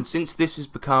Darkness, and since this has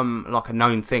become like a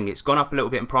known thing, it's gone up a little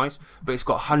bit in price, but it's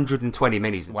got 120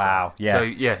 minis inside. Wow. Yeah. So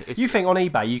you think on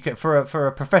eBay you could for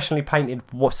a professionally painted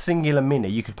singular mini,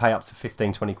 you could pay up to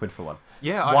 15-20 quid for one.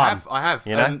 Yeah, I have.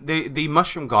 You know? The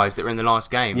mushroom guys that were in the last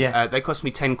game, they cost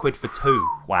me 10 quid for 2.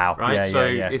 Wow. Right?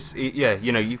 It's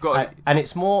you've got... and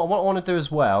it's more, what I want to do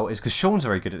as well is, because Sean's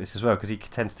very good at this as well, because he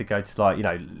tends to go to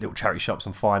little charity shops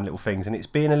and find little things, and it's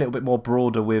being a little bit more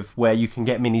broader with where you can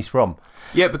get minis from.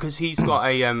 Yeah, because he's got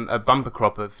a bumper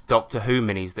crop of Doctor Who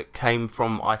minis that came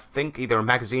from, I think, either a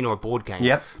magazine or a board game.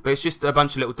 Yep. But it's just a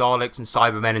bunch of little Daleks and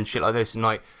Cybermen and shit like this,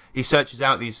 and he searches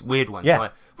out these weird ones. Yeah.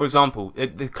 Like, for example,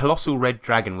 the Colossal Red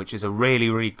Dragon, which is a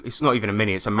really, it's not even a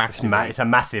mini, it's a massive. It's a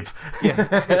massive.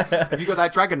 Yeah. Have you got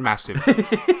that Dragon Massive?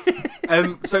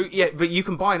 So, yeah, but you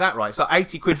can buy that, right? It's like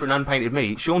 80 quid for an unpainted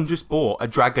mini. Sean just bought a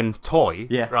dragon toy,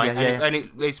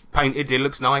 right? It's painted, it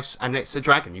looks nice, and it's a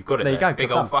dragon. You've got it there. You go.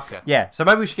 Big old fucker. Yeah, so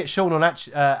maybe we should get Sean on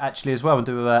actually as well and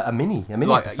do a mini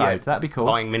episode. Yeah, that'd be cool.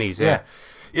 Buying minis, yeah.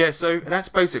 Yeah, so that's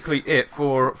basically it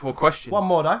for questions. One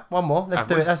more, though. One more. Let's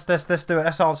do it. Let's do it.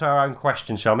 Let's answer our own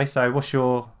question, shall we? So, what's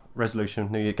your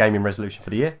resolution, New Year gaming resolution for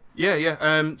the year?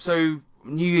 Yeah. So,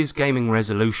 New Year's gaming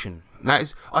resolution. That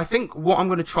is, I think, what I'm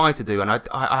going to try to do, and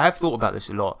I have thought about this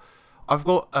a lot. I've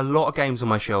got a lot of games on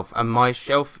my shelf, and my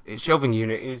shelving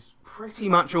unit is pretty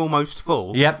much almost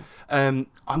full. Yep. I'm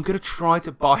going to try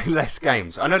to buy less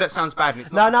games. I know that sounds bad, and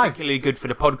it's not particularly good for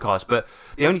the podcast, but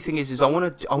the only thing is I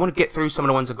want to get through some of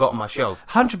the ones I've got on my shelf.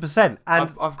 100%.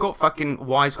 And I've got fucking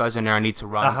Wise Guys in there I need to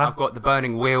run. I've got the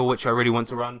Burning Wheel, which I really want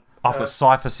to run. I've got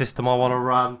Cypher System I want to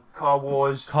run. Car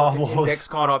Wars. Index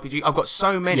Card RPG. I've got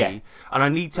so many, and I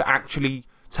need to actually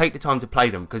take the time to play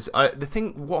them, because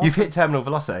you've hit terminal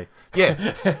velocity.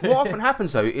 Yeah. What often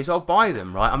happens though is I'll buy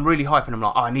them, right? I'm really hyped and I'm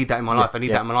like, I need that in my life. I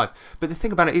need that in my life. But the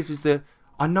thing about it is that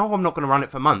I know I'm not going to run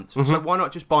it for months, so why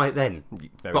not just buy it then?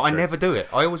 Very but true. I never do it.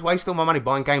 I always waste all my money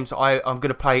buying games that I'm going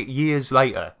to play years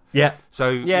later. Yeah. So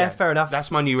yeah, fair enough.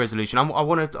 That's my new resolution. I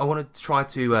want to try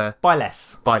to buy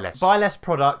less. Buy less. Buy less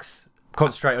products.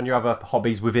 Concentrate on your other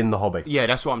hobbies within the hobby. Yeah,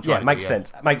 that's what I'm trying to do. Makes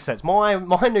sense. Makes sense. My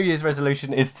New Year's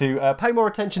resolution is to pay more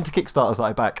attention to Kickstarters that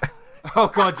I back. Oh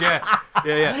God, yeah.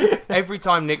 Every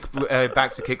time Nick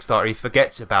backs a Kickstarter, he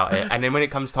forgets about it, and then when it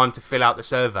comes time to fill out the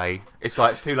survey, it's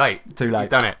like it's too late. Too late.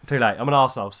 You've done it. Too late. I'm an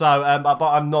arsehole. So, but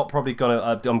I'm not probably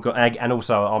gonna. And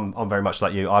also, I'm very much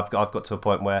like you. I've got to a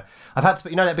point where I've had to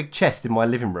put, that big chest in my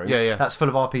living room. Yeah. That's full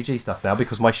of RPG stuff now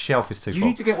because my shelf is too full. You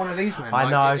need to get one of these, man.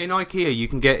 I know. In IKEA, you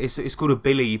can get it's called a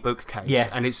Billy bookcase. Yeah.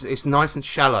 And it's nice and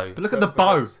shallow. But look at the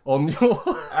bow on your.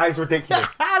 That is ridiculous.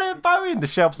 How did bow in? The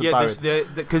shelves are bowing.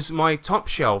 Because my top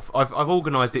shelf, I've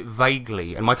organised it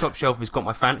vaguely, and my top shelf has got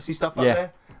my fantasy stuff up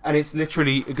there. And it's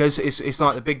literally it's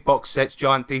like the big box sets,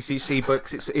 giant DCC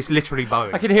books. It's literally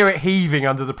bowing. I can hear it heaving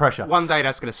under the pressure. One day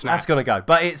that's going to snap. That's going to go.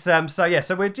 But it's so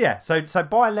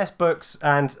buy less books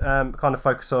and kind of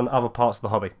focus on other parts of the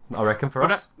hobby. I reckon for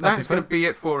us. That's going to be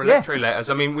it for Electro Letters.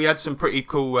 I mean, we had some pretty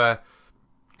cool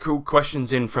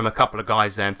questions in from a couple of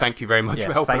guys there, and thank you very much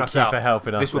for helping us out. Thank you for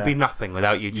helping us. This would be nothing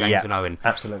without you, James and Owen.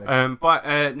 Absolutely.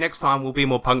 But next time we'll be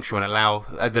more punctual and allow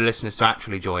the listeners to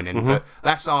actually join in. But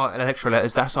that's our Electro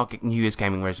Letters. That's our New Year's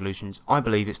gaming resolutions. I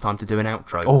believe it's time to do an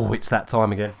outro. Oh, it's that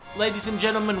time again. Ladies and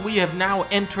gentlemen, we have now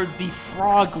entered the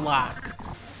Frog Lock.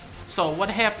 So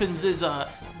what happens is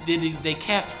they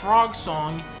cast Frog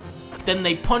Song, then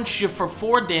they punch you for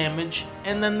 4 damage,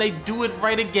 and then they do it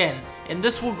right again. And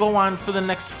this will go on for the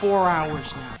next 4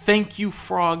 hours now. Thank you,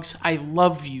 frogs. I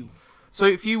love you. So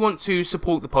if you want to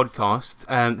support the podcast,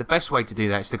 the best way to do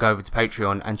that is to go over to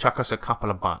Patreon and chuck us a couple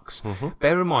of bucks.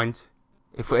 Bear in mind,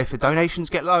 if the donations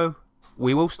get low,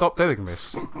 we will stop doing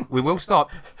this. We will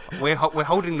stop. We're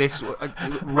holding this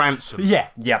ransom. Yeah.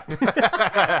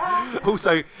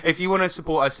 Also, if you want to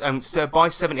support us, buy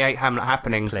 78 Hamlet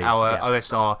Happenings, please, our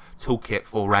OSR toolkit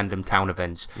for random town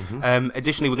events.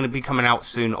 Additionally, we're going to be coming out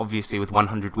soon, obviously, with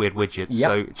 100 Weird Widgets.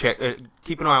 So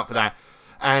keep an eye out for that.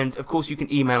 And, of course, you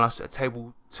can email us at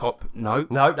tabletop... No,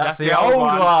 that's the old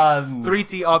one.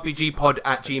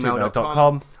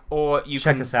 3tRPGpod@gmail.com. Or you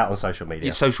check can us out on social media.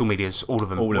 It's social medias, all of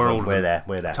them. We're there.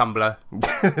 Tumblr.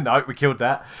 No, we killed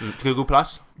that. Google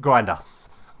Plus. Grindr.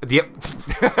 Yep.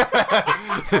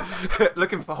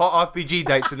 Looking for hot RPG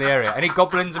dates in the area. Any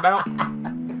goblins about?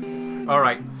 All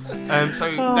right.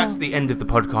 So that's the end of the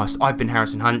podcast. I've been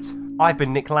Harrison Hunt. I've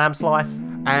been Nick Lambslice.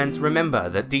 And remember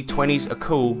that D20s are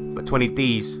cool, but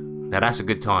 20Ds, now that's a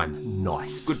good time.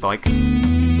 Nice. Goodbye.